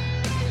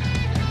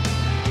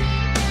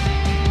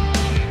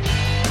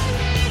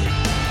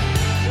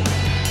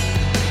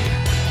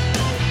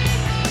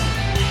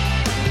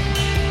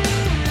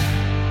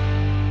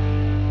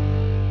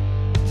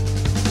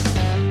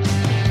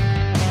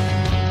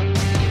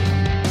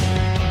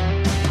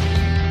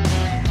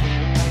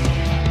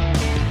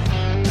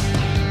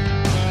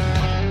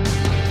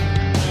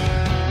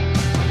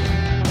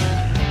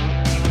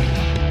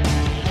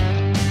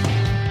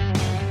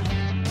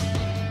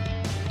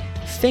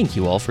 Thank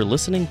you all for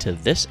listening to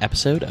this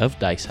episode of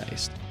Dice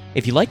Heist.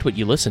 If you liked what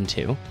you listened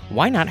to,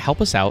 why not help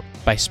us out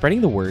by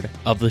spreading the word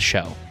of the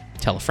show?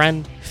 Tell a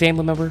friend,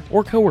 family member,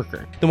 or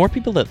coworker. The more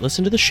people that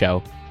listen to the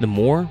show, the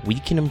more we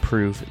can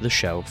improve the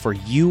show for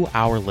you,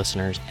 our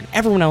listeners, and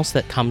everyone else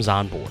that comes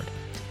on board.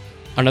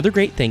 Another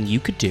great thing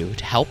you could do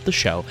to help the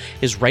show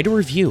is write a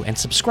review and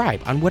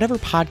subscribe on whatever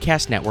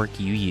podcast network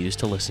you use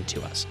to listen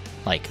to us,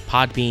 like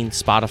Podbean,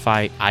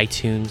 Spotify,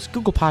 iTunes,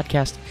 Google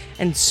Podcast,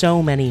 and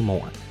so many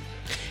more.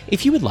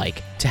 If you would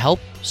like to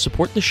help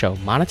support the show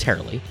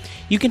monetarily,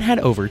 you can head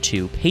over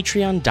to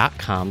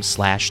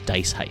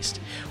patreon.com/diceheist,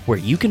 where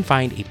you can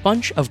find a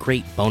bunch of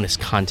great bonus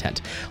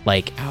content,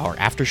 like our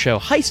after show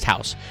Heist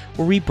House,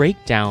 where we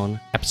break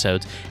down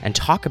episodes and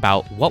talk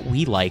about what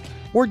we liked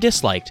or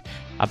disliked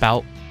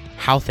about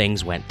how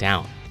things went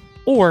down,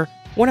 or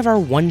one of our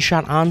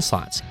one-shot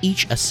onslaughts,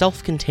 each a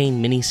self-contained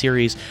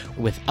mini-series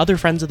with other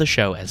friends of the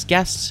show as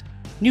guests,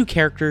 new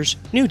characters,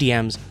 new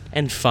DMs,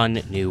 and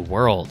fun new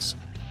worlds.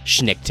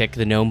 Schnicktick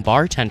the Gnome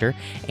Bartender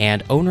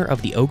and owner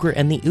of the Ogre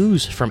and the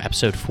Ooze from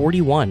episode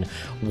 41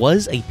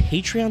 was a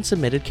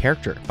Patreon-submitted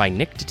character by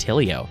Nick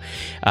Detilio.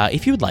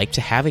 If you would like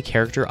to have a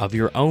character of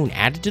your own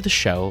added to the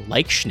show,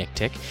 like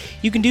Schnicktick,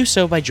 you can do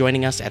so by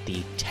joining us at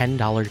the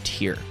 $10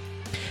 tier.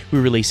 We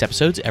release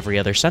episodes every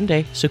other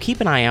Sunday, so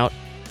keep an eye out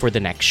for the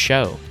next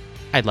show.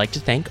 I'd like to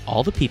thank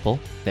all the people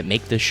that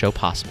make this show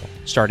possible,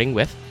 starting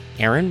with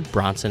Aaron,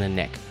 Bronson, and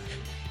Nick,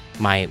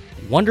 my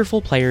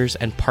wonderful players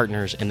and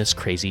partners in this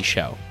crazy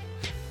show.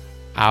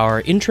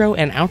 Our intro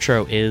and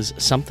outro is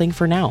Something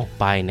for Now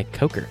by Nick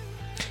Coker.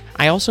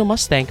 I also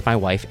must thank my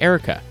wife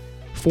Erica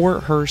for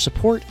her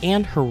support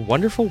and her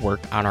wonderful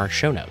work on our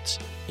show notes,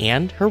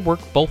 and her work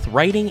both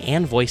writing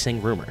and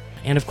voicing Rumor.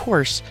 And of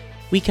course,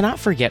 we cannot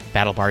forget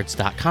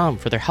BattleBards.com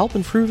for their help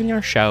improving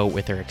our show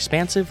with their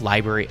expansive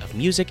library of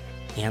music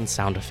and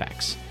sound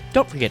effects.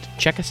 Don't forget to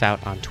check us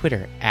out on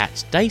Twitter at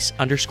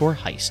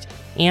Dice_Heist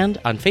and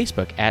on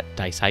Facebook at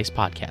Dice Heist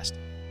Podcast.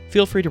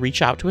 Feel free to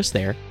reach out to us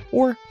there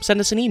or send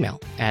us an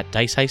email at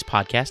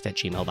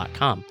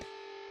diceheistpodcast@gmail.com.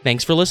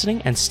 Thanks for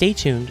listening and stay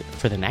tuned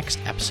for the next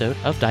episode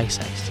of Dice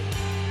Heist.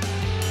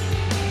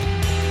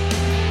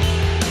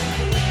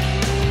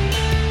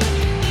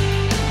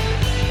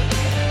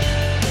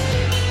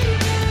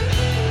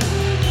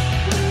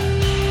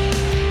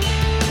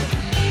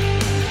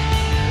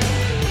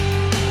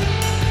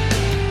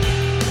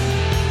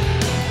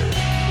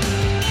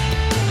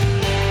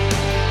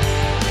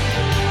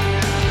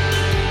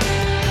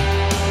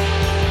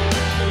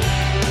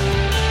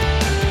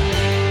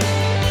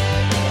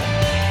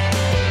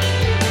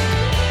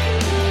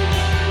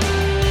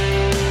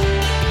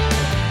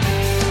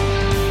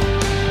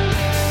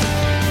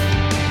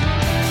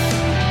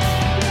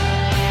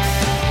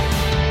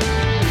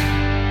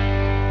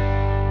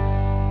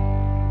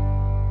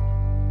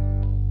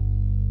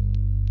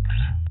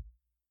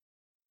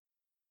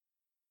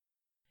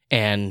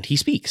 And he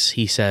speaks.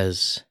 He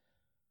says,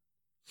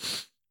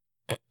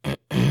 I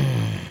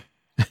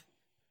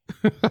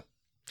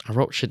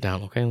wrote shit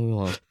down, okay? Leave me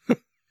alone.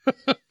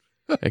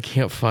 I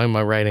can't find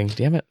my writing.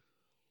 Damn it.